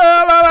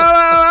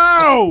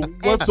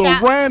what the Shaw-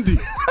 Randy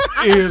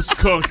is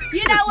cooking.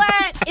 You know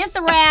what? It's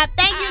a wrap.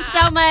 Thank you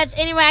so much.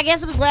 Anyway, I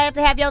guess I was glad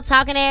to have your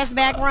talking ass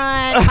back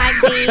run. Mike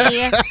B.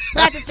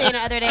 Glad to see you the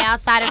other day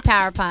outside of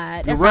Power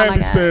Pod. That's all I Randy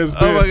got. says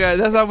this. Oh my god!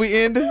 That's how we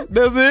ended.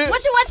 That's it.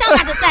 What y'all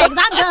got to say?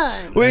 Because I'm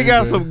done. We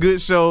got some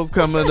good shows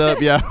coming up,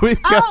 y'all. We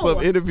got Oh.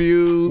 some interviews.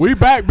 We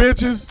back,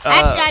 bitches.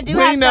 Actually, I do we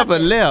have ain't never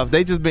something. left.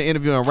 They just been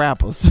interviewing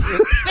rappers.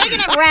 Speaking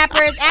of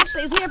rappers,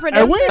 actually, is he a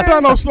producer? And we ain't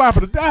done no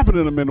slapping the dapping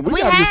in a minute. We,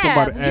 We gotta get have.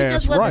 somebody You ass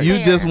just wasn't right. You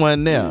there. just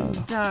wasn't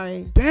there.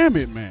 Sorry. Damn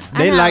it, man. I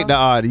They know. like the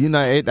artist. You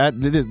know,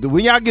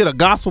 when y'all get a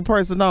gospel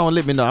person on,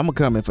 let me know. I'm gonna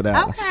come in for that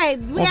one. Okay,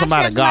 we Want actually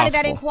somebody have somebody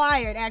that gospel.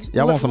 inquired. Actually,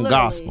 Y'all want some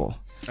literally. gospel.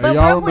 Hey, But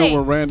y'all real remember quick-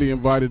 when Randy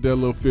invited that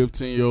little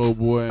 15-year-old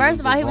boy? and First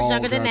of all, he was wrong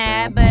younger than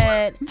goddamn-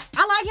 that, but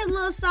I like his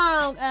little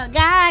song.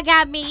 God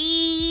got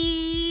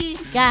me.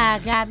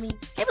 God got me.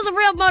 It was a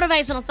real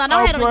motivational song. Don't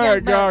I'm hate on the young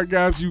glad bucks. God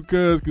got you,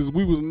 because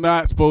we was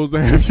not supposed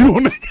to have you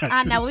on that guy.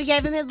 I know. We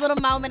gave him his little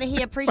moment, and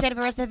he appreciated it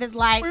for the rest of his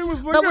life. We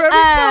was But, looking at each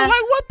other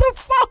like, what the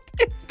fuck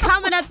is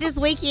coming up this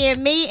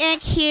weekend, me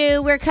and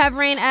Q, we're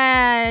covering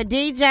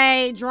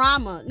DJ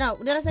Drama. No,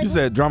 did I say? You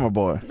said drummer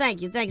boy.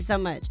 Thank you so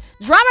much.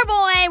 Drummer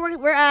Boy,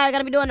 we're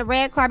gonna be doing the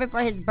red carpet for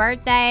his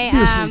birthday.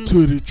 Listen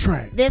to the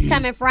track. This Yeah.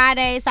 coming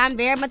Friday, so I'm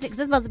very much, because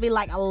it's supposed to be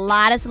like a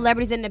lot of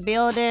celebrities in the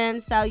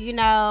building. So you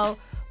know,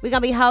 we're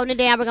gonna be holding it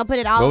down. We're gonna put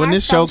it all. But on when our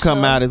this show come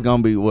social. out, it's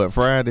gonna be what,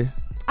 Friday?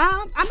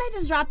 I may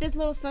just drop this a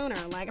little sooner.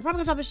 Like I'm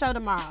probably gonna drop a show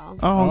tomorrow.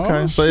 Oh, okay.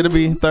 Oh, So it'll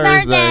be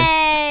Thursday.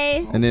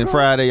 Thursday And then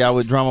Friday, y'all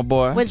with drummer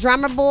boy. with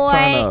Drummer Boy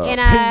Turn up.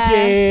 and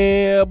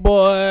Yeah,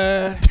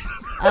 boy.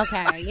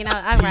 okay, you know,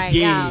 all right,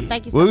 Yeah. y'all.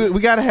 Thank you so Well, much. we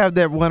gotta have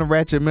that one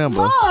ratchet member.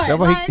 Lord, That's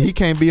why like- he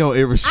can't be on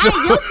every show. I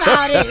ain't used to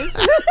all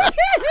this.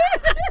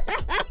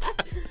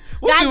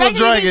 What Guys, you make was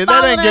sure you drinking? be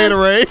That ain't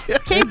following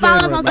Gatorade. Keep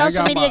following us on I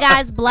social got media, my-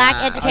 guys. Black,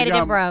 educated,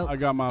 and broke. I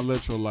got my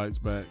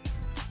electrolytes back.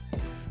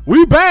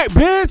 We back,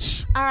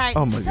 bitch. All right.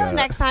 Oh my Till God.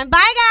 next time.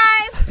 Bye,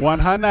 guys.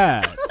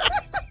 100.